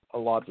a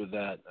lot with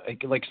that.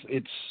 Like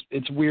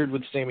it's weird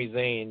with Sami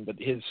Zayn, but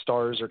his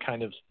stars are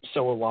kind of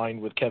so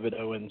aligned with Kevin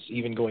Owens,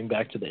 even going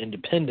back to the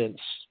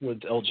Independents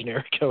with El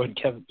Generico and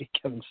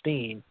Kevin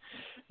Steen.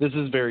 This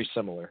is very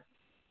similar.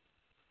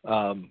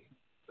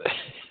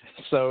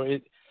 So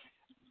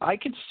I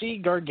could see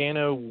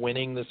Gargano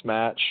winning this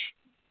match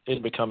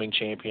and becoming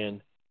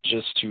champion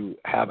just to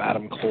have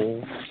Adam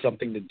Cole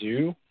something to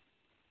do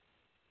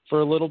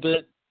for a little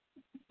bit.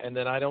 And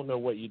then I don't know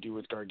what you do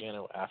with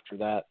Gargano after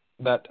that.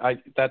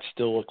 That's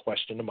still a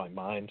question in my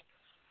mind.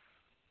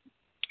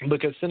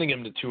 Because sending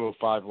him to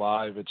 205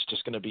 Live, it's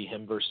just going to be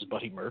him versus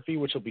Buddy Murphy,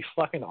 which will be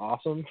fucking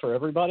awesome for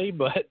everybody.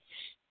 But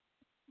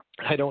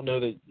I don't know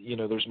that,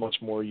 there's much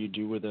more you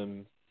do with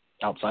him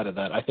outside of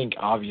that. I think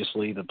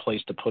obviously the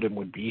place to put him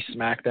would be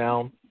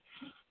SmackDown.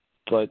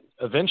 But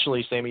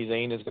eventually Sami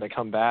Zayn is going to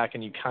come back,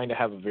 and you kind of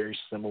have a very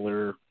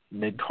similar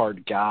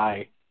mid-card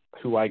guy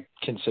who I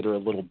consider a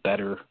little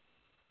better.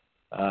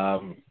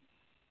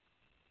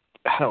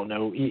 I don't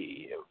know.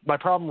 My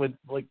problem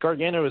with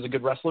Gargano is a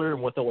good wrestler,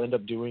 and what they'll end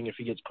up doing if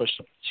he gets pushed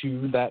up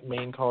to that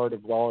main card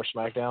of Raw or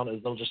SmackDown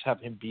is they'll just have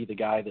him be the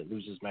guy that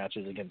loses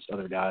matches against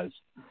other guys,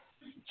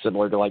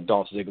 similar to like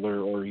Dolph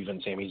Ziggler or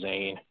even Sami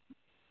Zayn,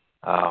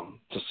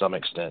 to some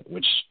extent,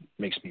 which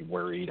makes me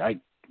worried.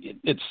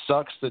 It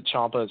sucks that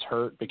Ciampa is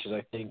hurt because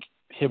I think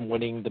him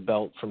winning the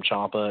belt from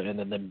Ciampa and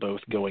then them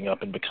both going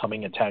up and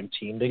becoming a tag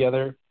team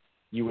together,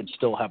 you would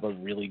still have a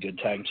really good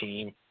tag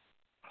team.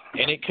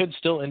 And it could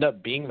still end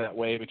up being that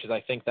way because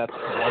I think that's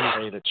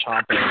one way that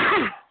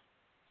Ciampa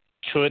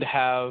could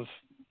have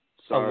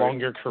a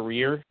longer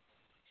career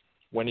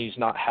when he's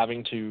not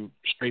having to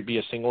straight be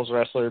a singles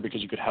wrestler,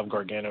 because you could have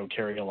Gargano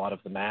carry a lot of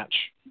the match.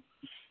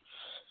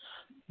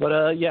 But,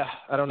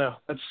 I don't know.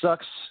 It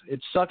sucks. It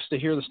sucks to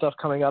hear the stuff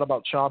coming out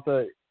about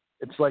Ciampa.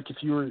 It's like if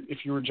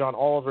you were John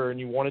Oliver and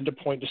you wanted to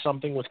point to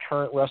something with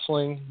current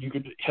wrestling, you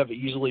could have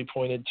easily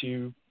pointed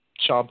to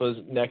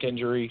Ciampa's neck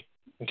injury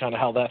and kind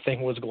of how that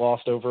thing was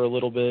glossed over a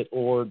little bit,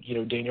 or,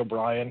 Daniel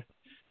Bryan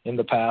in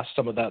the past,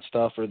 some of that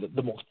stuff, or the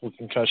multiple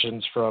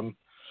concussions from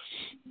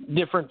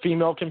different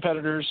female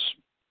competitors.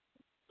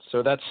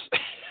 So that's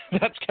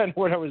kind of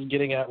what I was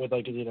getting at with,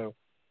 if you're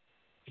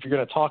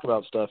going to talk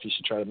about stuff, you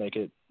should try to make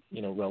it,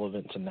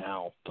 relevant to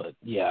now. But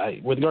yeah,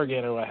 with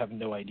Gargano, I have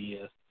no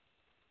idea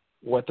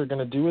what they're going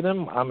to do with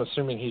him. I'm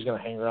assuming he's going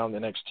to hang around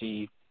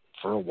NXT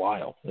for a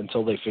while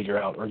until they figure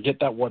out or get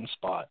that one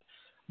spot.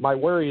 My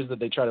worry is that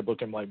they try to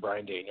book him like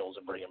Bryan Daniels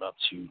and bring him up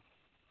to,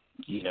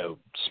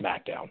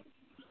 SmackDown,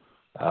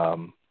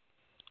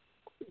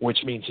 which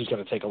means he's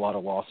going to take a lot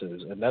of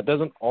losses, and that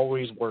doesn't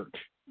always work,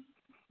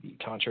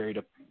 contrary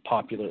to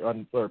popular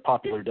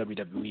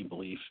WWE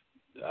belief.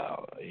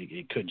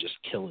 It could just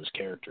kill his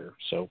character.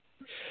 So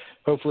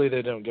hopefully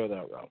they don't go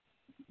that route.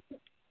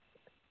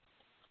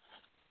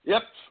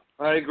 Yep,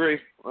 I agree.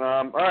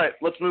 All right,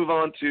 let's move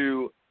on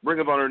to Ring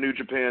of Honor New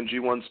Japan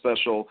G1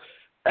 special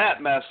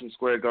at Madison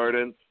Square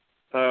Garden.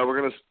 We're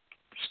going to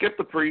skip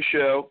the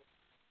pre-show,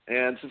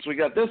 and since we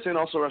got this in,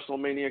 also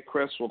WrestleMania,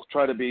 Chris, we'll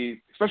try to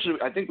be, especially,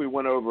 I think we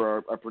went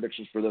over our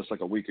predictions for this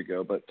like a week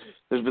ago, but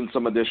there's been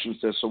some additions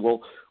to this,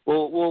 so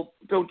we'll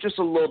go just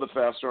a little bit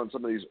faster on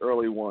some of these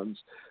early ones.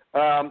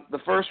 The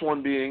first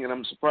one being, and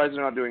I'm surprised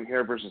they're not doing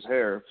hair versus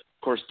hair.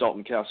 Of course,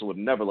 Dalton Castle would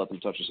never let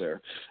them touch his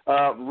hair.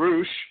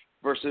 Roosh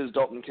versus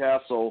Dalton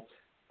Castle.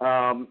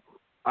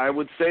 I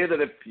would say that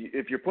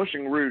if you're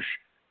pushing Roosh,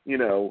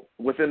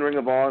 within Ring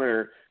of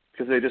Honor,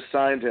 because they just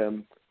signed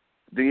him,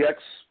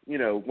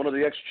 one of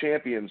the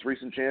ex-champions,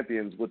 recent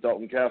champions with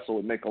Dalton Castle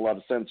would make a lot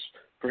of sense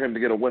for him to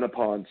get a win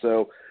upon.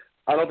 So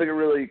I don't think it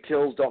really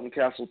kills Dalton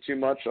Castle too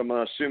much. I'm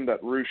going to assume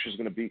that Roosh is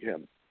going to beat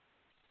him.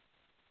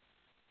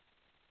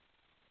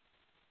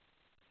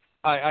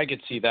 I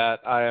could see that.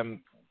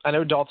 I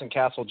know Dalton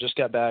Castle just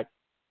got back,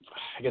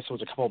 I guess it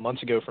was a couple of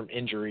months ago, from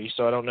injury,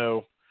 so I don't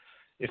know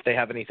if they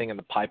have anything in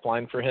the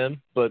pipeline for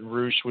him, but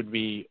Roosh would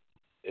be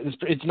 –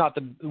 it's not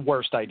the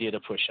worst idea to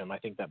push him. I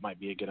think that might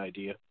be a good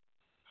idea.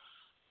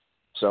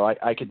 So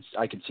I could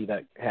see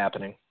that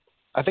happening.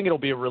 I think it'll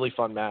be a really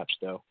fun match,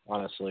 though,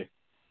 honestly.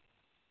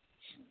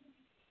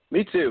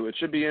 Me too. It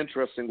should be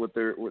interesting with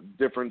their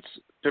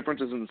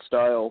differences in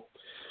style.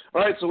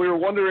 All right, so we were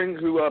wondering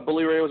who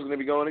Bully Ray was going to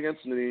be going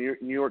against in the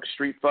New York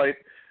Street Fight.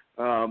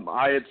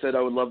 I had said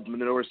I would love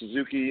Minoru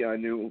Suzuki.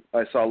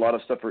 I saw a lot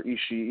of stuff for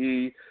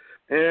Ishii.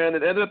 And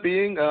it ended up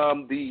being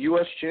the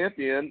U.S.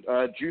 champion,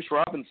 Juice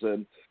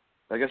Robinson.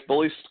 I guess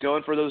Bully's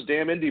going for those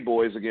damn indie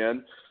boys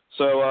again.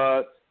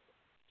 So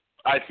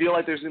I feel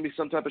like there's going to be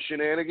some type of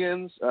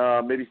shenanigans.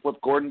 Maybe Flip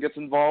Gordon gets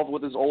involved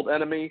with his old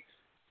enemy,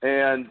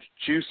 and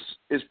Juice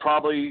is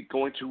probably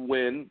going to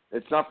win.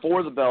 It's not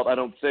for the belt, I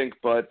don't think,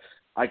 but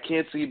I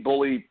can't see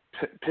Bully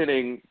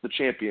pinning the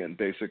champion,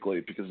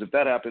 basically, because if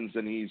that happens,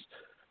 then he's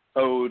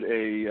owed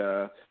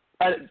a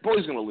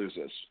Bully's going to lose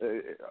this.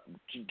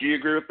 Do you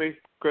agree with me,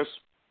 Chris?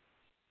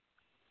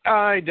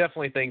 I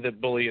definitely think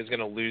that Bully is going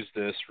to lose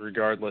this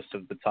regardless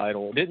of the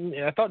title.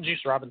 I thought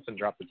Juice Robinson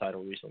dropped the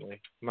title recently.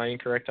 Am I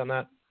incorrect on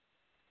that?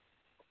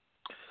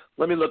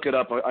 Let me look it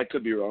up. I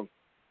could be wrong.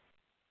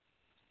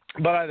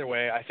 But either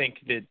way, I think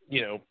that,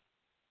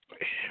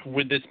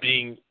 with this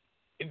being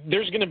 –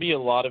 there's going to be a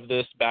lot of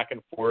this back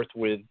and forth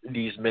with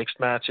these mixed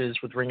matches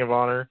with Ring of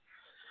Honor.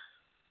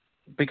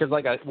 Because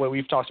what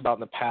we've talked about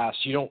in the past,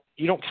 you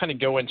don't kind of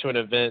go into an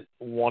event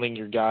wanting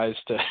your guys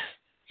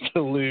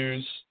to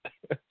lose.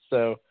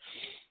 So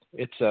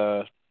it's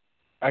with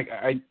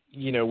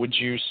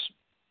Juice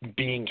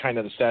being kind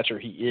of the stature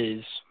he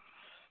is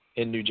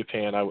in New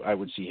Japan, I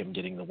would see him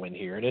getting the win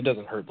here, and it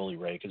doesn't hurt Bully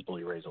Ray because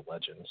Bully Ray's a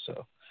legend.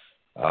 So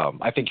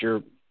I think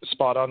you're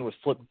spot on with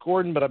Flip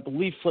Gordon, but I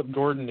believe Flip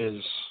Gordon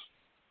is,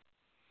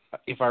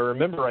 if I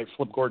remember right,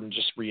 Flip Gordon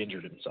just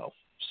re-injured himself.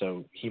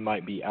 So he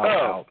might be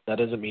out. That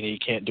doesn't mean he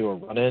can't do a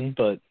run-in,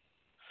 but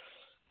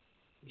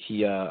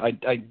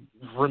I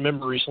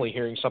remember recently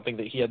hearing something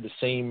that he had the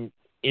same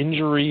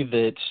injury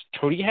that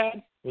Cody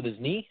had with his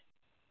knee.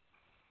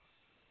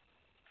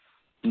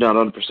 Not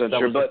 100%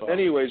 sure, but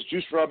anyways,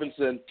 Juice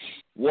Robinson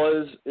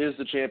is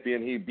the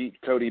champion. He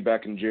beat Cody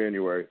back in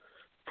January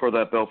for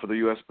that belt, for the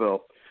U.S.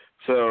 belt.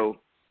 So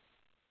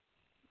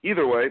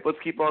either way, let's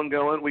keep on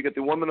going. We get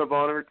the Women of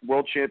Honor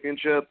World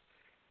Championship.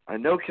 I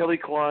know Kelly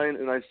Klein,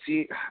 and I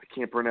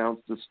can't pronounce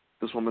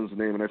this woman's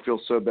name, and I feel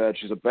so bad.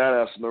 She's a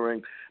badass in the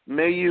ring.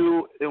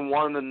 Mayu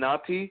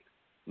Iwanati?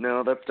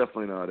 No, that's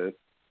definitely not it.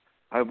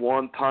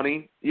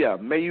 Iwantani? Yeah,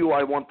 Mayu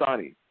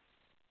Iwantani.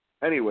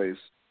 Anyways,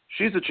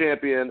 she's a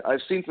champion. I've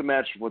seen some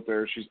matches with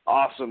her. She's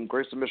awesome,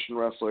 great submission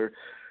wrestler.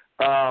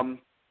 I'm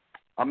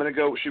going to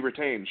go. She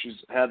retained. She's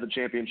had the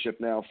championship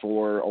now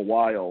for a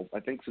while. I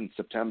think since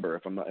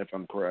September, if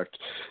I'm correct.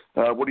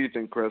 What do you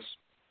think, Chris?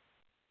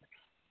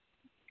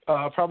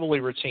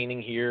 Probably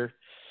retaining here.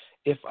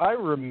 If I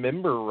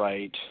remember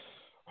right,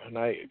 and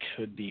I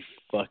could be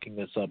fucking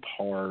this up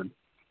hard,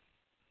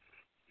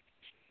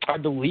 I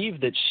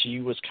believe that she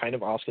was kind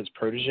of Asuka's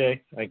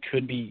protege. I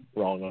could be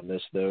wrong on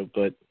this, though,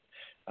 but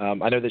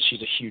I know that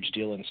she's a huge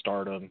deal in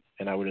Stardom,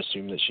 and I would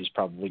assume that she's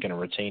probably going to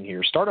retain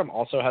here. Stardom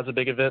also has a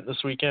big event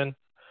this weekend,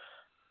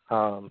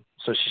 so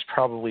she's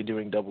probably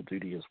doing double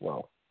duty as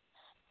well.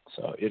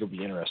 So it'll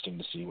be interesting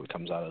to see what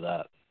comes out of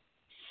that.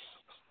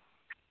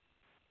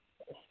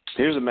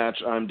 Here's a match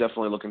I'm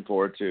definitely looking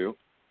forward to.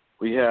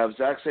 We have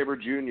Zack Sabre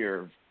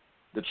Jr.,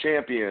 the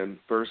champion,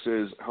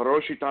 versus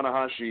Hiroshi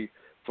Tanahashi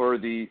for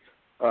the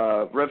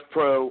Rev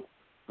Pro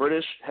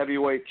British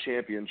Heavyweight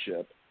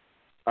Championship.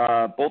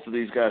 Both of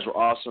these guys were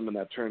awesome in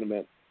that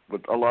tournament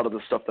with a lot of the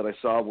stuff that I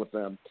saw with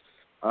them.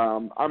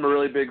 I'm a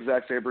really big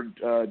Zack Sabre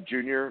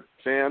Jr.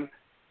 fan.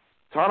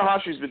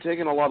 Tanahashi's been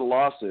taking a lot of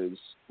losses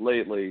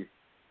lately,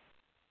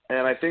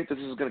 and I think this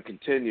is going to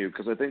continue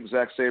because I think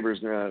Zack Sabre is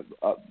going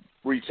to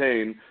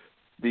retain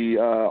the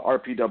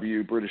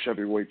RPW British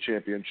Heavyweight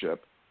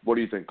Championship. What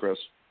do you think, Chris?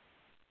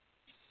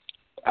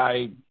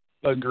 I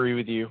agree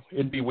with you.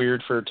 It'd be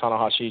weird for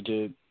Tanahashi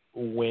to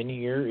win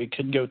here. It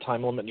could go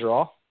time limit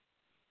draw.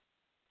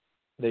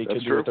 They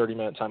could do a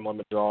 30-minute time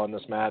limit draw in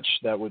this match.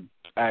 That would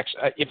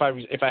actually,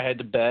 if I had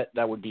to bet,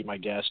 that would be my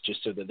guess,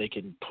 just so that they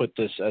can put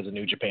this as a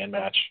New Japan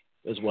match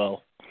as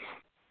well.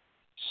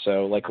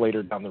 So,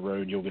 later down the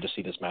road, you'll get to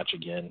see this match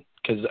again.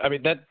 Because,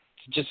 that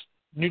just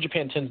New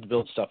Japan tends to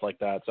build stuff like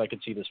that, so I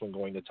could see this one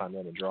going to time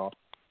limit draw.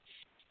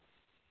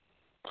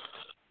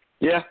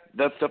 Yeah,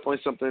 that's definitely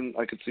something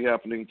I could see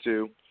happening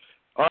too.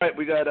 All right,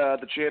 we got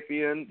the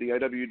champion, the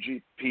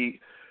IWGP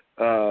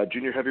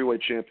Junior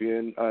Heavyweight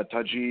Champion,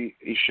 Taiji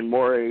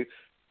Ishimori,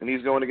 and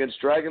he's going against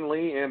Dragon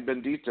Lee and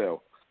Bendito.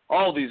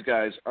 All these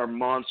guys are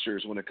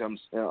monsters when it comes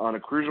on a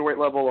cruiserweight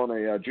level, on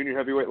a junior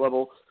heavyweight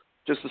level.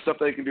 Just the stuff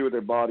they can do with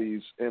their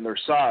bodies and their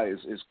size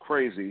is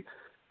crazy.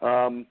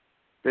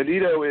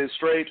 Bendito is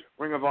straight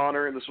Ring of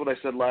Honor, and this is what I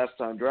said last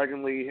time.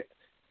 Dragon Lee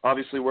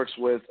obviously works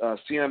with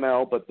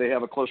CML, but they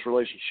have a close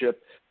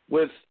relationship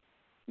with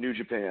New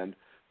Japan.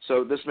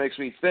 So this makes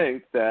me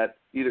think that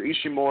either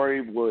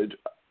Ishimori would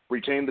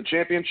retain the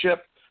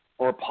championship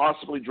or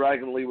possibly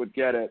Dragon Lee would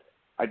get it.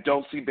 I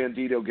don't see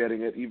Bandito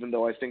getting it, even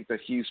though I think that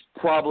he's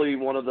probably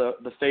one of the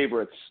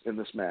favorites in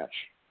this match.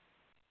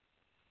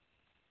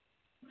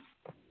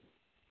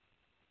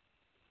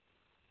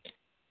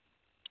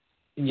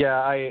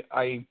 Yeah,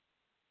 I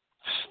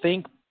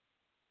think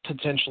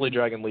potentially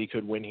Dragon Lee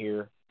could win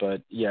here,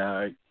 but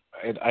yeah,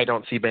 I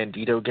don't see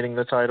Bandito getting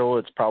the title.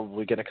 It's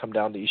probably going to come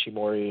down to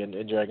Ishimori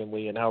and Dragon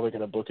Lee and how they're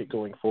going to book it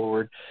going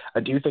forward. I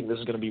do think this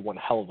is going to be one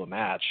hell of a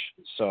match,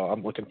 so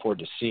I'm looking forward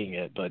to seeing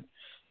it. But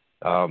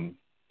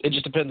it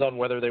just depends on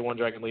whether they want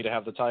Dragon Lee to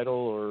have the title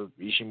or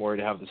Ishimori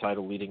to have the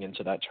title leading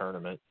into that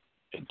tournament.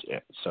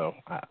 So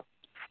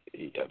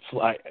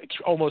I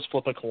almost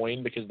flip a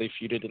coin because they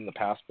feuded in the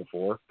past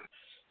before.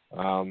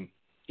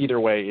 Either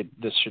way,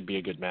 this should be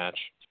a good match.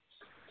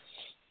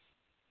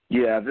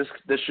 Yeah,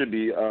 this should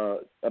be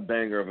a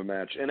banger of a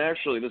match. And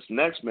actually, this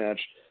next match,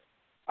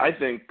 I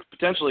think,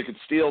 potentially could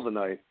steal the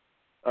night.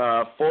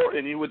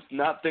 And you would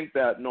not think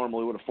that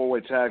normally with a four-way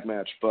tag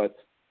match, but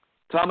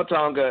Tama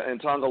Tonga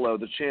and Tonga Loa,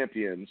 the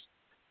champions,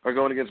 are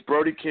going against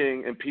Brody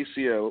King and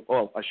PCO.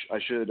 Oh, I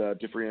should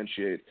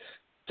differentiate.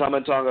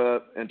 Tama Tonga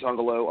and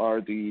Tonga Loa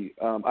are the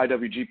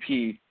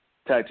IWGP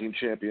Tag Team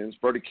Champions.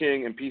 Brody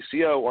King and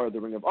PCO are the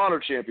Ring of Honor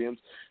Champions,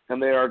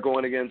 and they are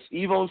going against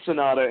Evo and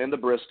Sonata and the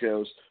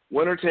Briscoes.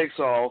 Winner takes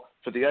all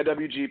for the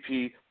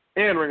IWGP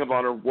and Ring of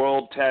Honor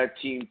World Tag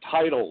Team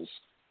titles.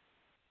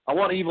 I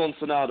want Evo and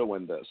Sonata to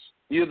win this.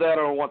 Either that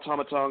or I want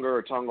Tama Tonga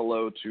or Tonga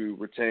Loa to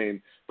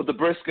retain. But the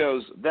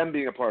Briscoes, them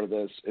being a part of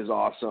this, is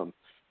awesome.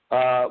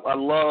 I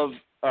love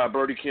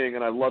Brody King,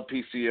 and I love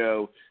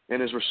PCO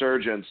and his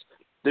resurgence.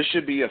 This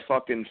should be a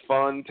fucking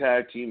fun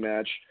tag team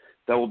match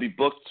that will be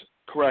booked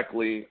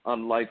correctly,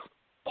 unlike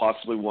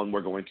possibly one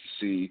we're going to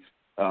see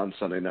on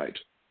Sunday night.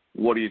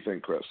 What do you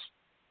think, Chris?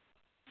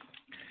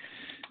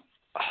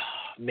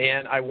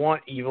 Man, I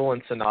want Evil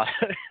and Sonata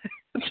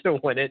to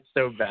win it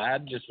so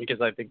bad just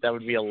because I think that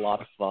would be a lot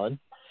of fun.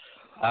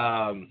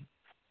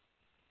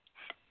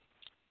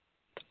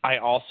 I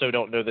also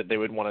don't know that they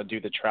would want to do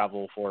the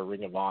travel for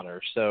Ring of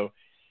Honor. So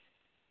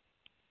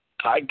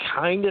I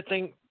kind of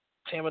think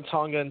Tama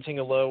Tonga and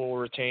Tonga Loa will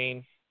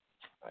retain.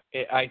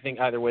 I think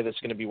either way that's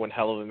going to be one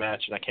hell of a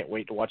match, and I can't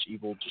wait to watch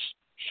Evil just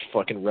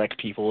fucking wreck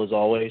people as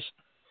always.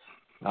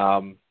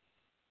 But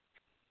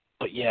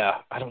yeah,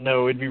 I don't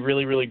know. It'd be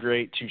really, really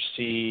great to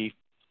see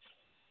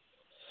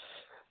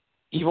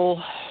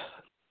Evil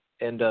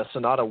and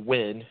Sonata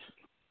win,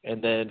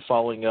 and then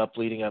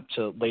leading up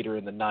to later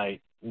in the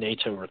night,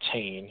 Naito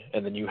retain,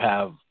 and then you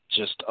have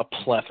just a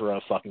plethora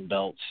of fucking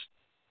belts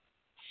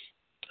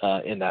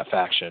in that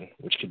faction,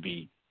 which could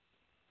be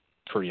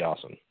pretty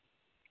awesome.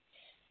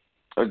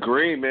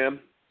 Agree, man.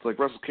 It's like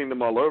Wrestle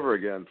Kingdom all over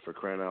again, for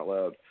crying out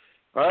loud.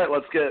 All right,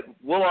 let's get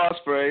Will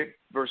Ospreay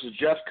versus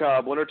Jeff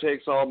Cobb, winner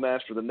takes all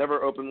match for the Never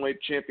Openweight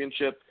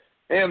Championship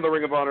and the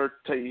Ring of Honor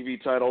TV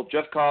title.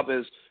 Jeff Cobb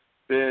has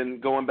been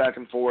going back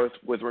and forth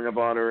with Ring of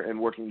Honor and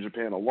working in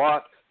Japan a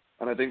lot,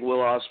 and I think Will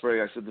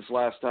Ospreay, I said this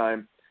last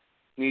time,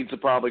 needs to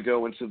probably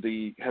go into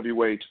the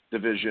heavyweight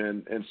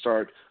division and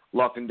start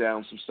locking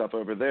down some stuff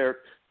over there,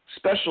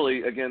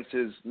 especially against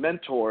his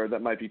mentor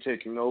that might be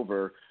taking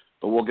over,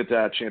 but we'll get to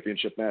that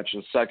championship match in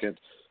a second.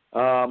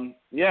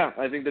 Yeah,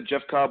 I think that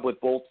Jeff Cobb with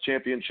both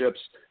championships,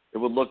 it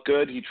would look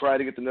good. He tried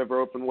to get the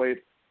Never Openweight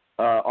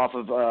off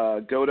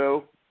of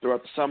Goto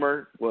throughout the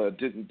summer.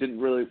 Didn't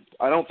really,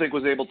 I don't think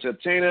was able to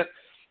obtain it.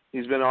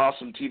 He's been an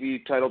awesome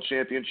TV title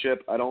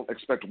championship. I don't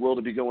expect Will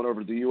to be going over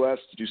to the U.S.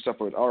 to do stuff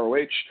with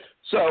ROH.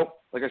 So,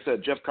 like I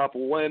said, Jeff Cobb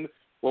will win.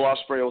 Will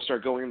Ospreay will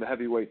start going in the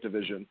heavyweight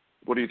division.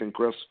 What do you think,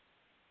 Chris?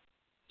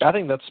 I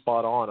think that's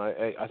spot on.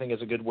 I think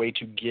it's a good way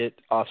to get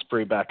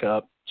Ospreay back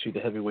up to the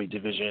heavyweight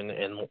division,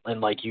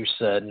 and like you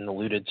said and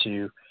alluded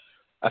to,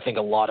 I think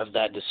a lot of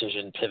that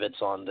decision pivots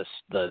on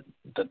the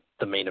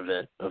main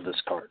event of this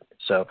card.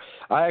 So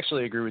I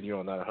actually agree with you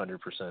on that 100%.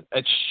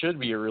 It should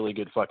be a really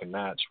good fucking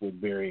match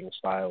with varying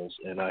styles,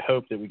 and I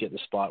hope that we get the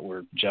spot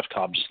where Jeff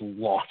Cobb just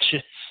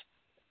launches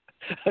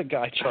a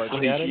guy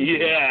charging at him.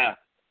 Yeah.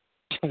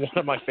 One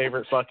of my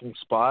favorite fucking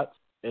spots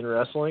in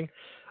wrestling.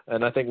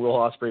 And I think Will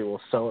Ospreay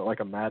will sell it like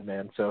a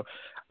madman. So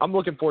I'm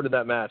looking forward to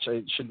that match.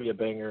 It should be a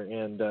banger.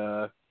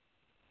 And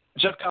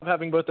Jeff Cobb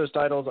having both those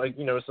titles,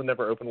 it's the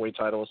Never Openweight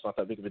title. It's not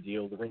that big of a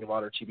deal. The Ring of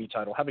Honor TV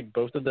title, having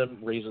both of them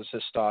raises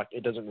his stock.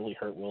 It doesn't really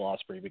hurt Will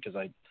Ospreay because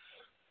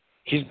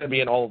he's going to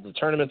be in all of the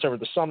tournaments over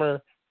the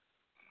summer,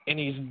 and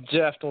he's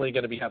definitely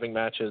going to be having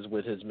matches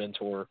with his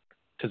mentor,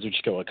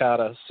 Kazuchika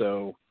Okada.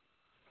 So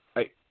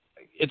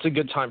it's a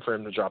good time for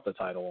him to drop the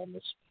title on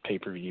this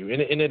pay-per-view.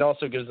 And it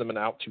also gives them an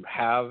out to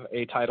have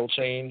a title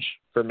change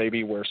for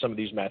maybe where some of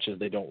these matches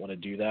they don't want to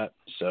do that.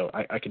 So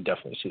I can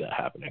definitely see that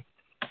happening.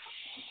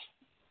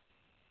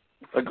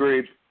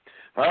 Agreed.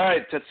 All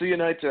right, Tetsuya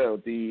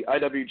Naito, the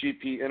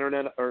IWGP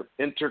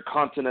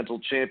Intercontinental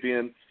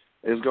Champion,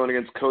 is going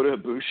against Kota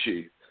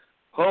Ibushi.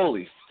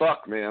 Holy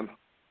fuck, man.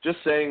 Just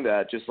saying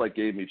that just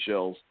gave me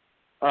chills.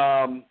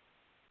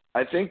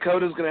 I think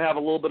Kota's going to have a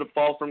little bit of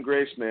fall from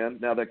grace, man,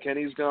 now that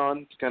Kenny's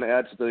gone, to kind of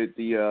add to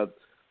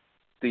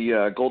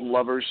the Golden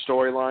Lovers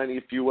storyline,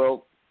 if you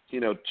will.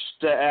 Just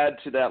to add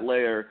to that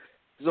layer,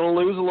 he's going to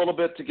lose a little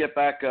bit to get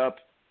back up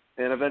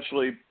and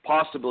eventually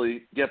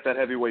possibly get that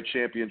heavyweight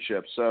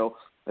championship. So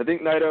I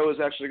think Naito is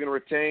actually going to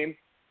retain.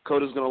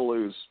 Kota's going to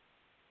lose.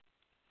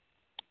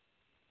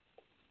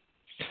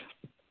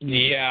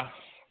 Yeah,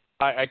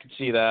 I could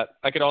see that.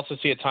 I could also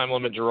see a time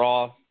limit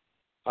draw.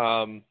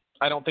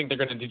 I don't think they're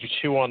going to do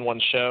 2 on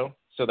 1 show,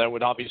 so that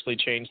would obviously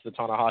change the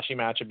Tanahashi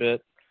match a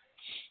bit.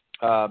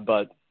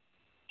 But,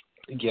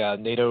 yeah,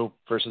 Naito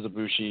versus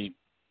Ibushi,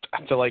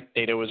 I feel like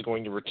Naito is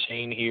going to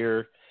retain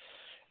here,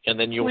 and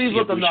then you'll Please see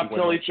let them Ibushi not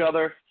kill win. each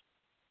other.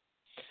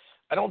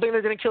 I don't think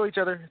they're going to kill each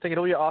other. I think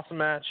it'll be an awesome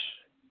match.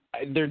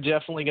 They're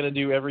definitely going to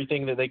do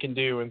everything that they can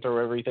do and throw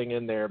everything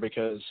in there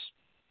because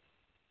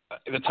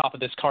the top of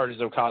this card is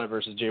Okada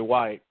versus Jay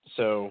White.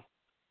 So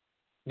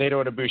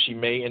Naito and Ibushi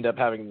may end up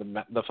having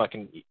the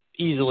fucking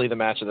easily the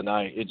match of the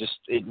night.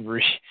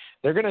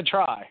 They're going to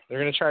try. They're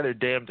going to try their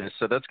damnedest.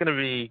 So that's going to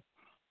be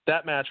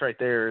that match right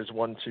there is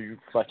one to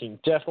fucking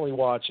definitely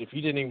watch. If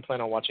you didn't even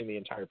plan on watching the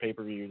entire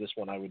pay-per-view, this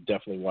one I would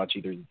definitely watch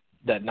either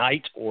that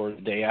night or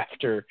the day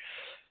after.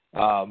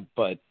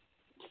 But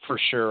for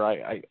sure,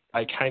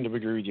 I kind of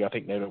agree with you. I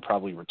think Naito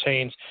probably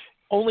retains,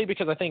 only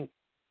because I think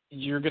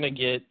you're going to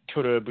get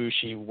Kota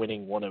Ibushi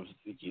winning one of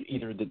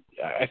either the.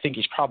 I think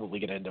he's probably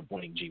going to end up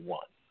winning G1,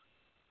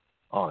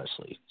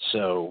 honestly.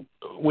 So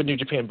with New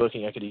Japan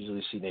booking, I could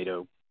easily see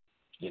Naito,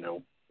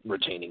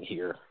 retaining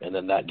here, and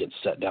then that gets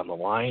set down the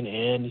line,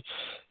 and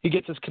he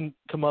gets his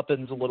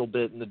comeuppance a little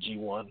bit in the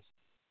G1.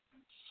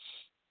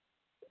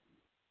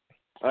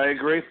 I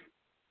agree.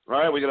 All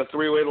right, we got a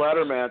 3-way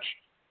ladder match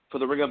for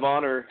the Ring of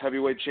Honor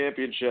Heavyweight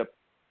Championship.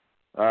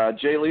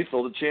 Jay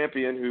Lethal, the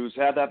champion, who's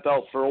had that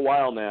belt for a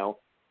while now,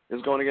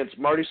 is going against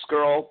Marty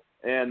Scurll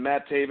and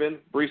Matt Taven.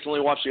 Recently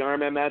watched the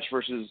Iron Man match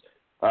versus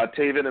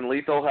Taven and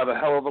Lethal. Have a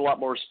hell of a lot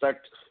more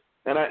respect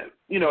and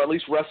at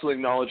least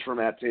wrestling knowledge for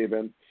Matt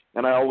Taven.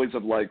 And I always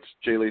have liked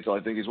Jay Lethal. I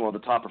think he's one of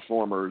the top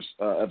performers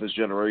of his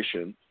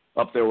generation,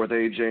 up there with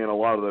AJ and a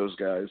lot of those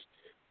guys.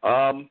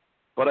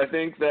 But I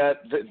think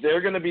that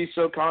they're going to be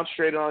so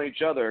concentrated on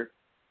each other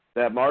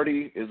that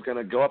Marty is going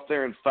to go up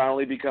there and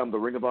finally become the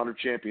Ring of Honor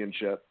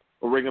championship,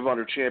 or Ring of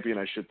Honor champion,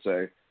 I should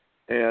say.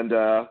 And,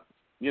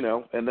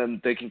 and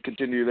then they can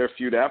continue their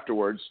feud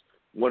afterwards.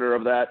 Winner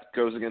of that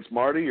goes against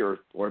Marty or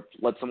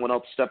let someone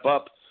else step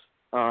up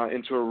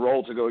into a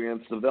role to go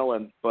against the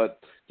villain. But,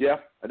 yeah,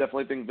 I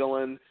definitely think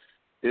villain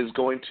is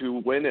going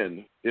to win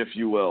in, if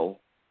you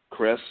will,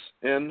 Chris.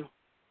 And,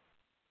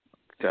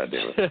 God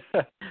damn it.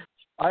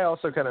 I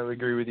also kind of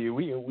agree with you.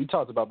 We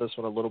talked about this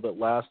one a little bit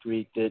last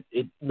week, that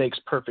it makes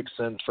perfect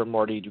sense for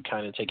Marty to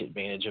kind of take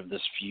advantage of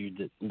this feud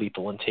that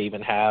Lethal and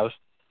Taven have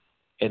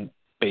and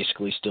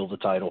basically steal the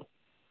title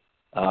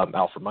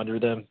out from under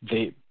them.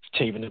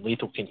 Taven and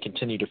Lethal can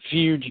continue to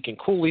feud. You can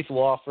cool Lethal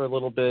off for a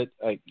little bit.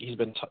 He's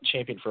been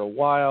champion for a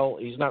while.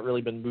 He's not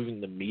really been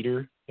moving the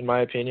meter, in my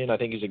opinion. I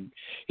think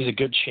he's a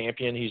good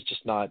champion. He's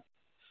not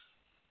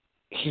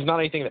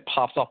anything that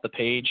pops off the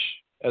page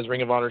as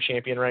Ring of Honor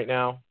champion right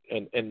now.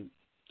 And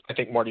I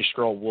think Marty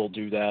Scurll will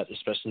do that,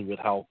 especially with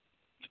how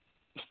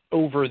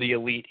over the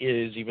Elite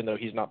is, even though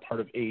he's not part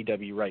of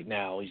AEW right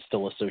now. He's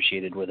still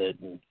associated with it,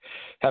 and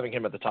having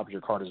him at the top of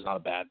your card is not a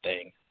bad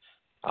thing.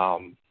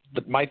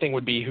 My thing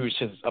would be who's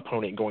his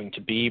opponent going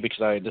to be,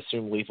 because I'd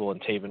assume Lethal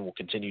and Taven will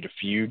continue to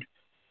feud,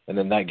 and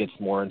then that gets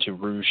more into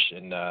Roosh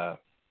and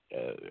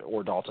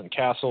or Dalton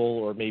Castle,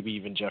 or maybe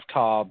even Jeff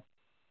Cobb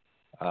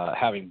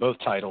having both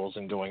titles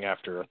and going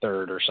after a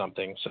third or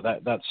something. So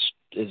that's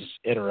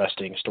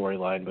interesting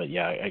storyline. But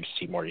yeah, I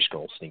see Marty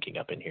Scurll sneaking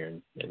up in here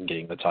and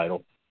getting the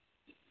title.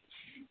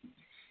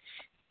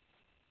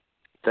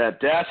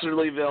 That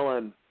dastardly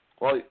villain.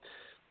 Well,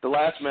 the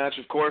last match,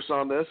 of course,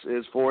 on this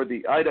is for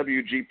the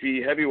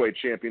IWGP Heavyweight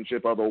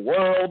Championship of the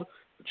World.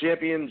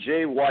 Champion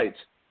Jay White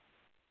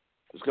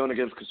is going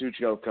against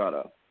Kazuchika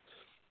Okada.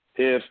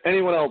 If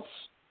anyone else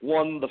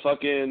won the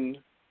fucking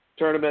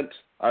tournament,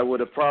 I would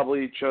have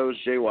probably chose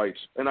Jay White.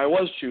 And I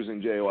was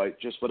choosing Jay White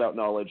just without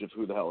knowledge of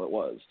who the hell it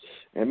was.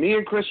 And me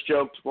and Chris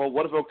joked, well,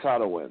 what if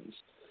Okada wins?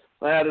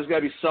 There's got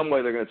to be some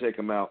way they're going to take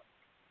him out.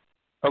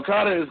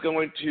 Okada is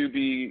going to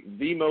be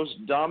the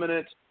most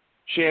dominant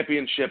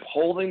championship,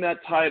 holding that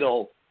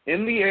title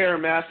in the air,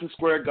 Madison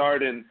Square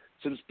Garden,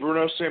 since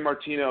Bruno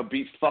Sammartino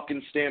beat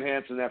fucking Stan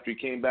Hansen after he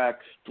came back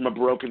from a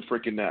broken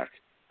freaking neck.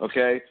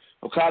 Okay?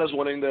 Okada's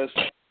winning this.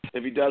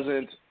 If he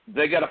doesn't,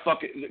 they got to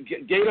fucking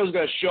 – Gato's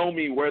got to show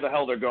me where the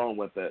hell they're going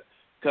with it,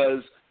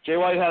 because Jay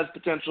White has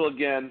potential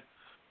again.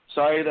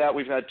 Sorry that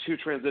we've had two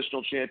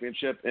transitional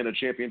championship and a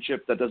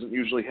championship that doesn't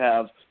usually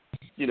have,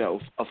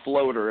 a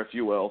floater, if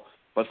you will.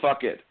 But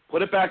fuck it.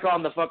 Put it back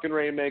on the fucking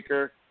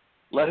Rainmaker.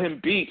 Let him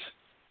beat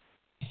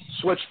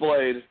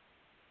Switchblade,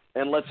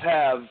 and let's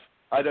have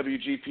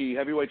IWGP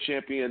Heavyweight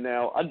Champion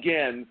now,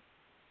 again,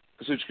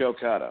 Kazuchika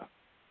Okada.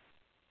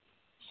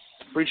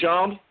 Preach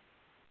on?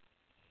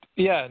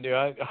 Yeah, dude,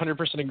 I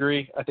 100%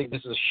 agree. I think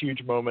this is a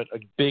huge moment, a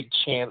big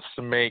chance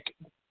to make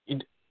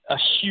a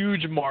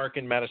huge mark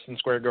in Madison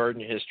Square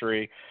Garden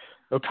history.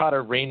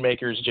 Okada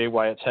Rainmakers Jay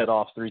Wyatt's head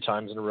off 3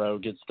 times in a row,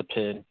 gets the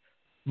pin.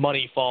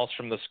 Money falls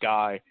from the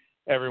sky.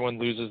 Everyone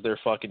loses their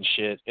fucking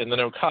shit. And then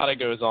Okada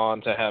goes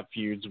on to have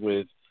feuds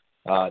with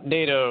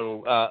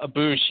Naito,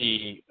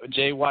 Ibushi,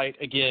 Jay White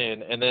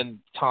again, and then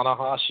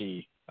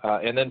Tanahashi,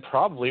 and then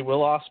probably Will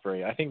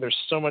Ospreay. I think there's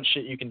so much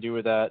shit you can do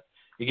with that.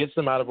 It gets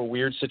them out of a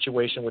weird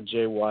situation with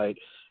Jay White.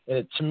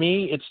 And to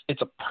me,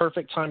 it's a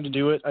perfect time to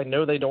do it. I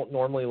know they don't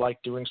normally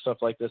like doing stuff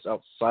like this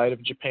outside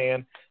of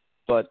Japan,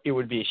 but it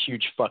would be a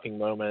huge fucking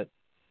moment.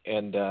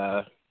 And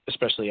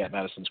especially at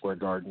Madison Square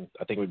Garden.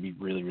 I think it would be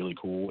really, really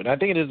cool. And I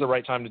think it is the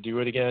right time to do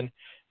it again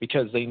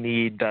because they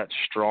need that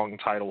strong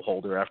title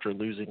holder after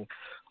losing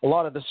a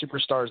lot of the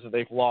superstars that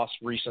they've lost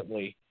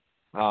recently,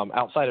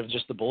 outside of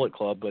just the Bullet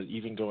Club, but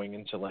even going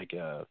into like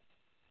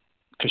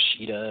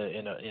Kushida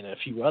and a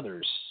few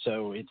others.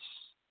 So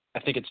I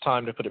think it's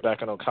time to put it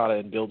back on Okada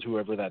and build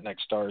whoever that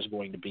next star is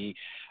going to be.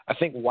 I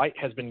think White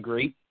has been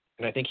great,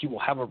 and I think he will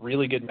have a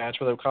really good match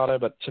with Okada,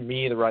 but to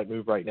me, the right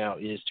move right now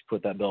is to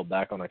put that belt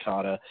back on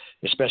Okada,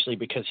 especially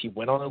because he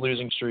went on a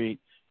losing streak.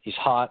 He's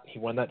hot. He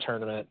won that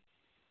tournament.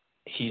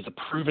 He's a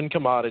proven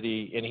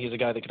commodity, and he's a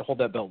guy that could hold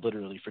that belt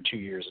literally for 2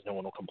 years and no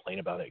one will complain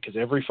about it because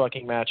every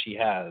fucking match he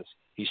has,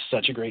 he's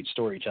such a great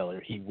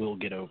storyteller, he will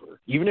get over.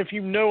 Even if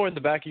you know in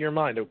the back of your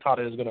mind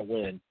Okada is going to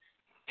win,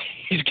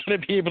 he's going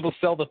to be able to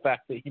sell the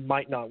fact that he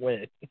might not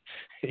win.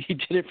 He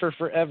did it for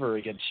forever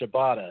against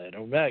Shibata and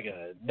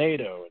Omega and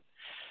Naito and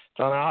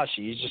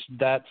Tanahashi. He's just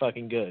that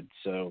fucking good.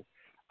 So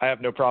I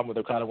have no problem with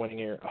Okada winning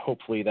here.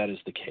 Hopefully that is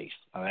the case.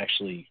 I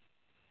actually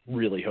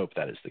really hope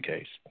that is the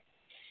case.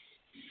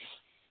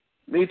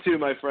 Me too,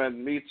 my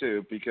friend. Me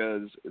too,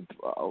 because,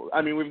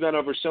 I mean, we've gone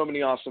over so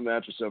many awesome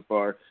matches so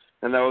far,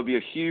 and that would be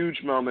a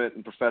huge moment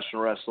in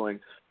professional wrestling.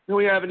 And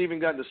we haven't even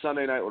gotten to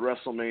Sunday night with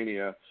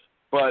WrestleMania.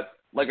 But,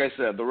 like I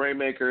said, the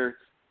Rainmaker,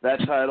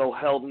 that title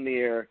held in the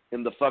air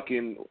in the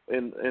fucking,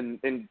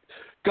 in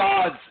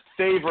God's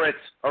favorite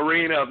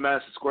arena of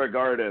Madison Square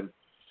Garden.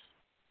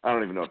 I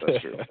don't even know if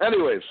that's true.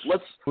 Anyways,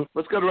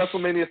 let's go to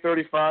WrestleMania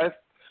 35.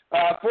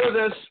 For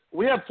this,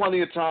 we have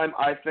plenty of time,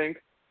 I think.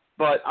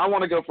 But I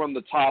want to go from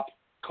the top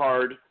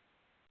card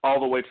all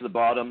the way to the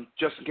bottom,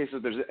 just in case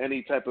if there's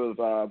any type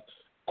of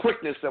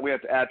quickness that we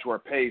have to add to our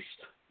pace.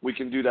 We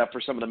can do that for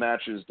some of the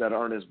matches that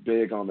aren't as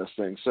big on this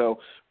thing. So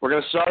we're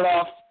going to start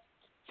off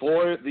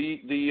for the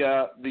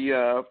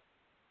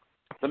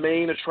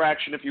main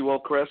attraction, if you will,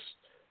 Chris.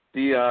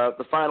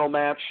 The final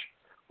match: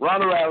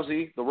 Ronda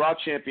Rousey, the Raw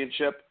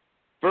Championship,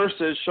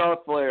 versus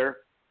Charlotte Flair,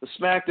 the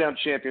SmackDown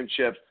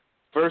Championship,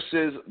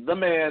 versus the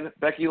man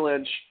Becky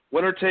Lynch.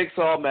 Winner takes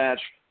all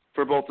match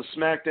for both the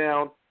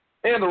SmackDown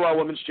and the Raw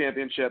Women's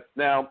Championship.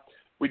 Now,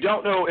 we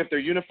don't know if they're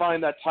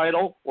unifying that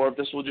title or if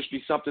this will just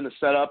be something to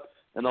set up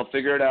and they'll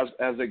figure it out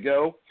as they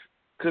go.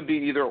 Could be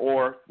either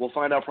or. We'll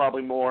find out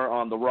probably more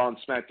on the Raw and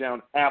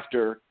SmackDown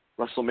after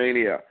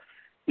WrestleMania.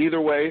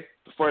 Either way,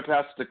 before I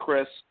pass it to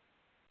Chris,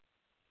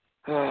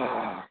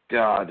 oh,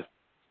 God.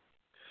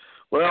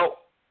 Well,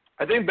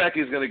 I think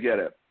Becky's going to get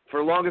it. For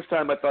the longest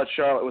time, I thought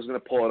Charlotte was going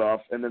to pull it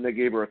off, and then they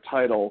gave her a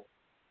title.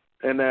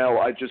 And now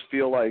I just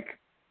feel like,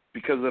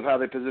 because of how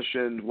they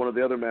positioned one of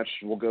the other matches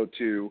we'll go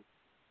to,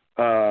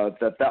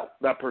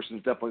 that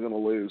person's definitely going to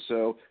lose.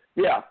 So,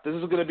 yeah, this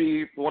is going to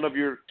be one of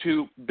your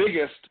two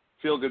biggest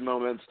feel-good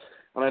moments,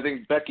 and I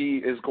think Becky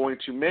is going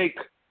to make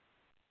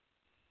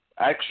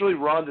actually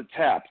Ronda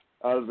tap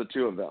out of the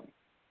two of them.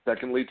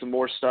 That can lead to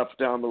more stuff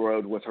down the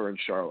road with her and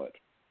Charlotte.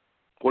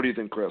 What do you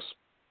think, Chris?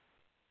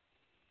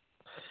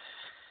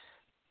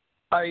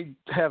 I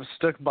have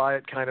stuck by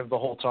it kind of the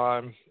whole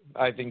time.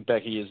 I think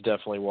Becky is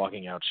definitely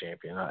walking out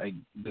champion.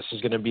 This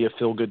is going to be a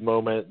feel-good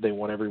moment. They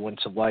want everyone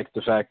to like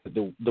the fact that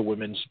the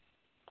women's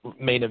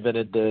main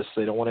evented this.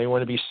 They don't want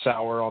anyone to be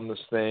sour on this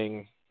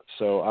thing.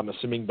 So I'm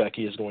assuming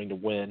Becky is going to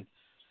win.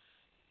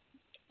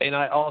 And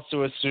I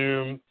also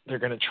assume they're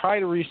going to try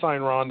to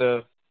re-sign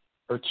Ronda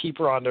or keep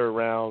Ronda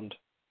around.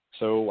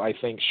 So I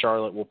think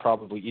Charlotte will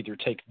probably either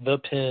take the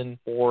pin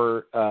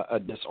or a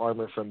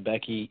disarmor from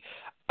Becky.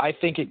 I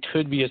think it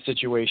could be a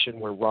situation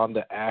where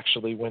Ronda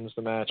actually wins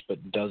the match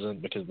but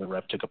doesn't because the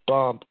ref took a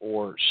bump,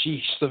 or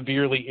she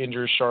severely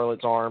injures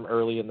Charlotte's arm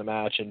early in the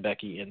match and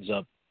Becky ends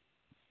up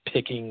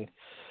picking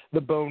the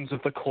bones of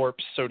the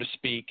corpse, so to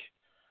speak.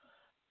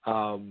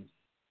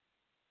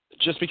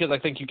 Just because I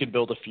think you could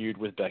build a feud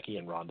with Becky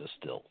and Ronda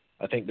still.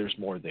 I think there's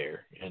more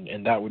there,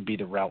 and that would be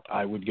the route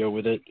I would go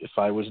with it if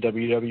I was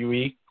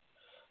WWE.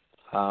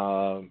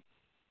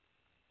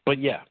 But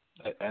yeah,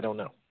 I don't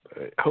know.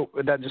 I hope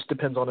that just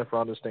depends on if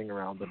Ronda's staying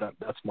around, but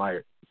that's my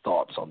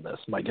thoughts on this.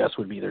 My guess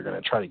would be they're going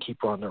to try to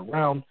keep Ronda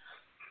around,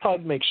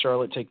 probably make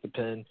Charlotte take the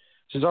pin.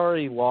 She's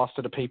already lost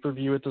at a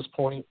pay-per-view at this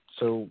point,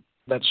 so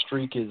that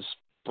streak is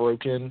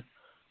broken.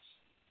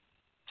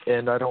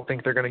 And I don't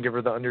think they're going to give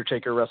her the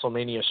Undertaker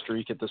WrestleMania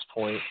streak at this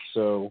point.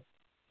 So,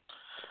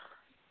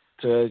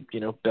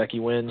 Becky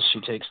wins, she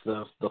takes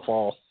the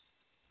fall.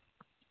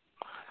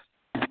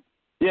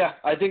 Yeah,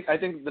 I think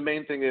the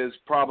main thing is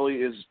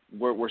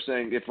we're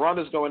saying if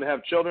Ronda's going to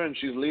have children and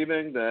she's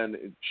leaving,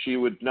 then she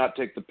would not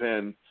take the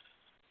pin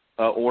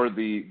or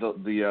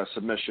the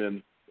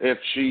submission. If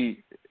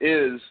she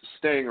is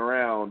staying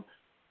around,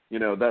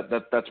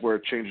 that's where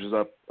it changes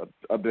up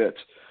a bit.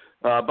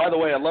 By the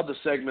way, I love the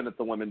segment that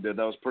the women did.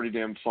 That was pretty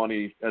damn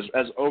funny. As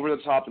over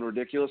the top and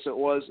ridiculous it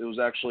was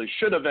actually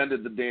should have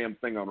ended the damn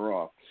thing on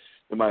Raw,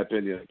 in my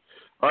opinion.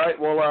 All right,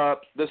 well,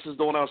 this is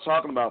the one I was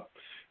talking about.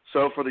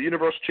 So for the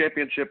Universal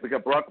Championship, we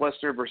got Brock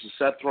Lesnar versus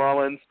Seth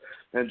Rollins.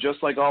 And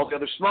just like all the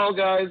other small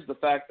guys, the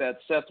fact that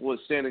Seth was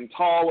standing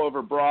tall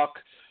over Brock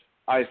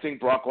I think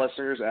Brock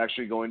Lesnar is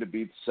actually going to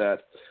beat Seth.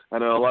 I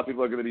know a lot of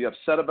people are going to be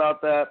upset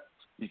about that.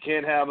 You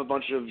can't have a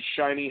bunch of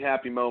shiny,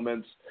 happy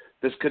moments.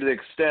 This could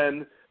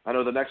extend. I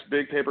know the next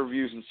big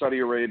pay-per-views in Saudi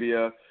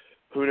Arabia.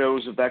 Who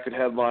knows if that could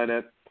headline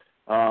it?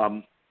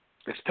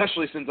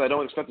 Especially since I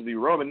don't expect it to be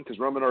Roman, because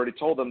Roman already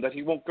told them that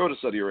he won't go to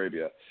Saudi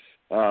Arabia,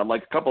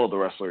 like a couple of the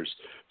wrestlers.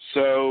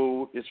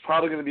 So it's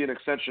probably going to be an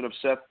extension of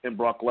Seth and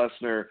Brock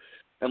Lesnar,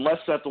 unless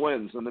Seth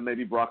wins, and then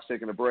maybe Brock's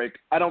taking a break.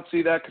 I don't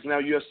see that because now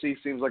UFC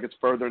seems like it's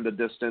further in the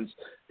distance,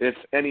 if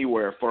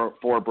anywhere,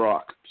 for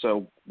Brock.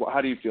 So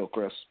how do you feel,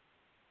 Chris?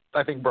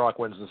 I think Brock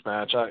wins this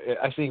match.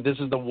 I think this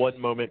is the one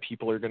moment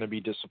people are going to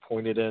be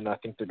disappointed in. I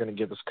think they're going to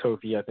give us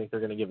Kofi. I think they're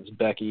going to give us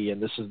Becky.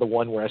 And this is the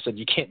one where I said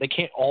they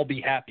can't all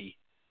be happy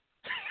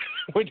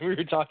when we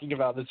were talking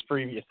about this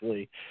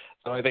previously.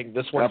 So I think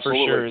this one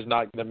Absolutely. for sure is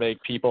not going to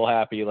make people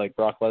happy like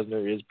Brock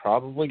Lesnar is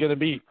probably going to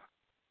beat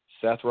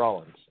Seth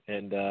Rollins.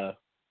 And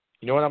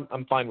you know what?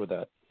 I'm fine with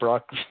that.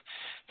 Brock –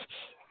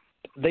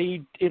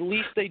 they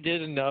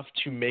did enough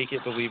to make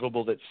it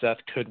believable that Seth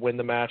could win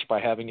the match by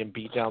having him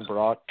beat down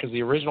Brock, because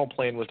the original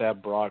plan was to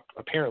have Brock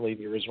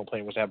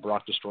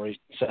destroy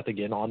Seth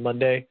again on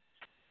Monday.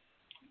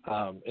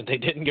 And they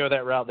didn't go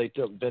that route.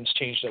 Vince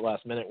changed it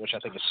last minute, which I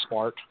think is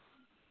smart.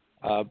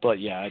 But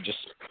yeah,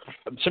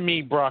 to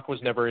me, Brock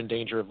was never in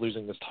danger of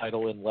losing this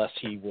title unless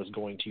he was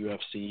going to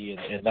UFC,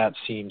 and that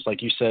seems,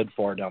 like you said,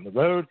 far down the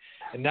road.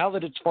 And now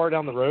that it's far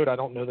down the road, I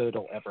don't know that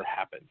it'll ever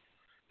happen.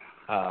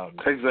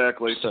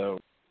 Exactly. So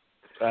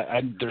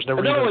there's no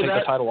reason to take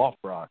the title off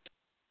Brock.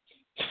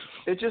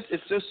 It's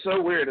just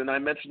so weird, and I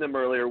mentioned him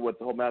earlier with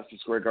the whole Madison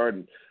Square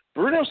Garden.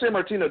 Bruno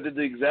Sammartino did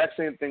the exact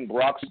same thing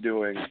Brock's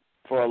doing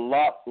for a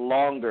lot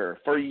longer,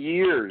 for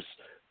years,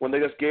 when they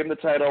just gave him the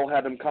title,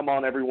 had him come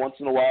on every once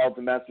in a while at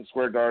the Madison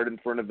Square Garden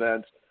for an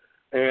event,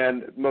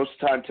 and most of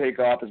the time take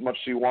off as much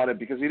as he wanted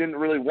because he didn't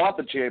really want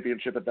the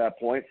championship at that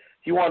point.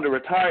 He wanted to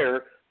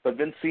retire, but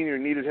Vince Sr.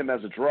 needed him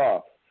as a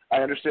draw. I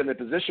understand they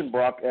position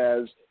Brock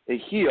as a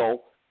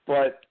heel,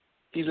 but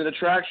he's an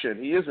attraction.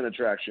 He is an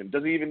attraction.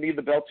 Does he even need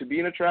the belt to be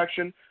an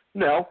attraction?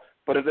 No.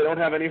 But if they don't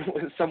have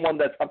someone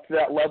that's up to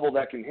that level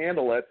that can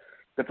handle it,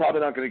 they're probably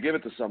not going to give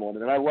it to someone.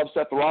 And I love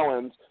Seth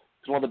Rollins.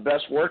 He's one of the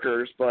best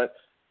workers, but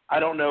I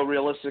don't know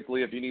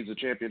realistically if he needs a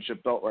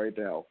championship belt right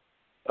now.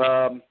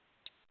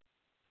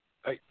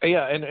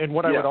 And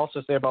what I would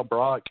also say about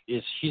Brock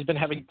is he's been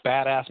having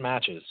badass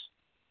matches.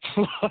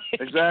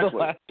 Exactly. The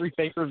last 3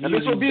 pay-per-views and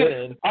this will be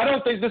I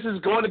don't think this is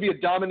going to be a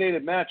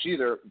dominated match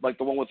either, like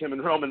the one with him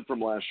and Roman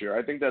from last year.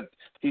 I think that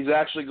he's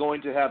actually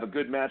going to have a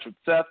good match with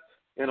Seth,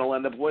 and he'll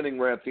end up winning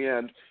right at the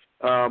end,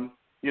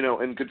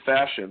 in good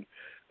fashion.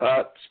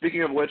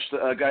 Speaking of which,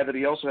 a guy that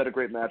he also had a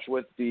great match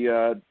with,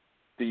 the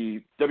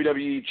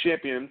WWE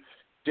champion,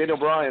 Daniel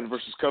Bryan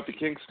versus Kofi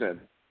Kingston.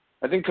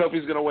 I think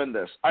Kofi's going to win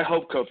this. I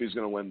hope Kofi's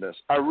going to win this.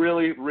 I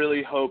really,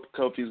 really hope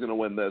Kofi's going to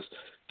win this.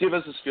 Give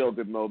us this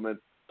feel-good moment.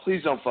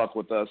 Please don't fuck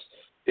with us.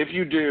 If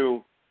you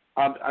do,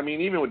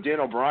 even with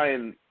Daniel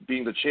Bryan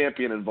being the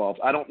champion involved,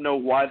 I don't know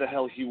why the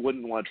hell he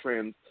wouldn't want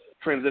to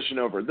transition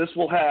over. This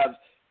will have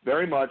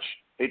very much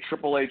a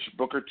Triple H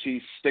Booker T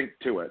stink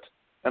to it,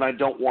 and I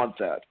don't want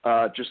that.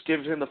 Just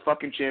give him the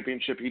fucking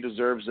championship. He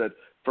deserves it.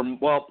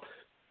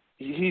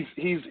 He's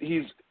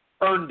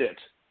earned it.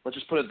 Let's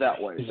just put it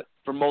that way.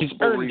 For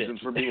multiple reasons,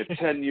 for being a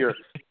 10-year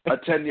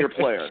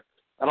player.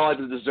 I don't like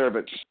to deserve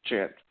it,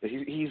 chant.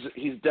 He's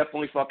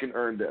definitely fucking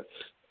earned it.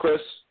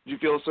 Chris, do you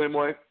feel the same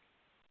way?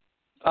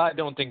 I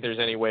don't think there's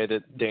any way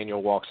that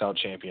Daniel walks out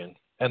champion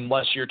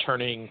unless you're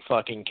turning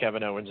fucking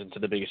Kevin Owens into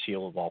the biggest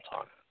heel of all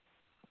time,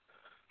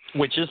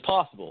 which is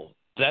possible.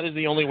 That is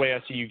the only way I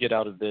see you get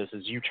out of this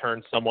is you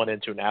turn someone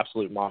into an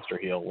absolute monster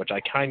heel, which I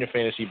kind of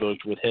fantasy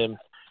booked with him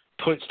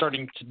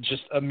starting to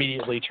just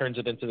immediately turns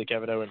it into the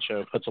Kevin Owens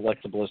show, puts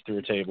Alexa Bliss through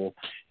a table.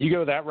 You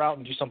go that route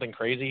and do something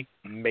crazy,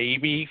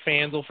 maybe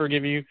fans will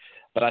forgive you,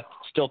 but I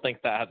still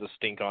think that has a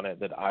stink on it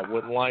that I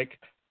wouldn't like.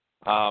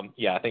 I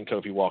think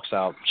Kofi walks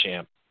out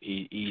champ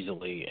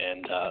easily,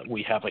 and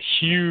we have a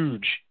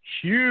huge,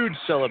 huge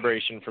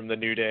celebration from the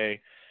New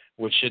Day,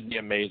 which should be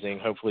amazing.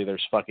 Hopefully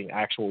there's fucking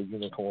actual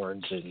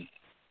unicorns and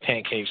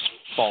pancakes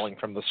falling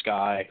from the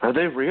sky. Are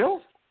they real?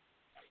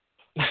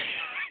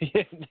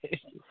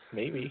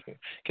 Maybe.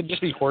 Could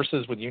just be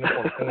horses with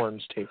unicorn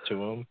horns taped to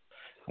them.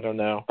 I don't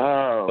know.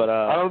 Oh, but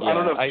I don't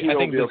know if Tito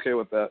will be okay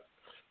with that.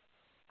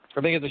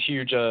 I think it's a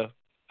huge.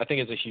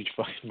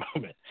 Fucking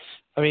moment.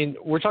 I mean,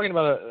 we're talking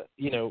about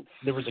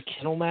there was a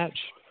kennel match.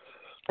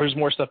 There's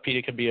more stuff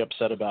Peter could be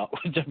upset about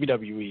with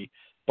WWE.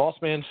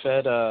 Bossman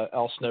fed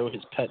Al Snow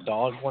his pet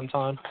dog one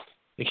time.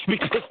 He can be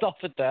pissed off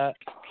at that.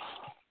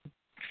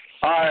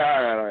 All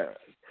right.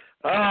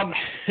 What was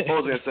I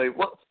gonna say?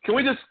 Well, can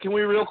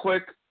we real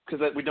quick,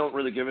 because we don't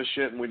really give a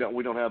shit and we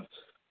don't have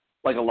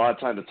like a lot of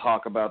time to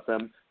talk about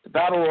them. The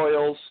Battle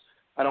Royals,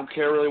 I don't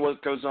care really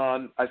what goes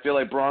on. I feel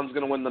like Braun's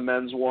gonna win the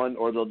men's one,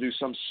 or they'll do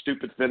some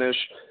stupid finish,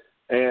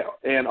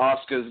 and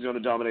Asuka is gonna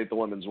dominate the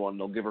women's one.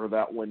 They'll give her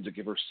that win to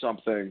give her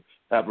something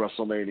at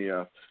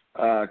WrestleMania.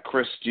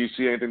 Chris, do you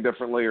see anything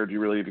differently, or do you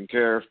really even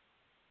care?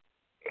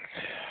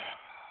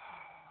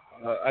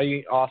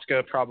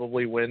 Asuka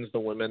probably wins the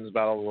women's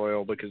battle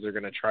royal because they're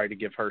going to try to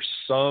give her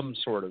some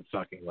sort of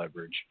fucking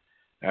leverage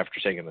after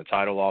taking the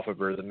title off of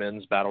her. The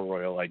men's battle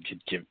royal I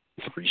could give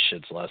three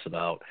shits less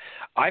about.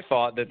 I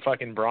thought that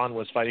fucking Braun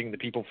was fighting the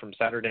people from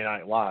Saturday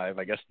Night Live.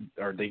 I guess,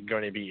 are they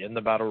going to be in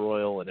the battle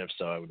royal? And if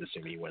so, I would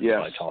assume he wins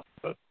by tossing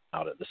both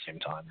out at the same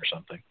time or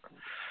something.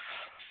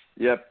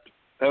 Yep.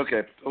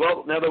 Okay.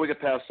 Well, now that we get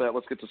past that,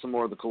 let's get to some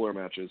more of the cooler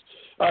matches.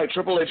 All right,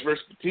 Triple H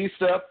versus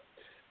Batista.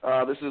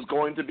 This is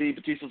going to be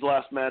Batista's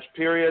last match,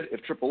 period.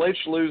 If Triple H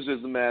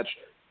loses the match,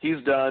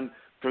 he's done.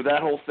 For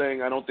that whole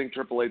thing, I don't think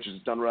Triple H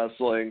is done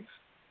wrestling.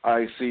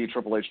 I see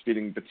Triple H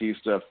beating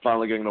Batista,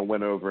 finally getting a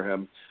win over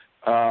him.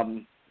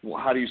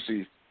 How do you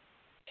see?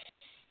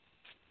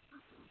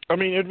 I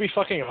mean, it would be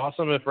fucking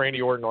awesome if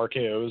Randy Orton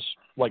RKO's,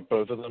 like,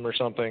 both of them or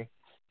something,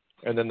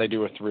 and then they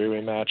do a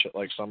three-way match at,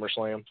 like,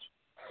 SummerSlam.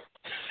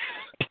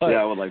 Yeah,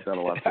 I would like that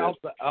a lot, too.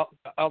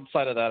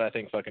 Outside of that, I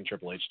think fucking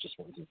Triple H just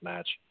wins his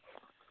match.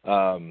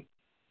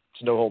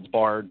 It's no holds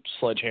barred,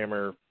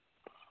 sledgehammer,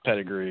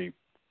 pedigree,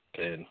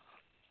 and...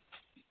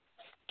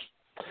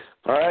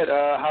 All right,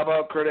 how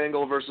about Kurt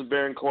Angle versus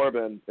Baron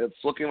Corbin? It's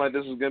looking like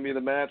this is going to be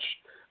the match.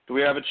 Do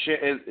we have a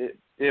chance?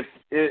 If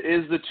it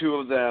is the two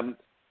of them,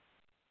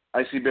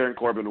 I see Baron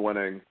Corbin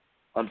winning,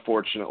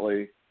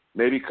 unfortunately.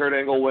 Maybe Kurt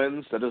Angle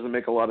wins. That doesn't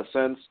make a lot of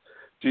sense.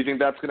 Do you think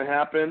that's going to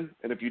happen?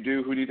 And if you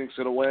do, who do you think's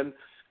going to win?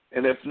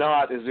 And if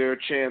not, is there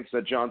a chance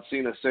that John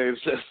Cena saves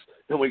this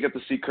and we get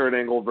to see Kurt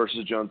Angle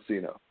versus John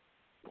Cena?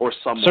 Or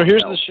someone So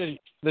here's else?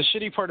 the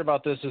shitty part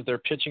about this is they're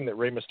pitching that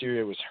Rey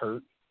Mysterio was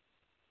hurt.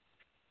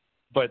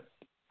 But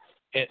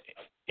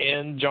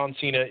and John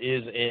Cena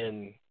is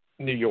in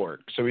New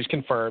York, so he's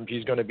confirmed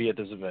he's going to be at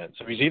this event.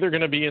 So he's either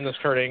going to be in this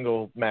Kurt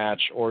Angle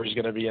match or he's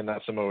going to be in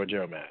that Samoa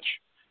Joe match.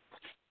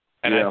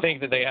 And I think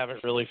that they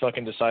haven't really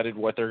fucking decided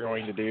what they're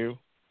going to do.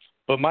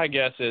 But my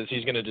guess is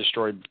he's going to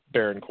destroy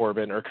Baron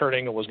Corbin, or Kurt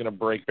Angle was going to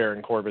break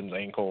Baron Corbin's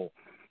ankle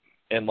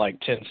in like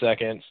 10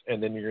 seconds,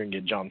 and then you're going to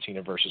get John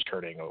Cena versus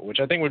Kurt Angle, which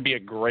I think would be a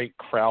great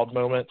crowd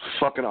moment.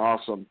 Fucking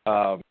awesome.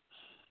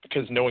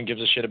 Because no one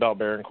gives a shit about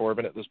Baron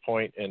Corbin at this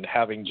point, and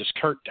having just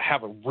Kurt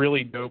have a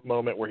really dope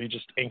moment where he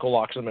just ankle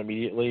locks him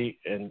immediately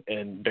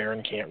and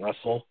Baron can't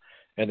wrestle,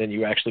 and then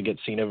you actually get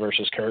Cena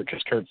versus Kurt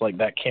because Kurt's like,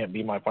 that can't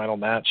be my final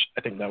match.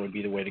 I think that would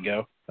be the way to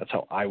go. That's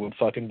how I would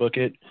fucking book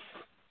it.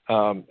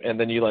 And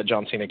then you let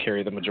John Cena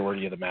carry the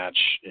majority of the match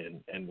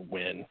and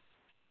win,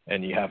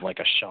 and you have like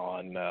a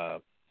Shawn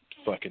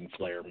fucking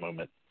Flair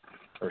moment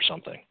or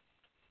something.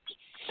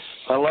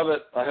 I love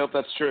it. I hope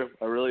that's true.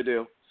 I really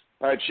do.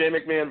 All right, Shane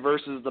McMahon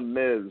versus The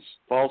Miz.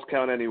 Falls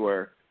count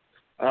anywhere.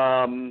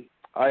 I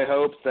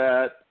hope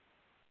that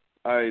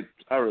I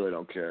really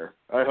don't care.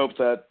 I hope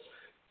that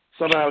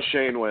somehow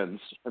Shane wins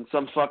in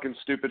some fucking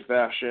stupid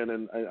fashion,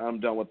 and I'm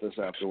done with this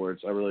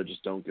afterwards. I really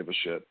just don't give a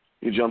shit.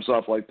 He jumps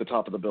off like the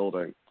top of the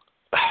building.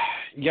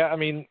 Yeah, I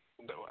mean,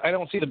 I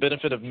don't see the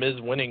benefit of Miz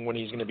winning when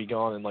he's going to be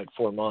gone in like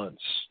 4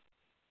 months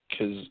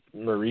because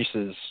Maurice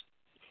is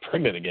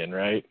pregnant again,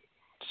 right?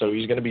 So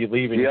he's going to be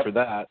leaving for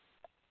that.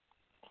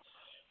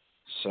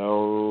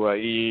 So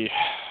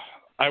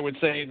I would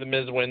say The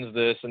Miz wins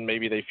this, and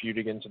maybe they feud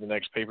again to the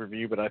next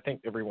pay-per-view, but I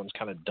think everyone's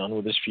kind of done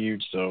with this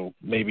feud, so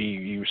maybe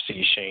you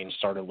see Shane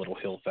start a little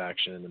heel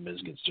faction and The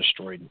Miz gets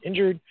destroyed and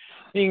injured.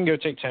 He can go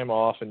take time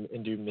off and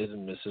do Miz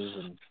and Mrs.,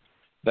 and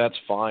that's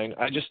fine.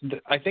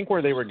 I think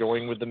where they were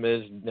going with The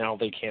Miz, now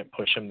they can't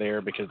push him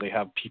there because they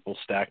have people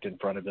stacked in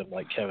front of him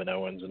like Kevin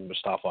Owens and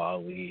Mustafa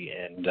Ali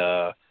and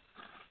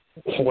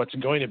what's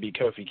going to be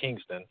Kofi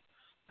Kingston.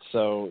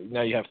 So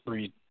now you have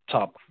three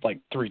top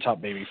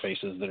baby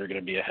faces that are going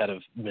to be ahead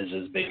of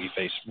Miz's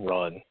babyface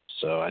run.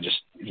 So I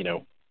just,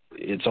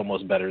 it's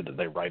almost better that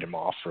they write him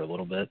off for a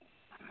little bit.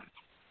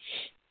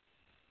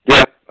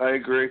 Yeah, I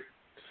agree.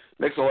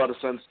 Makes a lot of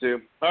sense,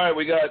 too. All right,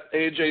 we got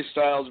AJ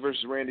Styles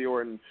versus Randy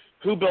Orton.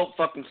 Who built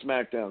fucking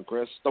SmackDown,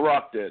 Chris? The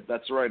Rock did.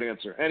 That's the right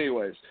answer.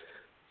 Anyways,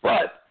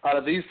 but out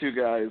of these two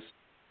guys,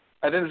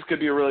 I think this could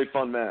be a really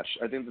fun match.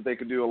 I think that they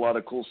could do a lot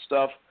of cool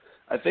stuff.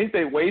 I think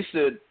they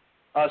wasted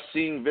us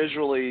seeing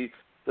visually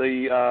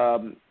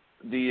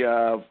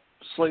the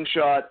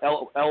slingshot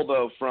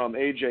elbow from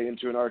AJ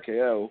into an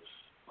RKO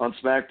on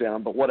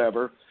SmackDown, but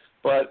whatever.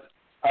 But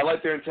I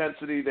like their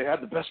intensity. They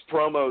had the best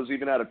promos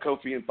even out of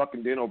Kofi and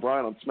fucking Daniel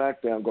Bryan on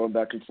SmackDown going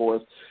back and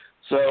forth.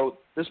 So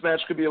this match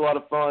could be a lot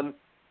of fun.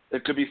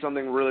 It could be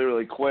something really,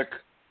 really quick.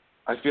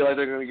 I feel like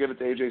they're going to give it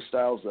to AJ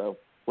Styles, though.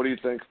 What do you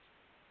think?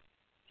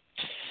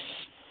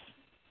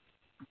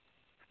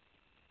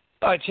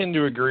 I tend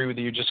to agree with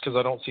you just because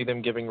I don't see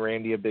them giving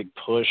Randy a big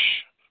push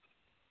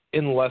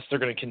unless they're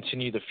going to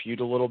continue the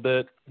feud a little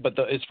bit. But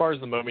as far as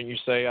the moment you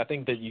say, I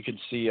think that you could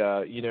see,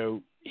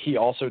 he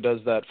also does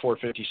that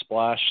 450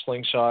 splash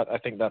slingshot. I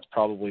think that's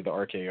probably the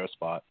RKO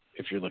spot.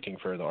 If you're looking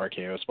for the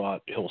RKO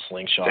spot, he'll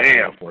slingshot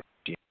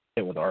 450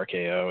 with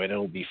RKO, and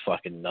it'll be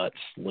fucking nuts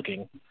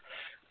looking.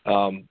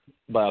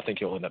 But I think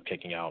he'll end up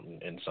kicking out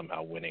and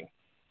somehow winning.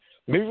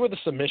 Maybe with a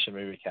submission,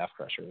 maybe a calf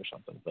crusher or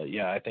something. But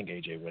yeah, I think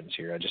AJ wins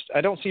here.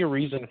 I don't see a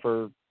reason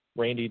for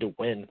Randy to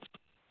win.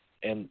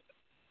 And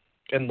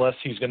unless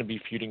he's going to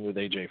be feuding with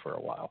AJ for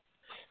a while.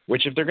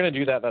 Which, if they're going to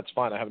do that, that's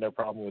fine. I have no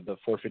problem with the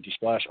 450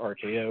 splash,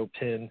 RKO,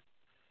 pin.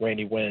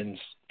 Randy wins,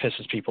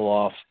 pisses people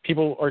off.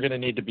 People are going to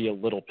need to be a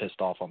little pissed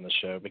off on this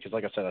show because,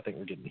 like I said, I think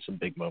we're getting some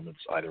big moments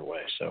either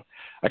way. So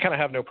I kind of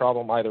have no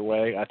problem either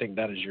way. I think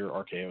that is your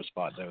RKO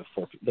spot, though.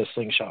 The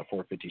slingshot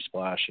 450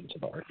 splash into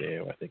the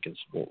RKO, I think, is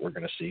what we're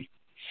going to see.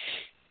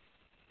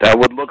 That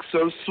would look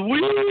so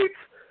sweet.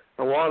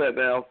 I want it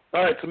now.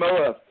 All right,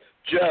 Samoa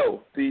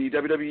Joe, the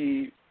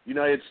WWE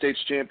United States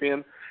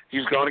champion.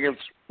 He's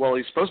supposed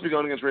to be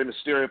going against Rey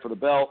Mysterio for the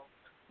belt.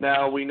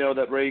 Now we know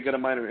that Rey got a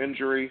minor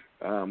injury.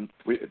 Do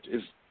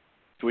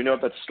we know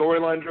if that's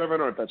storyline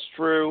driven or if that's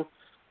true?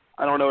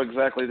 I don't know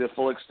exactly the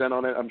full extent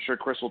on it. I'm sure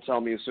Chris will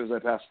tell me as soon as I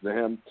pass it to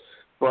him.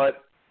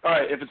 But, all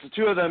right, if it's the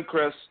two of them,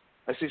 Chris,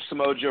 I see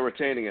Samoa Joe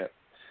retaining it.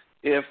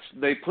 If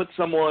they put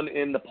someone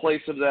in the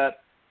place of that,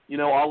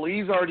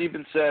 Ali's already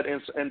been said,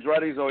 and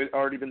Andretti's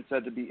already been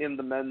said to be in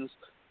the men's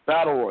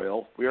battle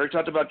royal. We already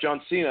talked about John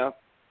Cena.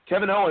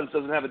 Kevin Owens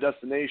doesn't have a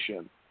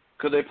destination.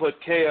 Could they put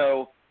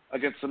KO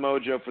against Samoa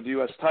Joe for the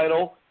U.S.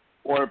 title,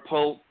 or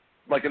pull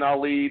like an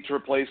Ali to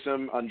replace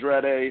him,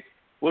 Andrade?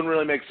 Wouldn't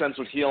really make sense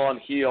with heel on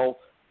heel.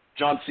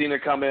 John Cena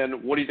come in.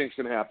 What do you think's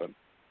going to happen?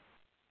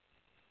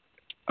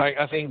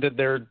 I think that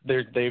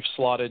they've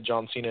slotted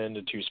John Cena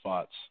into two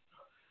spots,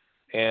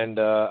 and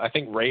I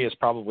think Rey is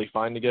probably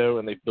fine to go,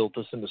 and they've built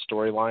this into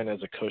storyline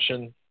as a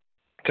cushion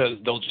because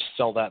they'll just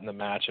sell that in the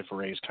match if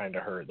Rey's kind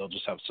of hurt. They'll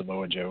just have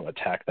Samoa Joe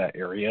attack that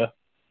area.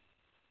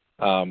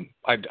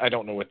 I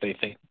don't know what they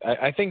think.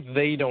 I think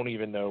they don't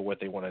even know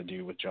what they want to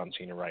do with John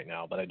Cena right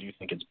now, but I do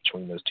think it's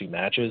between those two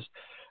matches.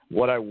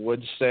 What I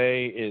would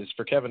say is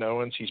for Kevin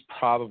Owens, he's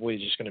probably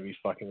just going to be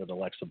fucking with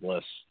Alexa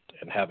Bliss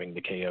and having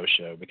the KO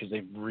show because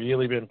they've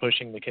really been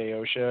pushing the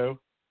KO show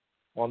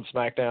on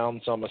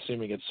SmackDown, so I'm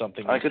assuming it's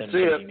something I could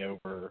see taking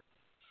over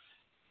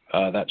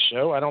that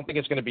show. I don't think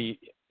it's going to be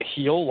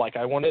heel like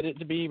I wanted it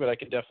to be, but I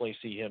could definitely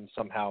see him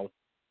somehow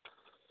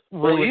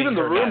even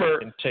the rumor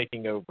and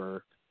taking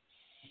over.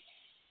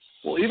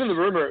 Well, even the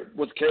rumor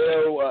with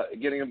KO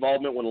getting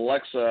involvement with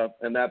Alexa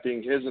and that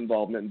being his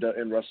involvement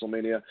in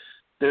WrestleMania,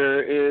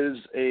 there is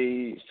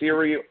a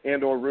theory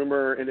and or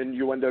rumor and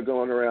innuendo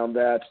going around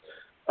that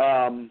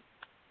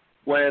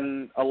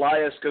when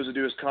Elias goes to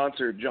do his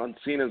concert, John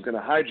Cena is going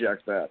to hijack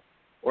that,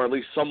 or at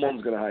least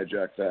someone's going to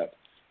hijack that.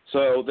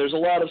 So there's a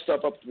lot of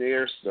stuff up in the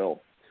air still.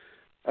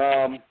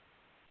 So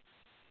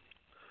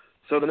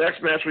the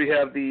next match we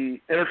have the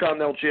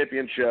Intercontinental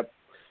Championship.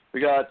 We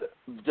got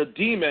the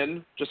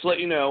Demon, just to let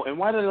you know, and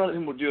why did they let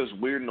him do those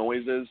weird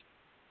noises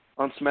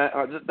on Smack?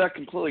 That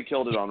completely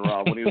killed it on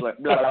Raw when he was like,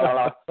 blah, blah,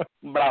 blah, blah,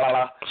 blah,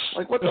 blah.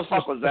 Like, what the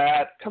fuck was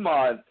that? Come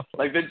on.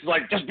 Like, Vince's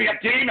like, just be a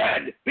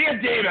demon! Be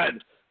a demon!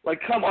 Like,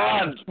 come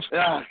on.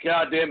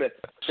 God damn it.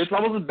 It's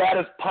almost as bad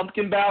as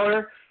Pumpkin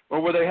Balor,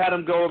 or where they had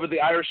him go over the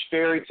Irish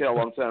fairy tale a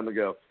long time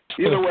ago.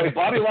 Either way,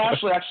 Bobby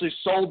Lashley actually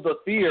sold the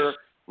fear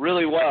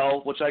really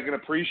well, which I can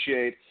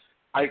appreciate.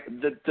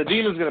 The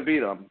Demon's going to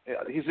beat him.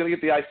 He's going to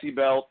get the IC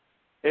belt.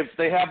 If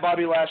they have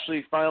Bobby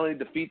Lashley finally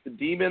defeat the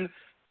Demon,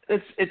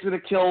 it's going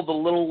to kill the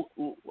little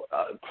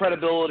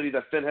credibility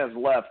that Finn has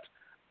left.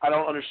 I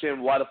don't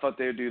understand why the fuck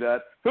they would do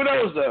that. Who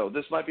knows, though?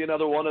 This might be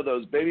another one of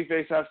those.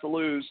 Babyface has to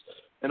lose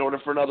in order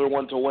for another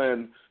one to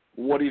win.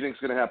 What do you think is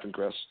going to happen,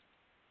 Chris?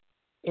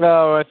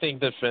 No, I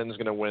think that Finn's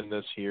going to win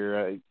this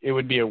here. It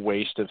would be a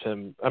waste of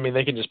him. I mean,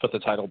 they can just put the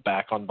title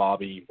back on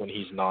Bobby when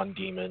he's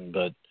non-Demon,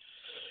 but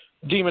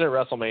Demon at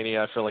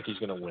WrestleMania, I feel like he's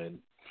going to win.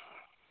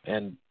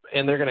 And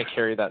they're going to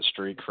carry that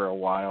streak for a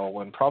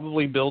while and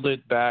probably build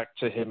it back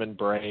to him and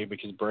Bray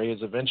because Bray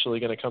is eventually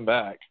going to come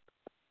back,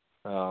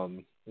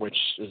 which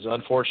is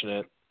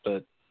unfortunate,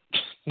 but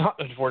not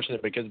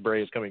unfortunate because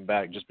Bray is coming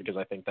back, just because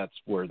I think that's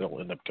where they'll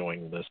end up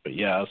going with this. But,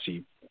 yeah, I'll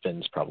see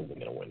Finn's probably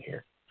going to win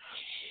here.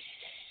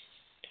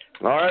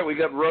 All right, we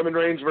got Roman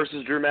Reigns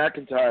versus Drew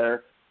McIntyre.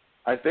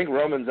 I think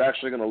Roman's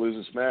actually going to lose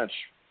this match.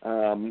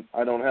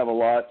 I don't have a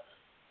lot.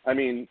 I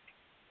mean,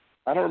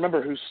 I don't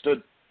remember who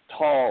stood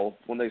tall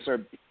when they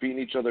started beating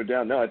each other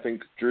down. No, I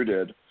think Drew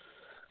did.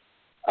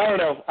 I don't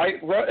know.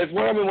 If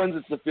Roman wins,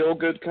 it's the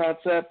feel-good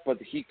concept, but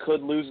he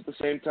could lose at the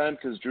same time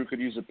because Drew could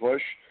use a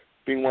push,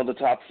 being one of the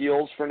top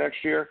heels for next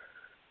year.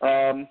 So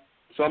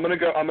I'm gonna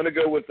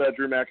go with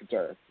Drew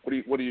McIntyre.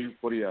 What do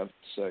you have to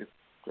say,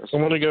 Chris?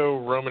 I'm gonna go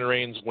Roman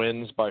Reigns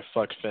wins by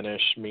fuck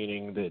finish,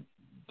 meaning that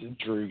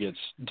Drew gets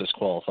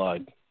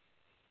disqualified.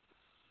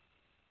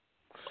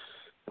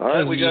 All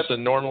right, we got just a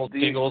normal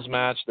singles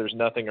match. There's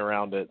nothing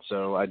around it,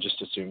 so I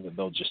just assume that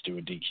they'll just do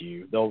a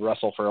DQ. They'll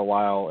wrestle for a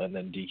while and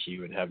then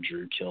DQ and have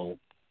Drew kill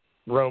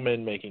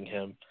Roman, making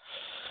him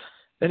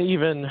an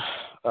even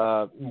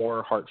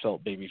more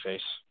heartfelt babyface.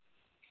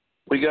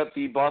 We got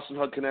the Boston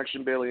Hug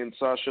Connection, Bayley and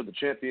Sasha, the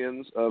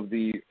champions of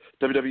the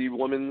WWE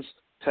Women's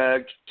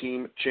Tag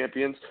Team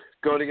Champions,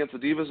 going against the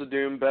Divas of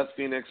Doom, Beth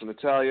Phoenix and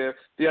Natalya,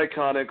 the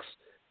Iconics,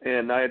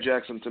 and Nia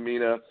Jax and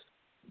Tamina.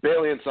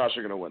 Bayley and Sasha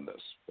are going to win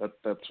this.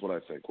 That's what I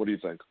think. What do you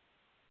think?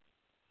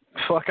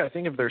 Fuck, I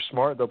think if they're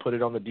smart, they'll put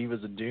it on the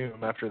Divas of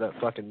Doom after that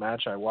fucking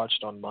match I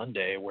watched on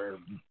Monday where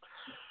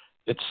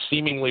it's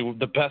seemingly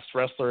the best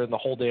wrestler in the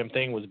whole damn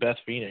thing was Beth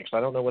Phoenix.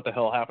 I don't know what the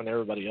hell happened to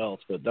everybody else,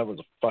 but that was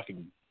a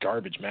fucking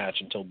garbage match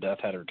until Beth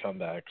had her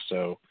comeback.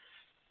 So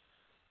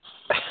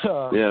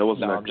yeah, it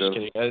wasn't no, that I'm good.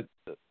 just kidding.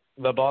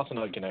 The Boston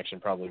Hug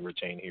connection probably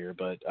retain here,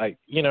 but I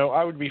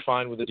would be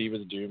fine with the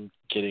Divas of Doom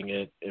getting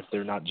it if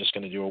they're not just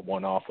going to do a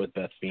one-off with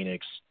Beth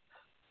Phoenix.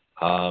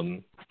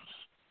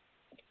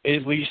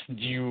 At least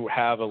you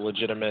have a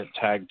legitimate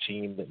tag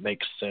team that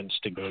makes sense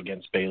to go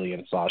against Bayley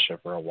and Sasha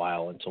for a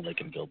while until they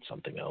can build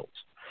something else.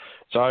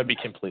 So I'd be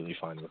completely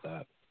fine with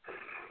that.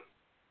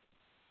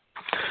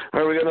 All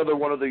right, we got another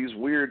one of these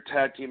weird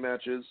tag team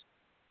matches.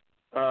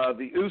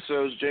 The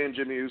Usos, Jay and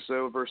Jimmy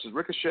Uso versus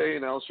Ricochet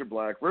and Aleister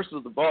Black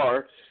versus The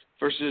Bar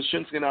versus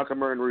Shinsuke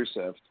Nakamura and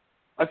Rusev.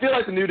 I feel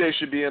like the New Day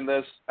should be in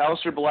this.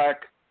 Aleister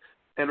Black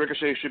and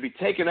Ricochet should be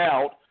taken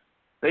out.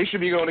 They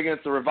should be going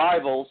against the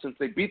Revival since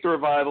they beat the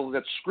Revival and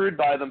got screwed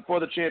by them for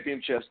the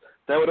championships.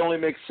 That would only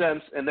make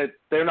sense, and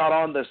they're not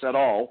on this at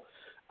all.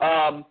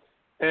 And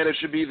it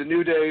should be the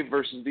New Day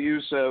versus the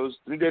Usos.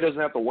 The New Day doesn't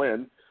have to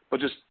win, but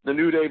just the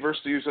New Day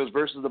versus the Usos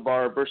versus The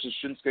Bar versus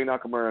Shinsuke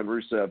Nakamura and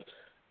Rusev.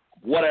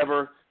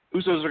 Whatever.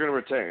 Usos are going to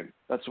retain.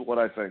 That's what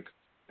I think.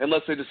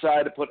 Unless they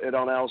decide to put it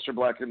on Aleister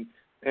Black and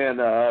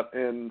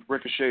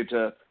Ricochet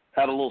to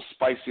add a little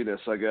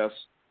spiciness, I guess.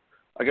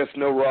 I guess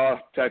no Raw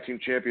Tag Team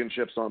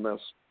Championships on this.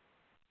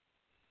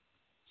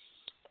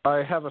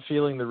 I have a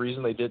feeling the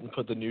reason they didn't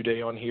put the New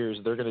Day on here is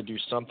they're going to do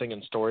something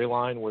in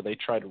storyline where they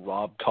try to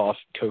rob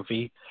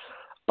Kofi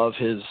of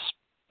his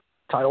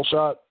title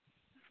shot,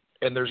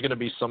 and there's going to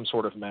be some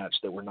sort of match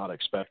that we're not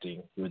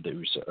expecting with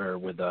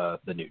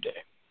the New Day.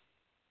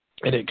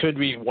 And it could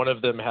be one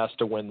of them has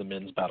to win the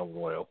men's battle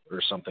royal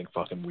or something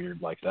fucking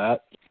weird like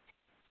that.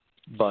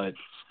 But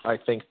I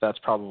think that's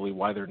probably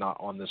why they're not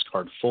on this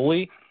card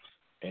fully.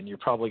 And you're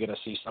probably going to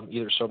see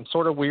either some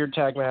sort of weird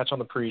tag match on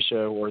the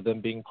pre-show or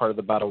them being part of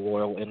the battle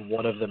royal and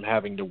one of them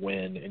having to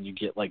win, and you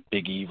get like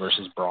Big E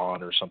versus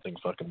Braun or something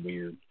fucking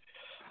weird.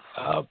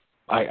 I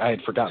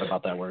had forgotten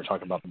about that when we were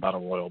talking about the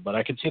battle royal, but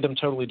I could see them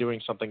totally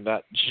doing something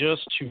that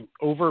just to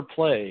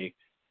overplay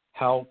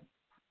how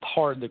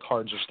hard the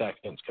cards are stacked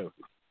against Kofi.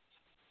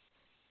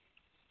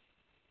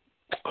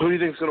 Who do you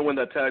think is going to win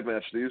that tag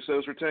match? The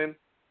Usos retain?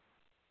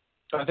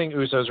 I think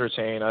Usos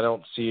retain. I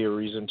don't see a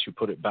reason to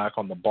put it back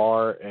on the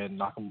Bar, and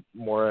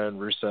Nakamura and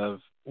Rusev,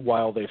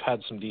 while they've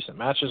had some decent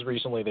matches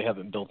recently, they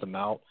haven't built them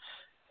out.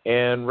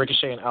 And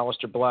Ricochet and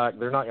Aleister Black,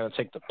 they're not going to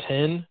take the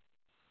pin,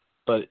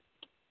 but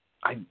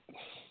I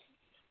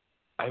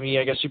mean,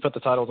 I guess you put the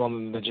titles on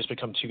them and they just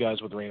become two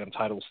guys with random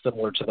titles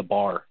similar to the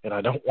Bar, and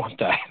I don't want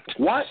that.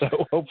 What?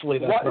 So hopefully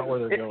that's not where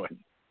they're going.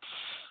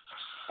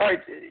 All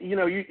right,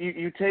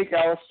 you take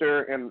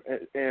Aleister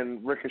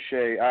and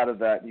Ricochet out of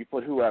that, and you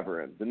put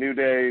whoever in. The New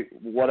Day,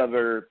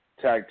 whatever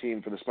tag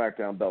team for the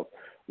SmackDown belt.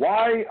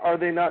 Why are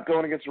they not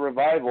going against a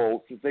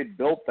Revival since they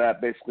built that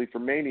basically for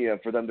Mania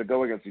for them to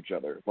go against each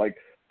other? Like,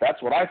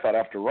 that's what I thought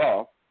after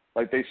Raw.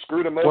 Like, they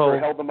screwed them over,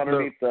 held them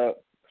underneath the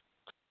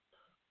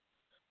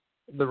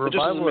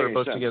Revival are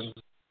booked against.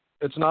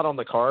 It's not on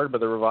the card, but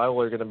the Revival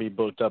are going to be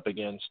booked up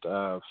against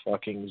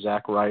fucking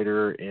Zack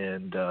Ryder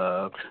and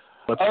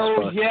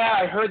yeah,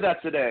 I heard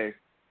that today.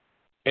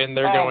 And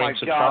they're going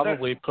to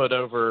probably put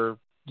over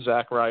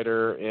Zack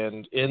Ryder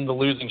and in the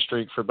losing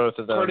streak for both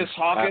of them Curtis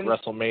Hawkins at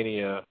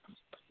WrestleMania.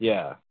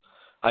 Yeah.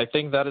 I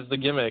think that is the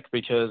gimmick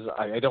because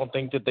I don't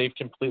think that they've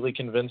completely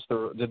convinced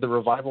did the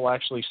Revival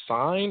actually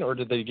sign or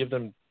did they give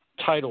them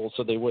titles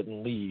so they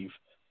wouldn't leave?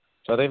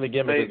 So I think the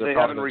gimmick is they're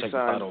probably going to take the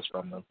titles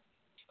from them.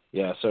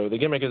 Yeah, so the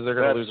gimmick is they're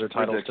going to lose their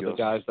titles to the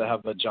guys that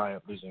have a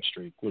giant losing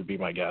streak would be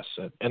my guess.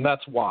 And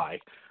that's why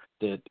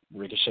that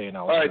Ricochet and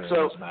Aleister in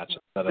this match.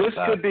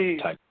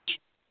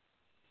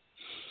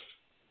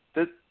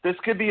 This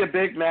could be a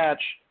big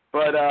match,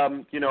 but a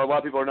lot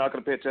of people are not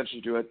going to pay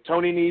attention to it.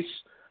 Tony Nese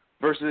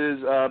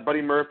versus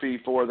Buddy Murphy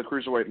for the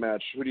Cruiserweight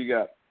match. Who do you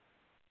got?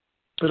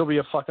 It'll be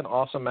a fucking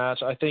awesome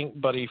match. I think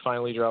Buddy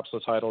finally drops the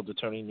title to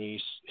Tony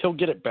Nese. He'll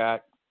get it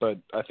back, but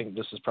I think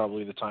this is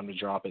probably the time to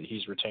drop it.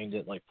 He's retained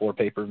it like 4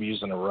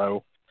 pay-per-views in a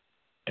row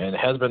and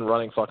has been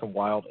running fucking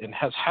wild and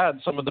has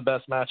had some of the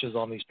best matches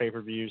on these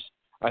pay-per-views.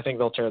 I think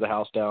they'll tear the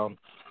house down,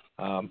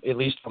 at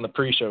least on the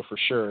pre-show for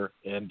sure.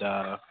 And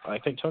I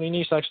think Tony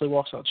Nese actually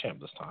walks out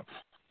champ this time.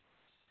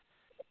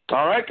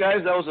 All right, guys,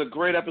 that was a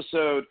great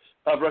episode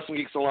of Wrestling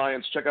Geeks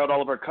Alliance. Check out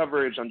all of our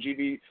coverage on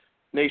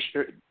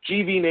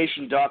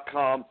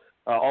GVNation.com.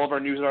 All of our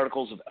news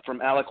articles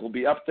from Alec will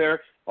be up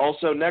there.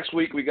 Also, next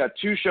week we got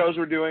 2 shows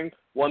we're doing,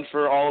 one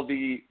for all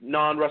the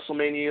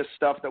non-WrestleMania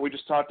stuff that we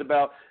just talked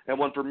about, and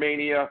one for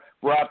Mania,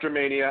 Raw after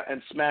Mania,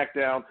 and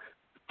SmackDown.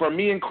 From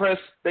me and Chris,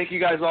 thank you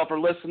guys all for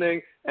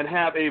listening, and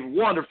have a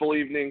wonderful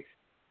evening.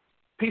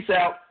 Peace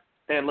out,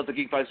 and let the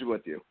Geek Fights be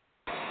with you.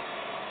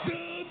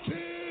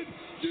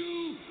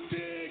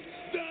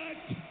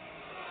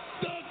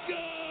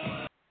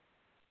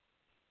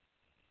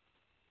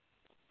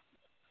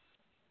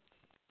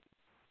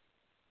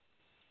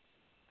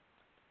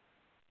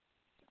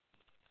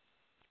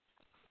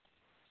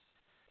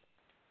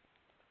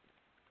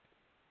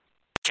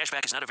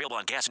 Cashback is not available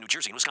on gas in New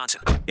Jersey and Wisconsin.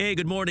 Hey,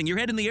 good morning. You're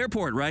heading to the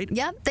airport, right?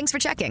 Yep, thanks for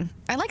checking.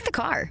 I like the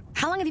car.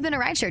 How long have you been a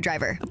rideshare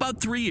driver?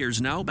 About 3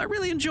 years now. I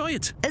really enjoy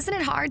it. Isn't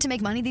it hard to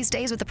make money these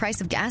days with the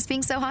price of gas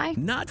being so high?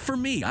 Not for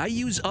me. I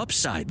use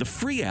Upside, the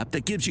free app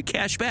that gives you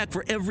cash back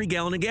for every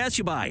gallon of gas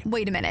you buy.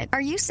 Wait a minute.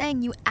 Are you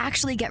saying you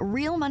actually get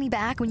real money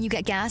back when you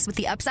get gas with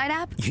the Upside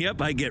app?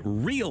 Yep, I get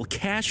real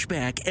cash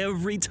back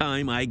every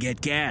time I get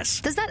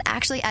gas. Does that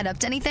actually add up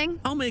to anything?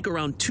 I'll make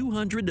around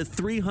 $200 to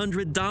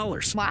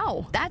 $300.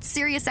 Wow, that's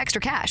serious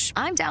extra cash.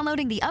 I'm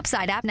downloading the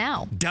Upside app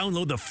now.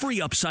 Download the free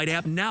Upside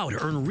app now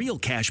to earn real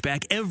cash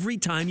back every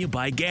time you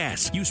buy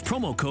gas. Use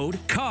promo code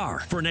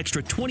CAR for an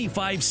extra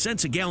 25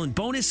 cents a gallon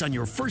bonus on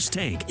your first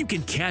tank. You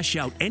can cash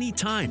out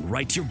anytime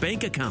right to your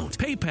bank account,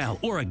 PayPal,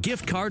 or a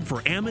gift card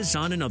for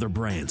Amazon and other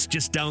brands.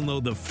 Just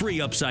download the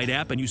free Upside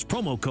app and use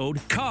promo code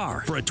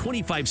CAR for a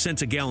 25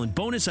 cents a gallon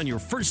bonus on your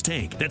first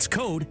tank. That's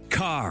code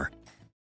CAR.